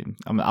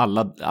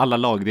alla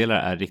lagdelar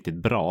är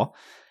riktigt bra.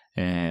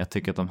 Jag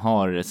tycker att de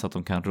har så att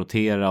de kan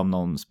rotera om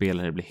någon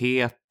spelare blir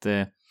het.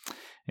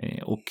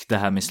 Och det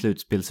här med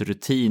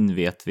slutspelsrutin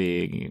vet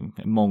vi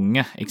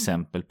många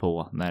exempel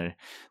på när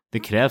det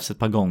krävs ett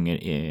par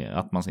gånger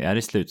att man är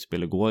i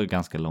slutspel och går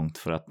ganska långt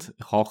för att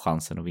ha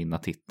chansen att vinna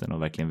titeln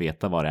och verkligen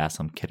veta vad det är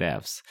som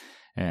krävs.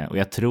 Och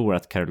jag tror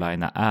att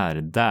Carolina är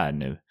där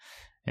nu.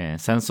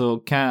 Sen så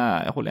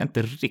håller jag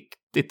inte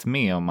riktigt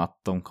med om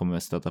att de kommer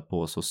stöta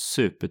på så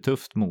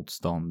supertufft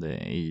motstånd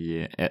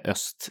i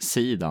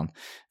östsidan.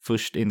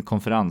 Först i en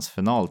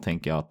konferensfinal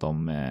tänker jag att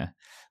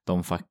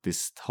de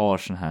faktiskt har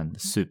sån här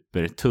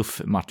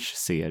supertuff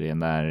matchserie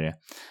när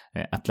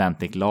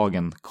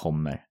Atlantic-lagen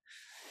kommer.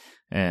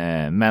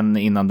 Men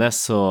innan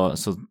dess så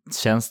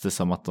känns det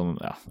som att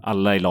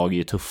alla i lag är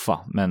ju tuffa,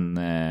 men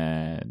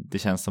det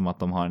känns som att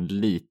de har en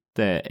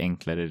lite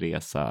enklare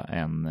resa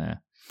än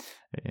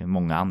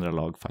många andra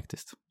lag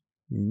faktiskt.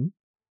 Mm.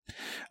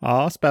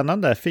 Ja,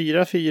 spännande.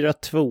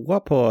 4-4-2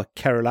 på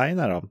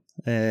Carolina då.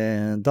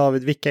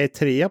 David, vilka är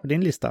 3 på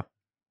din lista?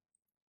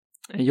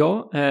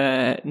 Ja,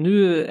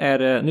 nu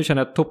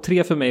känner jag att topp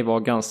 3 för mig var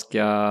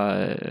ganska,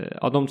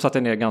 de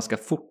satte ner ganska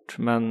fort,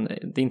 men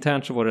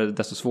internt så var det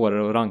desto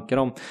svårare att ranka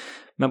dem.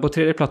 Men på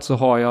 3:e plats så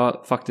har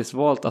jag faktiskt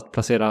valt att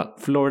placera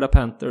Florida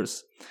Panthers,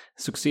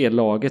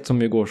 succélaget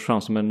som ju går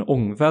fram som en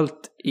ångvält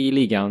i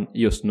ligan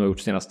just nu de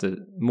senaste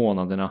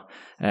månaderna.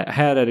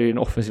 Här är det ju den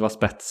offensiva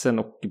spetsen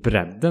och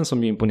bredden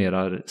som ju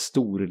imponerar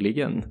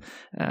storligen.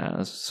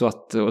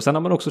 Och sen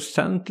har man också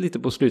känt lite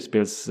på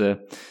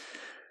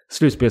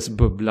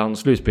slutspelsbubblan och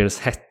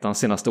slutspelshettan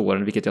senaste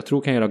åren, vilket jag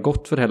tror kan göra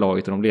gott för det här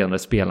laget och de ledande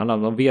spelarna.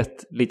 De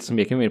vet lite som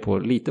jag kan på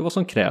lite vad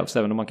som krävs,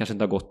 även om man kanske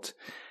inte har gått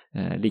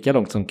lika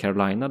långt som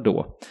Carolina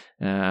då.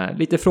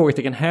 Lite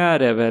frågetecken här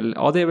är väl,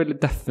 det är väl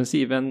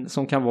defensiven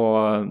som kan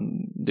vara,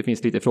 det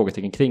finns lite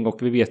frågetecken kring, och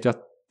vi vet ju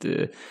att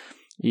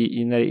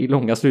i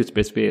långa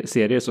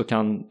slutspelsserier så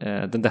kan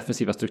den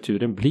defensiva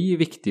strukturen bli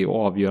viktig och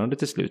avgörande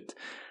till slut.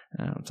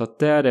 Så att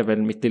där är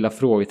väl mitt lilla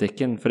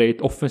frågetecken, för det är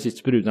ett offensivt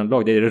sprudlande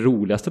lag. Det är det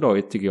roligaste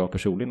laget tycker jag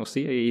personligen att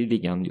se i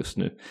ligan just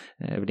nu.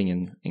 Det är väl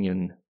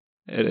ingen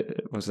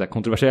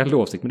kontroversiell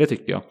åsikt, men det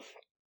tycker jag.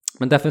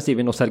 Men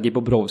defensiven och Sergej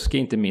Bobrovsky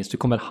inte minst, hur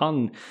kommer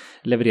han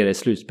leverera i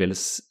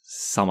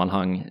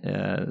slutspelssammanhang?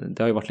 Det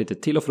har ju varit lite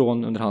till och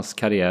från under hans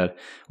karriär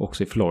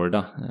också i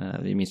Florida.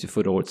 Vi minns ju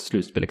förra årets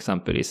slutspel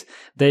exempelvis.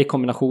 Det i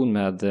kombination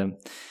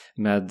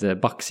med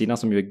backsidan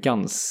som ju är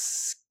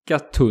ganska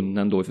tunn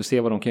ändå. Vi får se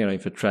vad de kan göra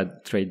inför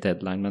trade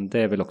deadline, men det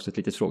är väl också ett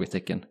litet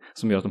frågetecken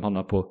som gör att de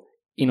hamnar på,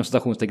 inom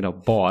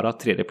citationstecken, bara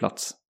 3:e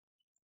plats.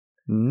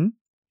 Mm.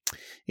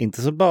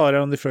 Inte så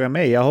bara om du frågar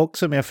mig. Jag har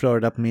också med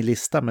Florida på min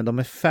lista, men de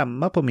är 5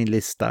 på min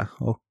lista.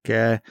 Och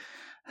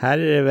här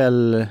är det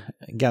väl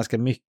ganska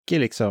mycket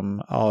liksom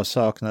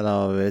avsaknad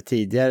av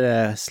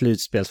tidigare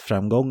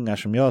slutspelsframgångar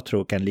som jag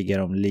tror kan ligga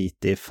dem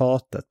lite i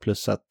fatet.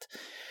 Plus att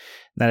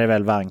när det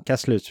väl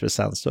vankas slutspel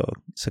sen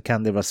så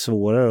kan det vara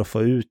svårare att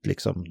få ut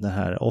liksom den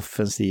här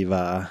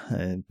offensiva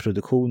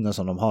produktionen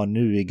som de har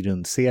nu i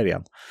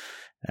grundserien.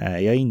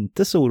 Jag är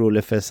inte så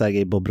orolig för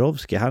Sergej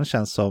Bobrovsky. Han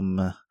känns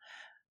som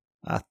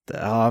att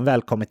har han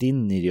väl kommit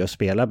in i det och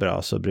spelar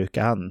bra så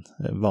brukar han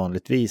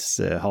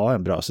vanligtvis ha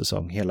en bra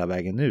säsong hela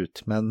vägen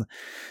ut. Men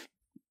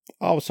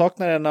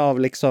avsaknaden av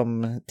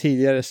liksom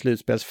tidigare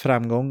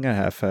slutspelsframgångar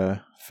här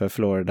för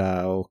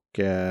Florida och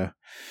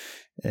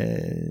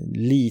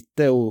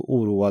lite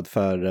oroad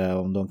för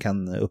om de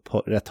kan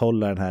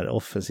upprätthålla den här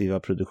offensiva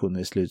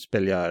produktionen i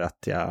slutspel gör att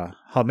jag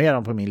har med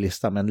dem på min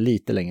lista, men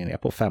lite längre ner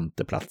på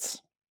 5:e plats.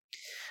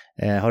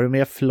 Har du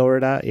med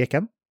Florida,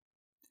 Eken?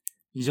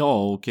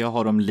 Ja, och jag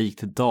har dem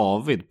likt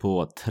David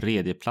på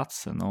 3:e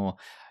platsen, och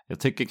Jag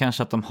tycker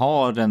kanske att de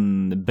har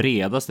den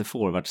bredaste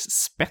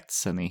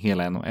forwardsspetsen i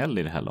hela NHL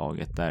i det här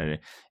laget, där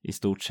i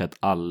stort sett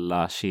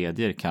alla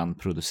kedjor kan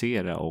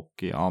producera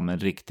och men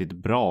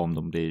riktigt bra om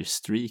de blir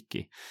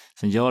streaky.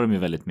 Sen gör de ju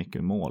väldigt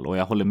mycket mål, och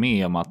jag håller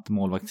med om att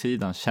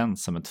målvaktssidan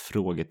känns som ett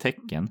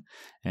frågetecken,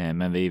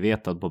 men vi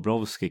vet att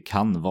Bobrovsky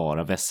kan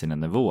vara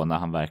Vesinen-nivå när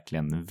han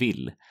verkligen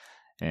vill.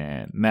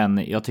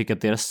 Men jag tycker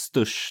att deras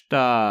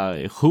största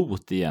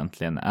hot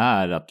egentligen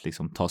är att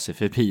liksom ta sig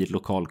förbi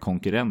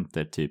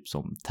lokalkonkurrenter typ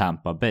som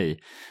Tampa Bay,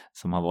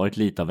 som har varit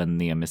lite av en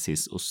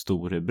nemesis och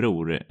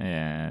storebror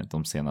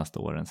de senaste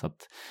åren. Så att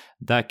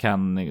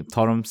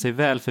tar de sig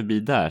väl förbi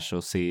där,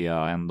 så ser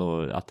jag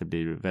ändå att det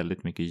blir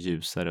väldigt mycket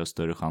ljusare och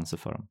större chanser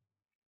för dem.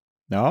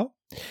 Ja,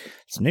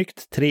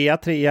 snyggt.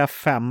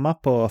 3-5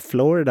 på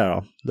Florida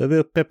då. Då är vi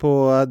uppe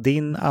på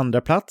din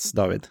andra plats,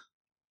 David.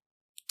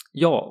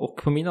 Ja,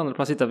 och på min andra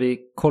plats hittar vi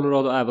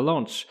Colorado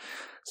Avalanche,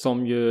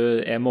 som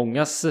ju är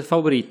mångas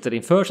favoriter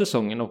inför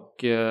säsongen, och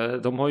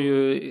de har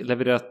ju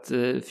levererat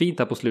fint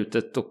här på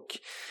slutet och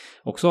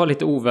också har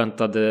lite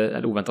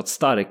oväntat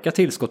starka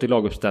tillskott i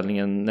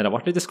laguppställningen när det har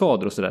varit lite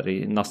skador och sådär,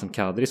 i Nazem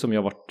Kadri som ju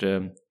har varit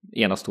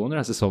enastående den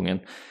här säsongen.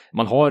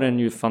 Man har en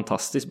ju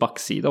fantastisk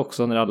backsida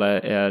också när alla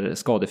är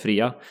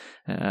skadefria.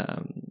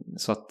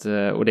 Så att,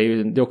 och det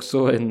är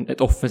också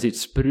ett offensivt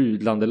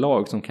sprudlande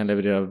lag som kan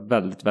leverera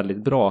väldigt,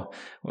 väldigt bra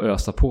och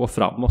ösa på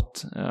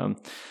framåt.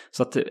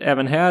 Så att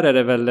även här är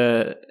det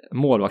väl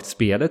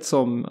målvaktsspelet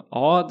som,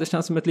 det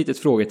känns som ett litet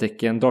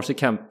frågetecken. Darcy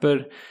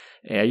Kemper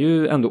är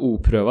ju ändå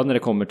oprövad när det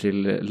kommer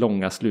till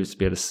långa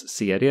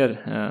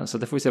slutspelsserier. Så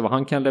det får vi se vad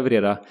han kan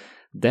leverera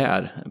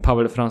där.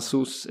 Pavel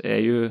Francouz är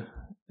ju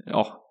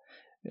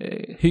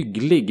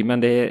hygglig,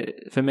 men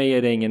för mig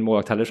är det ingen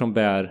målvakt heller som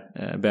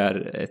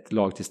bär ett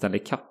lag till Stanley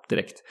Cup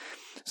direkt.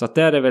 Så att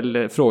där är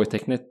väl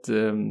frågetecknet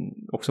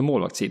också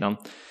målvaktssidan.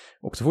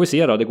 Och så får vi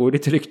se då, det går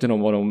lite rykten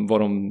om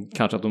vad de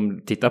kanske att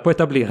de tittar på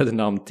etablerade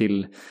namn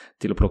till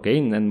att plocka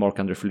in en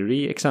Marc-André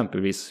Fleury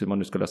exempelvis, hur man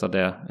nu ska lösa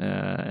det,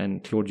 en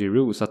Claude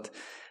Giroux, så att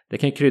det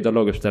kan krydda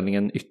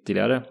laguppställningen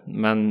ytterligare.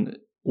 Men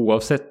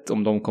oavsett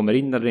om de kommer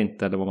in eller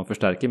inte, eller vad man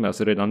förstärker med,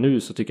 så redan nu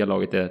så tycker jag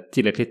laget är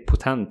tillräckligt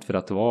potent för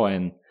att vara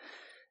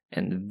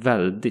en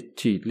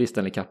väldigt tydlig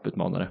Stanley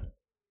Cup-utmanare.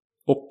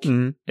 Och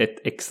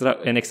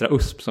en extra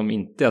USP som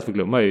inte är att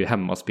förglömma är ju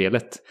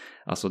hemmaspelet.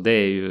 Alltså det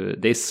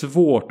är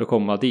svårt att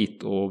komma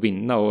dit och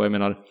vinna, och jag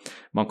menar,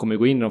 man kommer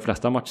gå in i de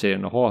flesta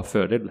matcher och ha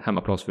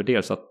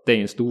hemmaplansfördel, så att det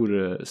är en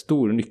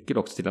stor nyckel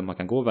också till att man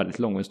kan gå väldigt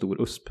långt, en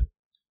stor USP.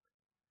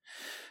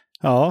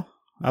 Ja,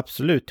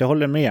 absolut, jag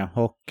håller med,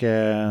 och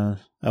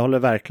jag håller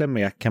verkligen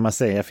med kan man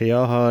säga, för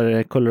jag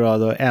har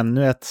Colorado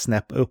ännu ett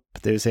snäpp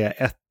upp, det vill säga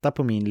 1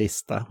 på min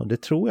lista, och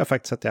det tror jag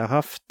faktiskt att jag har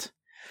haft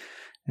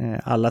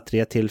alla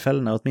 3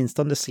 tillfällena,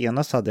 åtminstone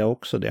senast hade jag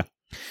också det.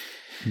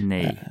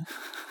 Nej.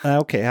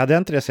 Okej, hade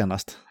jag inte det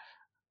senast?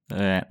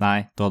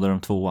 Nej, då hade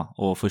de 2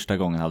 och första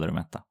gången hade de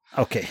 1.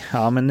 Okej,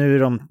 ja, men nu är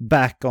de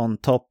back on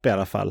top i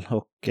alla fall,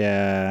 och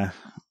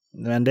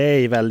men det är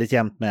ju väldigt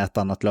jämnt med ett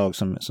annat lag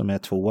som är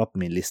 2 på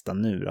min lista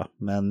nu då.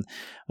 Men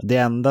det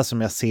enda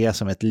som jag ser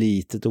som ett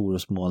litet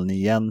orosmoln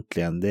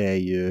egentligen, det är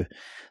ju,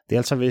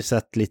 dels har vi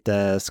sett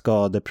lite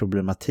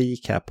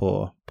skadeproblematik här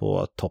på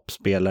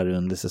toppspelare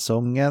under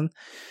säsongen.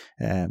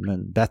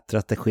 Men bättre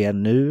att det sker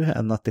nu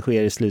än att det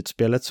sker i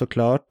slutspelet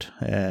såklart.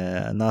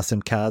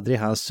 Nazem Kadri,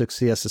 hans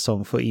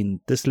succésäsong får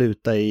inte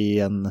sluta i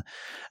en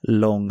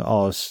lång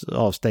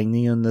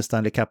avstängning under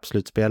Stanley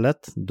Cup-slutspelet.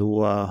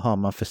 Då har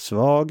man för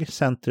svag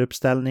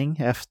centeruppställning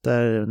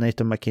efter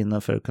Nathan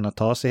McKinnon för att kunna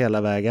ta sig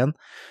hela vägen.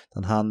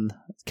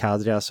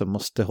 Kadri alltså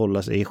måste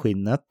hålla sig i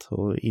skinnet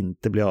och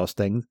inte bli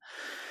avstängd.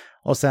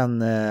 Och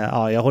sen,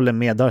 jag håller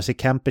med, Darcy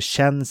Kemper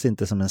känns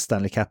inte som en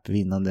Stanley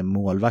Cup-vinnande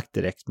målvakt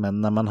direkt,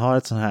 men när man har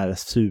ett sån här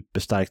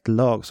superstarkt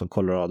lag som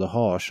Colorado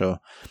har,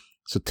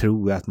 så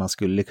tror jag att man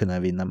skulle kunna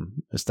vinna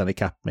Stanley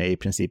Cup med i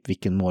princip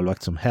vilken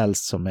målvakt som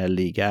helst som är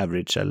league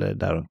average eller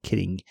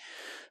däromkring.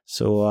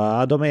 Så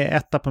de är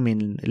 1 på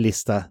min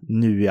lista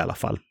nu i alla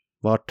fall.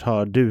 Vart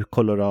har du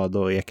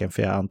Colorado, Eken?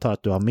 För jag antar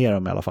att du har mer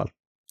om i alla fall.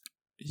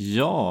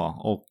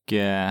 Ja, och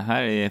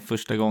här är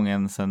första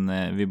gången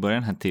sedan vi började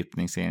den här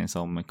tippningsserien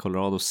som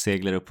Colorado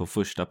seglar upp på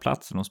första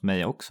platsen hos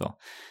mig också.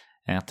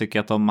 Jag tycker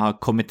att de har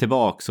kommit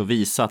tillbaka och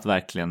visat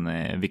verkligen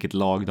vilket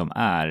lag de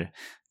är.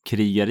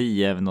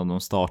 Krigari, även om de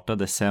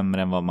startade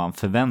sämre än vad man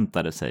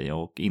förväntade sig,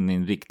 och in i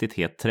en riktigt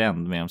het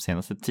trend med de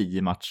senaste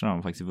 10 matcherna har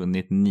de faktiskt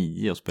vunnit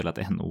 9 och spelat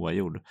en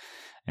oavgjord.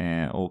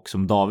 Och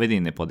som David är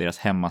inne på, deras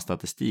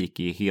hemmastatistik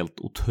är helt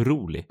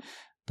otrolig.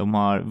 De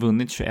har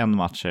vunnit 21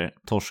 matcher,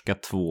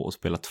 torskat 2 och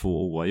spelat 2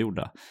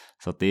 oavgjorda.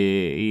 Så att det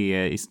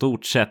är i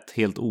stort sett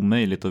helt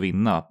omöjligt att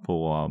vinna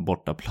på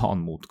bortaplan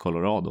mot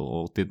Colorado.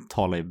 Och det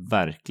talar ju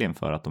verkligen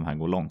för att de här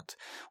går långt.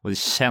 Och det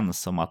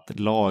känns som att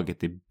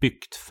laget är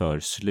byggt för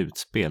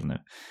slutspel nu.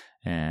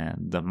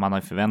 Man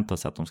har förväntat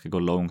sig att de ska gå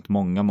långt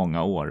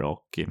många år.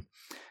 Och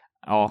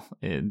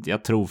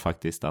jag tror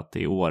faktiskt att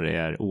i år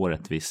är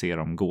året vi ser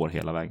dem går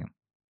hela vägen.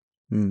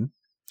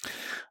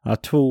 Ja,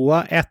 2,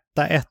 1,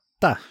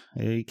 8.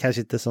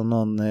 Kanske inte som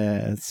någon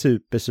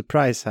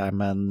super-surprise här,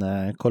 men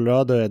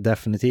Colorado är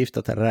definitivt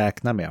att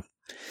räkna med.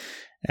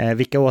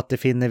 Vilka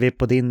återfinner vi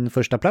på din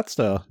första plats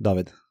då,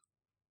 David?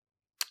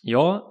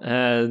 Ja,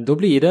 då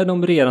blir det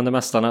de regerande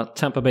mästarna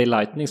Tampa Bay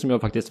Lightning som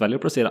jag faktiskt väljer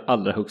att placera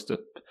allra högst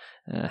upp.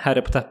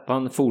 Herre på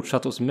täppan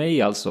fortsatt hos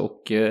mig alltså,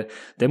 och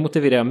det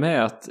motiverar jag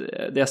med att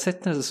det jag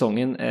sett den här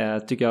säsongen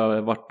tycker jag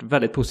har varit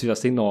väldigt positiva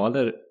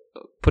signaler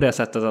på det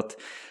sättet att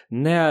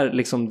när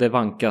liksom det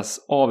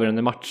vankas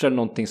avgörande matcher,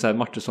 någonting så här,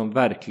 matcher som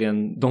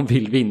verkligen de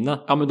vill vinna,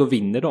 ja men då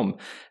vinner de.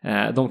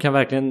 De kan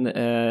verkligen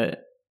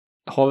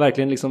har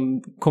verkligen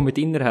liksom kommit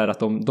in i det här att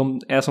de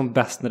är som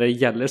bäst när det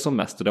gäller som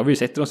mest, och det har vi ju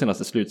sett i de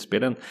senaste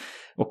slutspelen,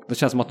 och det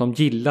känns som att de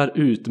gillar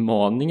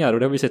utmaningar, och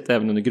det har vi sett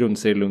även under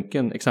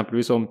grundserielunken,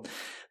 exempelvis som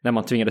när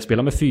man tvingade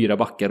spela med 4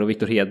 backar och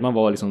Victor Hedman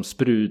var liksom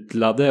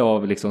sprutlade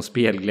av liksom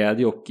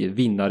spelglädje och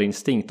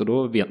vinnarinstinkt, och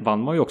då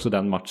vann man ju också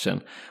den matchen.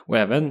 Och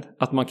även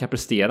att man kan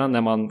prestera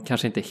när man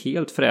kanske inte är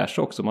helt fräsch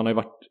också. Man har ju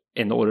varit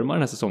enorma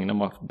den här säsongen när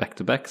man har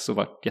back-to-backs och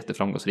varit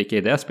jätteframgångsrika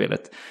i det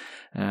spelet.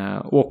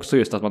 Och också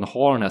just att man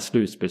har den här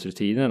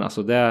slutspelsrutinen,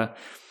 alltså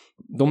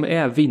de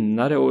är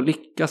vinnare och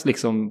lyckas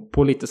liksom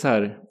på lite så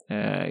här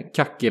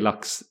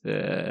kackelax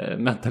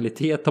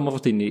mentalitet har man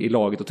fått in i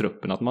laget och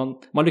truppen, att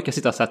man lyckas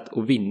hitta sätt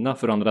att vinna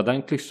för andra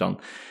den klyschan,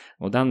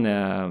 och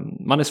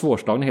man är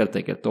svårslagen helt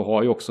enkelt, och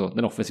har ju också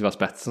den offensiva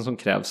spetsen som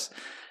krävs.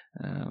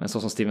 En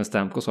sån som Steven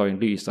Stamkos har ju en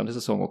lysande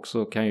säsong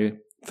också, kan ju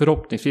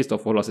förhoppningsvis då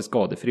få hålla sig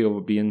skadefri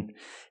och bli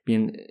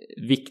en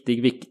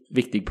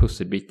viktig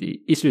pusselbit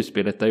i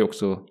slutspelet, där ju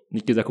också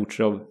Nikita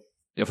Kucherov,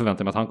 jag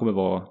förväntar mig att han kommer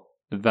vara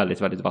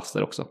väldigt, väldigt vass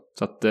där också.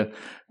 Så att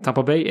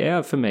Tampa Bay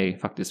är för mig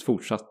faktiskt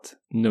fortsatt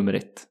nummer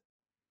 1.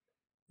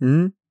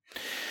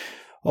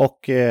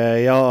 Och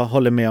jag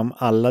håller med om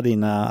alla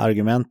dina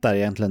argument där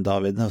egentligen,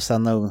 David. Och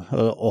sen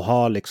att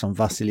ha liksom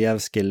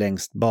Vasilevski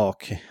längst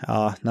bak.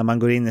 Ja, när man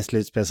går in i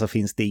slutspel så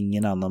finns det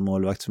ingen annan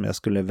målvakt som jag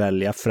skulle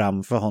välja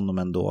framför honom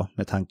ändå.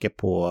 Med tanke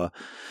på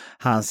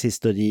hans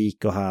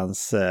historik och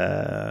hans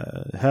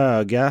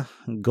höga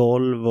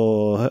golv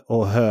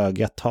och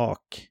höga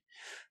tak.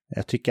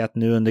 Jag tycker att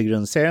nu under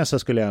grundserien så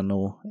skulle jag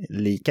nog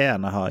lika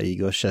gärna ha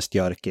Igor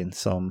Shesterkin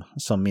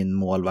som min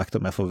målvakt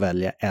om jag får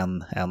välja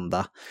en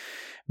enda.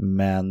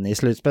 Men i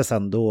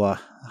slutspelsen då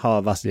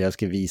har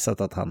Vasilevski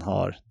visat att han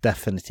har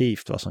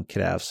definitivt vad som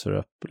krävs för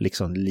att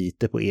liksom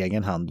lite på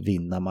egen hand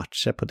vinna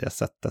matcher på det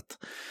sättet.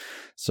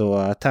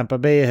 Så Tampa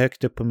Bay är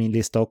högt upp på min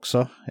lista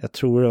också. Jag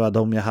tror det var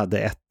de jag hade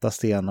etta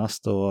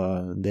senast, och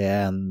det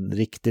är en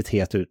riktigt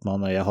het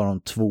utmanare. Jag har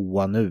dem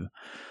 2 nu.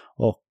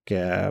 Och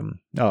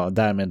ja,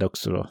 därmed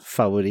också då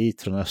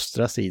favorit från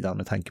östra sidan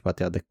med tanke på att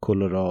jag hade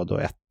Colorado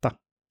 1.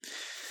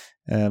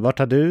 Vart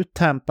har du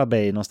Tampa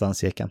Bay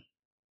någonstans, Eken?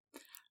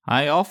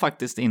 Nej, jag har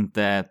faktiskt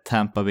inte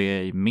Tampa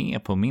Bay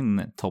med på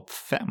min topp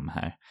 5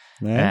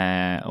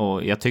 här.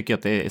 Och jag tycker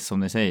att det är som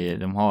ni säger,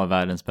 de har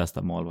världens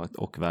bästa målvakt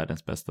och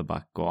världens bästa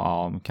back, och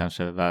ja,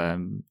 kanske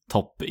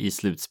topp i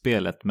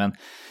slutspelet. Men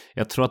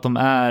jag tror att de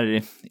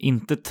är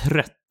inte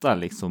trötta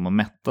liksom och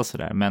mätta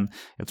sådär, men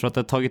jag tror att det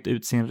har tagit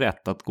ut sin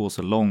rätt att gå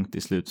så långt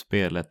i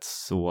slutspelet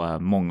så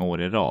många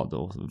år i rad,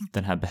 och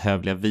den här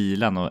behövliga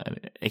vilan och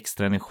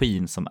extra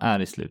energin som är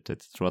i slutet,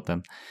 jag tror att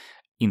den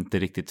inte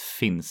riktigt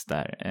finns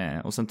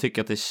där. Och sen tycker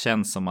jag att det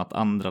känns som att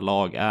andra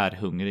lag är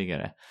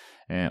hungrigare.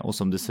 Och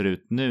som det ser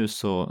ut nu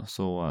så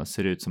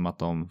ser det ut som att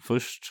de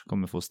först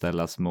kommer få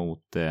ställas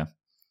mot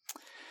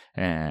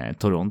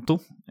Toronto,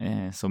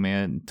 som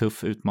är en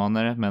tuff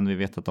utmanare, men vi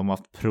vet att de har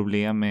haft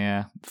problem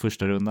med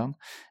första rundan.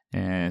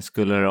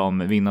 Skulle de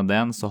vinna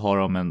den så har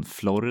de en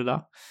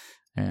Florida,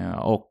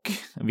 och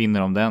vinner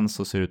de den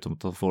så ser det ut som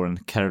att de får en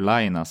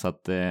Carolina, så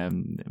att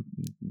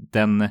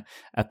den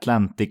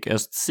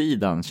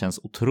Atlantic-östsidan känns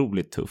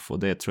otroligt tuff, och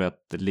det tror jag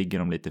att det ligger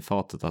dem lite i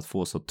fatet att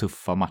få så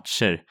tuffa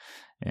matcher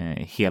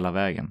hela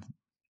vägen.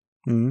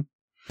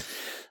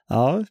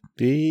 Ja,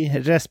 vi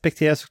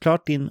respekterar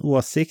såklart din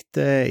åsikt,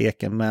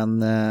 Eken,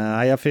 men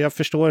jag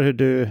förstår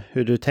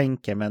hur du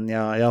tänker, men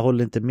jag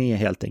håller inte med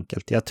helt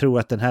enkelt. Jag tror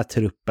att den här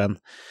truppen,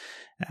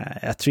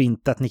 jag tror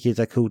inte att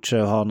Nikita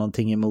Kucherov har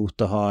någonting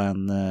emot att ha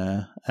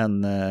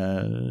en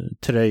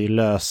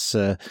tröjlös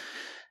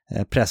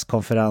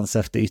presskonferens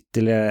efter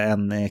ytterligare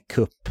en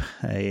kupp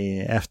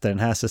efter den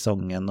här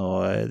säsongen,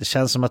 och det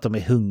känns som att de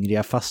är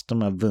hungriga fast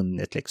de har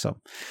vunnit liksom.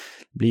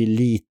 Det blir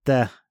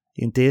lite,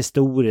 inte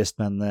historiskt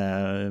men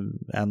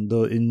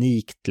ändå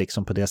unikt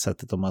liksom på det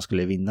sättet om man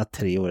skulle vinna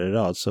 3 år i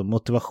rad, så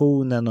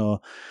motivationen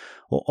och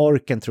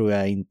orken tror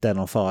jag inte är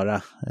någon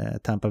fara.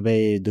 Tampa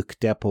Bay är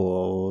duktiga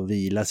på att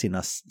vila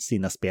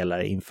sina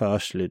spelare inför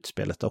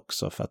slutspelet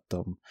också, för att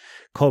de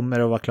kommer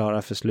att vara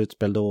klara för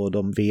slutspel då, och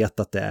de vet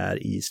att det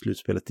är i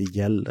slutspelet det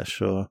gäller.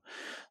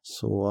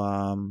 Så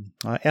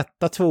 1,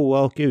 2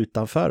 och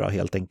utanför då,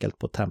 helt enkelt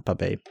på Tampa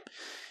Bay.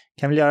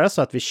 Kan vi göra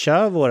så att vi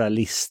kör våra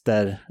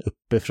lister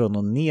uppifrån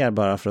och ner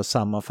bara för att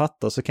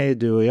sammanfatta, och så kan ju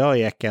du och jag,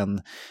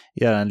 Eken,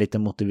 göra en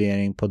liten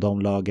motivering på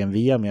de lagen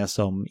vi har med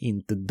som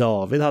inte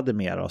David hade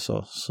med oss,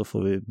 så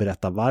får vi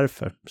berätta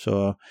varför.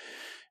 Så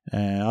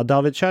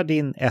David, kör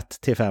din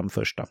 1-5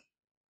 först då.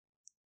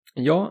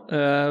 Ja,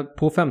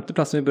 på femte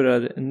plats, när vi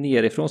började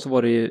nerifrån, så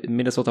var det ju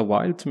Minnesota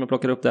Wild som jag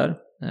plockade upp där.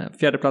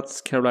 Fjärde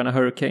plats Carolina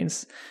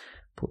Hurricanes.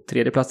 På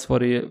tredje plats var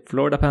det ju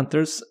Florida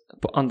Panthers.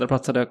 På andra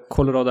plats hade jag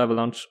Colorado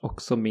Avalanche,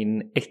 och som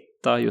min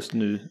etta just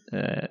nu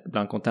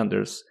bland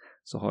contenders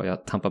så har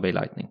jag Tampa Bay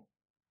Lightning.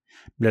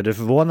 Blev du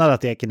förvånad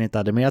att Eken inte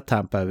hade med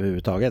Tampa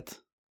överhuvudtaget?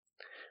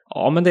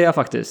 Ja, men det är jag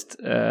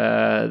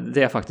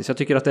faktiskt. Jag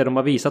tycker att det de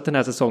har visat den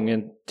här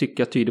säsongen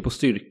tycker jag tyder på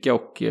styrka,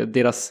 och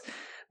deras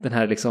den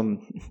här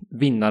liksom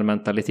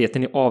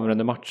vinnarmentaliteten i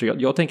avgörande matcher.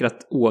 Jag tänker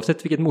att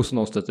oavsett vilket motstånd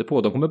de stöter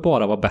på, de kommer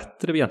bara vara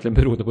bättre egentligen,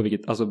 beroende på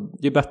vilket, alltså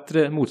ju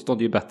bättre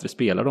motstånd, ju bättre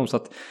spelar de, så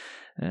att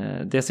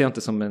det ser jag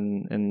inte som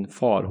en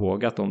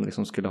farhåga att de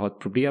liksom skulle ha ett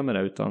problem med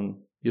det, utan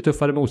ju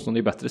tuffare motstånd,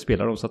 ju bättre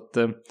spelar de, så att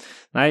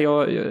nej,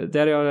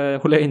 där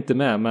håller jag inte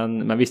med,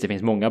 men visst, det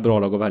finns många bra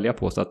lag att välja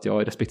på, så att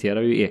jag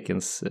respekterar ju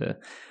Ekens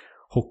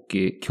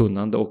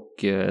hockeykunnande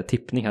och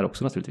tippning här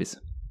också naturligtvis.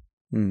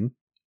 Mm.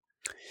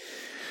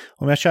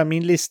 Om jag kör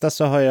min lista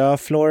så har jag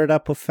Florida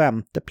på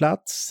femte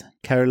plats,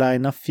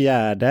 Carolina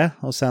fjärde,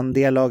 och sen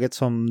det laget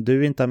som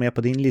du inte har med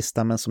på din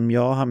lista men som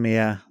jag har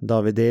med,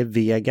 David, det är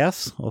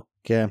Vegas, och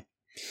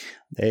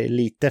det är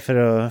lite för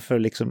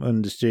att liksom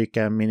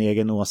understryka min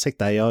egen åsikt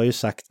där. Jag har ju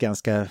sagt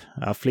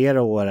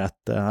flera år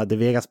att hade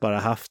Vegas bara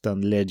haft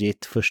en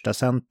legit första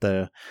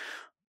center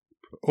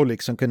och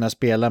liksom kunna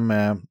spela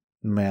med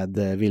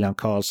William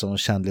Karlsson och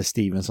Chandler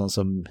Stevenson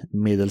som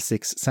middle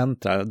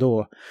six-centrar,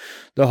 då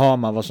har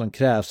man vad som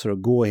krävs för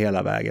att gå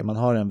hela vägen. Man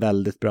har en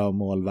väldigt bra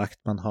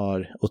målvakt, man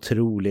har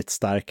otroligt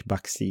stark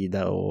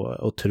backsida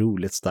och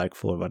otroligt stark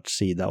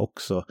forwardsida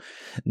också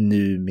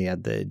nu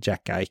med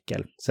Jack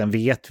Eichel. Sen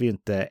vet vi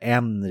inte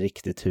än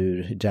riktigt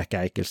hur Jack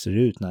Eichel ser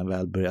ut när han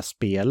väl börjar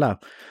spela.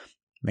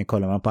 Men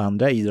kollar man på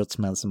andra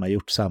idrottsmän som har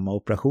gjort samma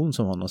operation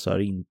som honom, så har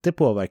det inte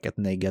påverkat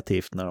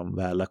negativt när de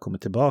väl har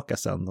kommit tillbaka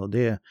sen. Och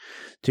det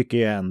tycker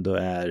jag ändå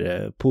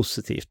är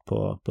positivt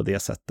på det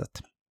sättet.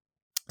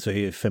 Så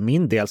för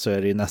min del så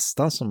är det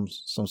nästan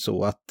som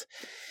så att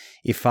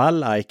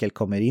ifall Eichel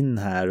kommer in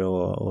här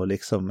och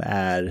liksom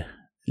är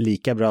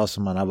lika bra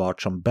som han har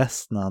varit som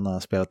bäst när han har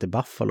spelat i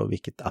Buffalo,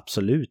 vilket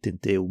absolut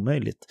inte är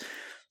omöjligt,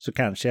 så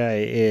kanske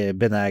jag är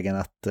benägen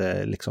att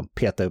liksom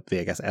peta upp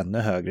Vegas ännu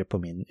högre på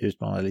min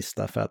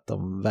utmanarlista, för att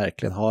de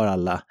verkligen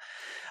har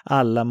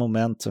alla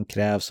moment som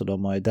krävs, och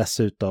de har ju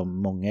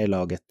dessutom många i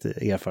laget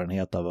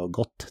erfarenhet av att ha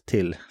gått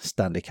till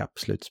Stanley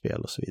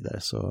Cup-slutspel och så vidare.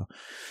 Så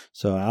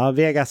ja,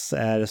 Vegas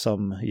är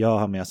som jag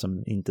har med,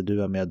 som inte du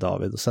har med,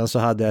 David. Och sen så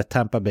hade jag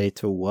Tampa Bay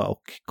 2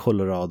 och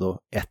Colorado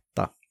 1.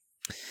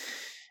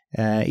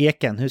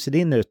 Eken, hur ser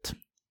din ut?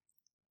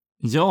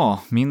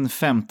 Ja, min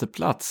femte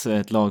plats,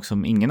 ett lag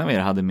som ingen av er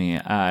hade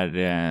med,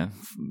 är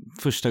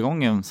första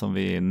gången som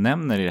vi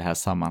nämner i det här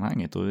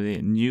sammanhanget, och det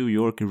är New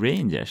York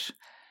Rangers.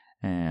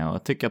 Och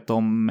jag tycker att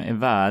de är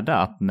värda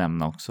att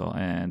nämna också.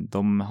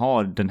 De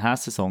har den här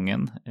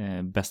säsongen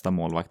bästa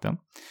målvakten.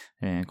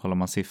 Kollar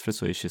man siffror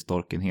så är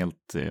Shesterkin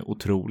helt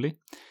otrolig.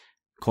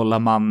 Kollar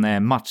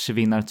man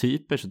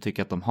matchvinnartyper så tycker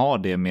jag att de har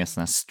det med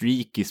såna här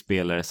streaky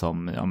spelare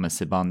som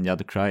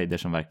Zibanejad, Kreider,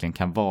 som verkligen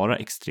kan vara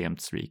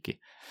extremt streaky.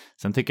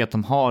 Sen tycker jag att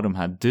de har de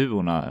här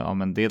duorna,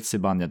 dels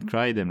Zibanejad,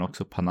 Kreider, men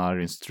också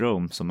Panarin,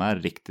 Strome, som är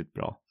riktigt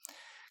bra.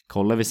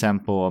 Kollar vi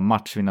sen på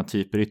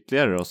matchvinnartyper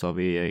ytterligare då, så har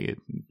vi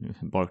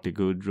Barclay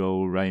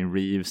Goodrow, Ryan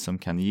Reeves, som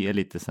kan ge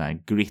lite så här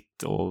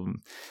grit och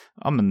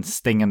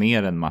stänga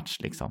ner en match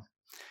liksom.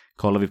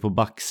 Kollar vi på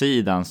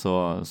backsidan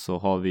så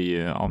har vi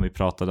ju, vi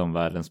pratade om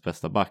världens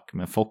bästa back,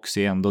 men Fox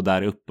är ändå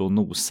där uppe och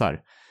nosar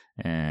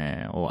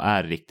och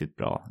är riktigt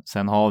bra.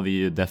 Sen har vi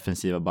ju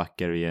defensiva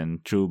backar i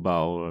en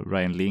Trouba och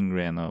Ryan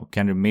Lindgren och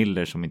Henry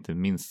Miller, som inte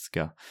minst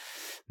ska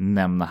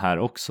nämna här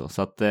också.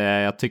 Så att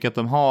jag tycker att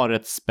de har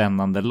ett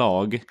spännande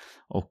lag,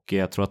 och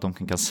jag tror att de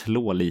kan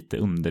slå lite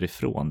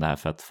underifrån det här,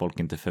 för att folk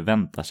inte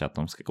förväntar sig att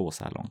de ska gå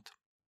så här långt.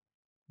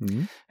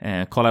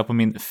 Kollar jag på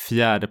min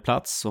fjärde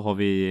plats så har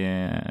vi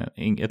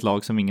ett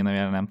lag som ingen av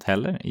er har nämnt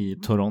heller, i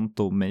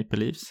Toronto Maple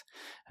Leafs.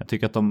 Jag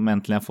tycker att de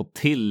äntligen har fått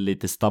till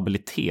lite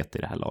stabilitet i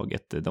det här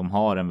laget. De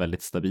har en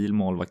väldigt stabil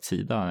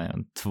målvaktssida,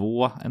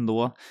 2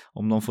 ändå,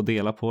 om de får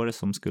dela på det,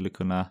 som skulle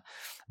kunna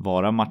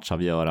vara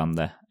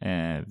matchavgörande.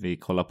 Vi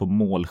kollar på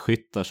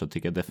målskyttar så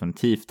tycker jag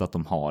definitivt att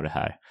de har det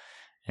här.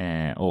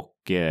 Och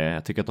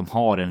jag tycker att de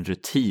har en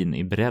rutin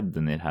i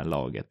bredden i det här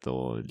laget,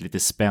 och lite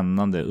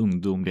spännande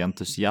ungdomlig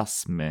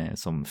entusiasm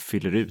som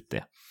fyller ut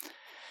det.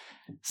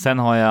 Sen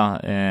har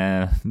jag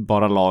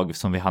bara lag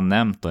som vi har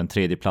nämnt, och en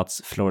tredje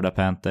plats Florida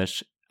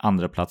Panthers,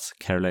 andra plats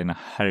Carolina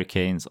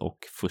Hurricanes och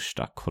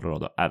första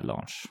Colorado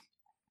Avalanche.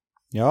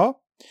 Ja,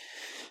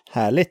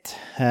 härligt.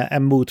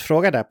 En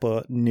motfråga där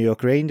på New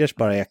York Rangers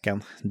bara,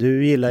 Ekan.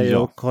 Du gillar ju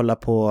att kolla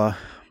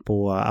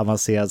på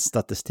avancerad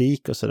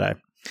statistik och sådär.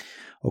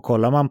 Och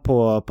kollar man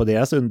på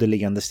deras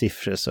underliggande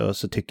siffror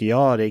så tycker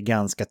jag det är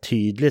ganska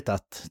tydligt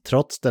att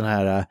trots den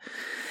här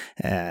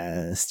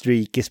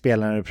streaky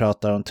spelaren du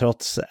pratar om,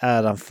 trots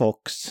Adam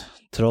Fox,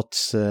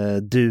 trots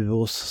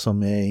duos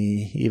som är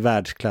i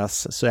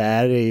världsklass, så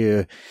är det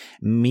ju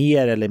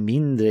mer eller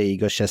mindre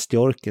Igor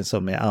Shesterkin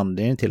som är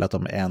anledningen till att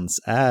de ens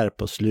är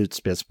på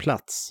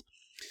slutspelsplats.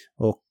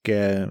 Och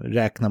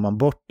räknar man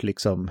bort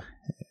liksom,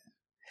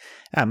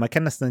 man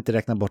kan nästan inte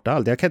räkna bort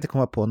allt. Jag kan inte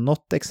komma på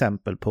något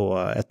exempel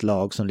på ett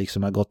lag som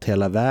liksom har gått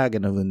hela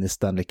vägen och vunnit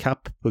Stanley Cup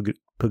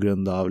på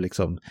grund av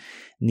liksom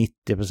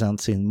 90%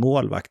 sin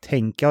målvakt.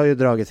 Henke har ju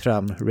dragit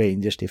fram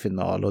Rangers till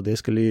final, och det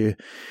skulle ju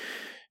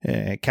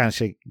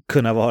kanske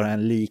kunna vara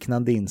en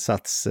liknande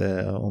insats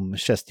om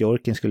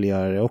Shesterkin skulle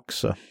göra det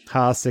också.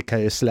 Hasek har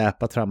ju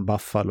släpat fram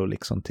Buffalo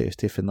liksom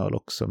till final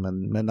också,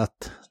 men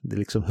att det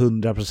liksom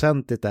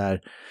 100% är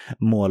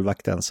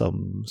målvakten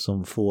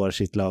som får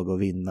sitt lag att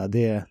vinna,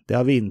 det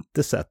har vi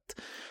inte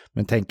sett.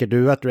 Men tänker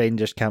du att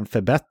Rangers kan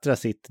förbättra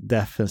sitt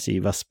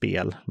defensiva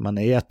spel? Man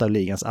är ett av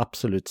ligans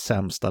absolut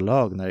sämsta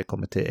lag när det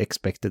kommer till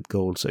expected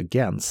goals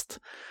against.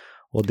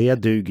 Och det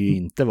duger ju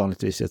inte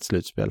vanligtvis i ett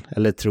slutspel.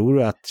 Eller tror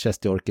du att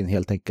Shesterkin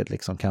helt enkelt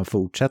liksom kan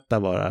fortsätta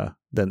vara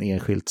den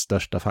enskilt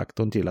största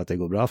faktorn till att det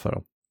går bra för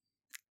dem?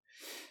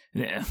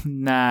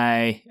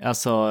 Nej,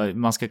 alltså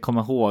man ska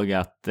komma ihåg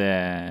att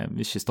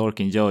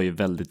Shesterkin gör ju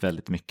väldigt,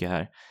 väldigt mycket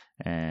här.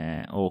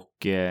 Och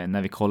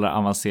när vi kollar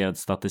avancerad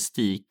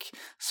statistik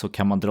så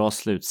kan man dra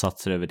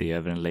slutsatser över det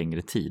över en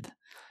längre tid.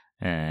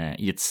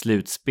 I ett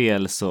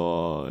slutspel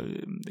så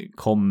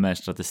kommer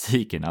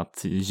statistiken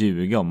att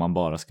ljuga om man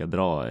bara ska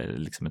dra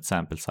liksom ett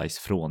sample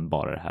size från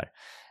bara det här.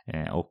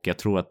 Och jag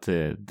tror att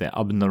det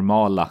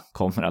abnormala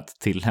kommer att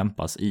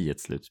tillämpas i ett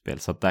slutspel,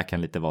 så att där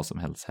kan lite vad som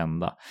helst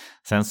hända.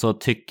 Sen så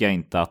tycker jag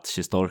inte att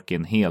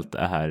Shesterkin helt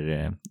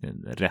är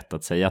rätt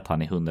att säga att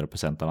han är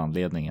 100% av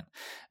anledningen.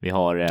 Vi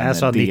har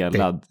en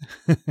delad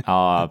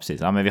ja,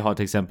 precis. Ja, men vi har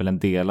till exempel en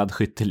delad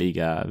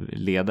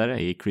skytteliga-ledare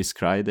i Chris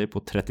Kreider på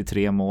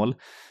 33 mål.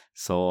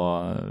 Så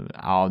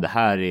ja, det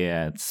här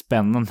är ett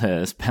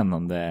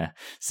spännande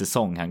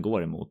säsong han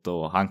går emot,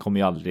 och han kommer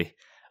ju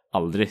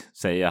aldrig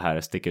säga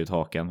här, sticka ut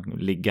hakan,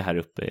 ligga här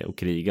uppe och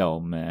kriga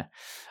om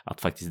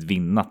att faktiskt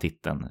vinna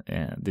titeln.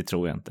 Det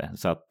tror jag inte.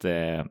 Så att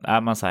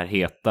är man så här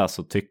heta,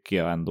 så tycker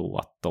jag ändå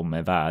att de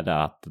är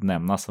värda att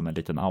nämnas som en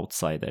liten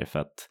outsider, för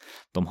att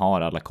de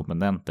har alla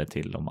komponenter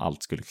till om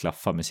allt skulle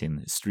klaffa med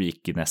sin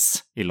streakiness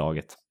i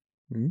laget.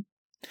 Mm.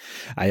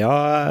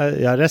 Ja,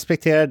 jag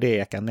respekterar det,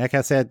 Ekan. Jag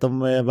kan säga att de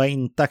var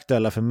inte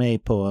aktuella för mig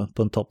på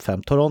en topp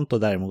 5. Toronto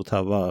däremot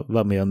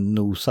var med och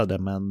nosade,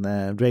 men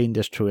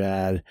Rangers tror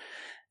jag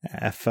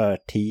är för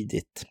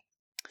tidigt.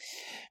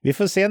 Vi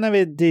får se när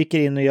vi dyker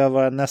in och gör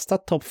vår nästa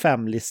topp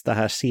 5-lista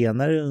här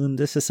senare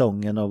under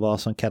säsongen, och vad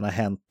som kan ha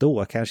hänt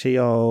då. Kanske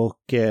jag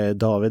och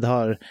David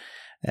har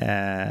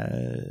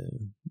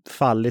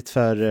fallit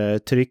för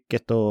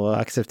trycket och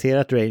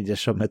accepterat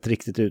Rangers som ett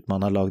riktigt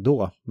utmanarlag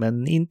då.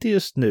 Men inte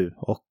just nu,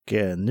 och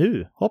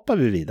nu hoppar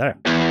vi vidare.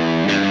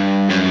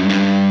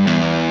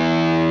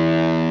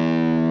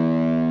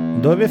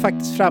 Då är vi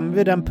faktiskt framme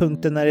vid den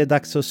punkten när det är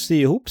dags att sy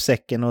ihop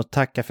säcken och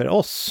tacka för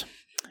oss.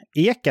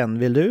 Eken,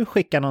 vill du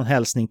skicka någon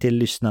hälsning till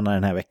lyssnarna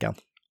den här veckan?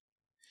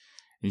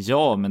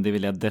 Ja, men det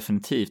vill jag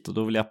definitivt, och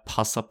då vill jag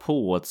passa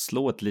på att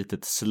slå ett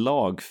litet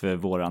slag för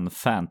våran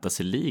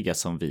fantasyliga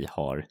som vi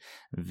har,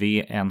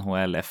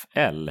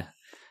 VNHLFL.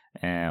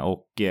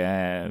 Och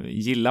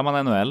gillar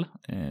man NHL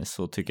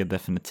så tycker jag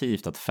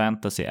definitivt att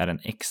fantasy är en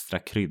extra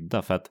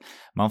krydda, för att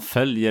man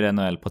följer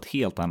NHL på ett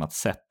helt annat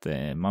sätt.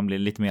 Man blir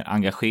lite mer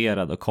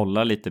engagerad och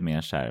kollar lite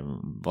mer så här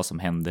vad som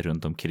händer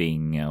runt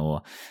omkring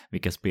och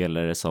vilka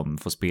spelare som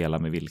får spela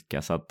med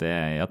vilka. Så att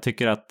jag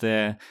tycker att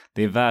det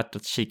är värt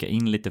att kika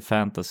in lite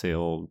fantasy,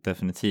 och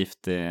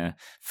definitivt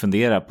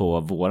fundera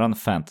på våran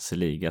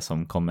fantasyliga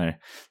som kommer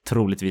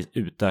troligtvis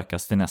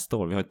utökas till nästa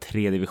år. Vi har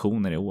 3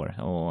 divisioner i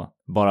år, och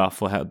bara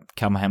få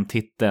kamma hem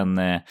titeln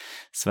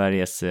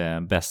Sveriges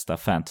bästa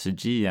fantasy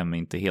GM är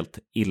inte helt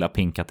illa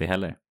pinkat det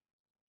heller.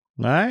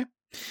 Nej,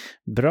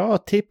 bra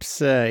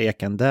tips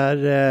Eken.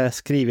 Där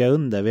skriver jag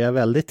under. Vi har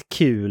väldigt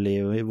kul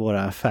i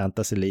våra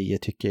fantasyligor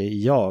tycker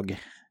jag.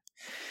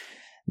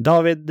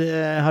 David,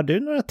 har du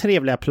några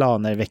trevliga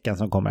planer i veckan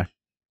som kommer?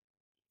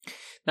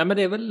 Nej, men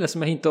det är väl det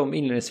som jag hintade om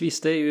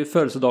inledningsvis. Det är ju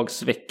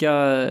födelsedagsvecka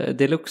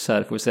deluxe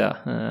här får vi säga.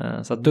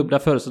 Så att dubbla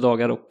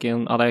födelsedagar och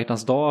en alla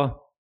hjärtans dag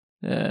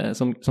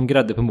som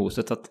grädde på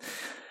moset. Så att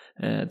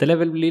det lär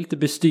väl bli lite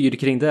bestyr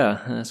kring det.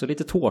 Så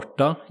lite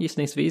tårta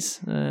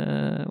gissningsvis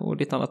och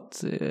lite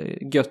annat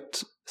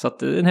gött. Så att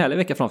det är en härlig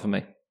vecka framför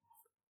mig.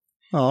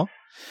 Ja,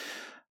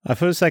 jag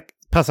får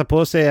passa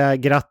på att säga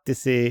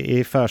grattis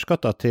i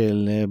förskott då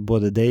till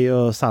både dig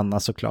och Sanna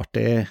såklart.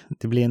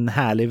 Det blir en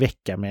härlig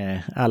vecka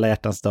med alla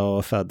hjärtans dag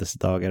och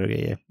födelsedagar och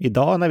grejer.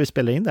 Idag när vi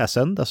spelar in det här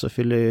söndag så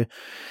fyller ju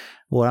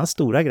våran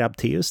stora grabb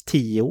Theus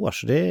 10 år,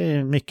 så det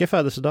är mycket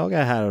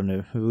födelsedagar här och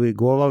nu.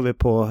 Igår var vi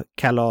på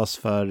kalas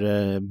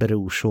för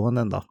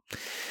brorsonen då,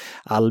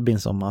 Albin,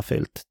 som har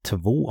fyllt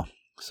 2.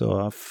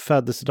 Så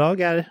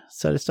födelsedagar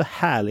så är det så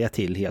härliga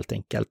till helt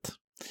enkelt.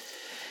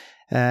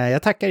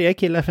 Jag tackar er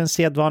killar för en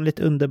sedvanligt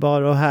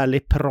underbar och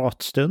härlig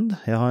pratstund.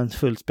 Jag har en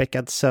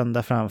fullspäckad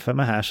söndag framför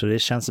mig här så det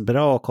känns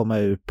bra att komma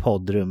ur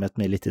poddrummet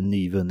med lite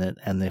nyvunnen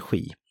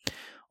energi.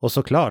 Och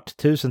såklart,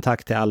 tusen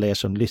tack till alla er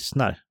som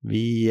lyssnar.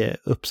 Vi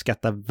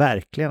uppskattar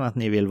verkligen att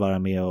ni vill vara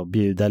med och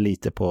bjuda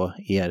lite på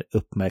er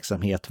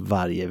uppmärksamhet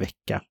varje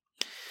vecka.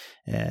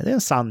 Det är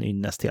en sann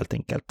ynnest helt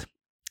enkelt.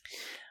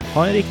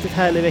 Ha en riktigt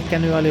härlig vecka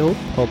nu allihop.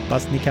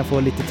 Hoppas ni kan få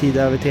lite tid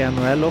över till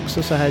NHL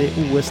också så här i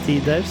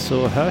OS-tider,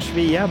 så hörs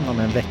vi igen om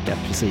en vecka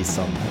precis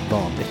som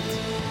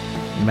vanligt.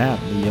 Men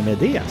i och med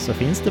det så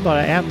finns det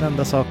bara en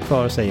enda sak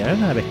kvar att säga den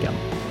här veckan.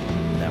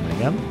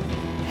 Nämligen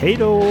hej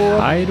då!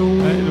 Hej då!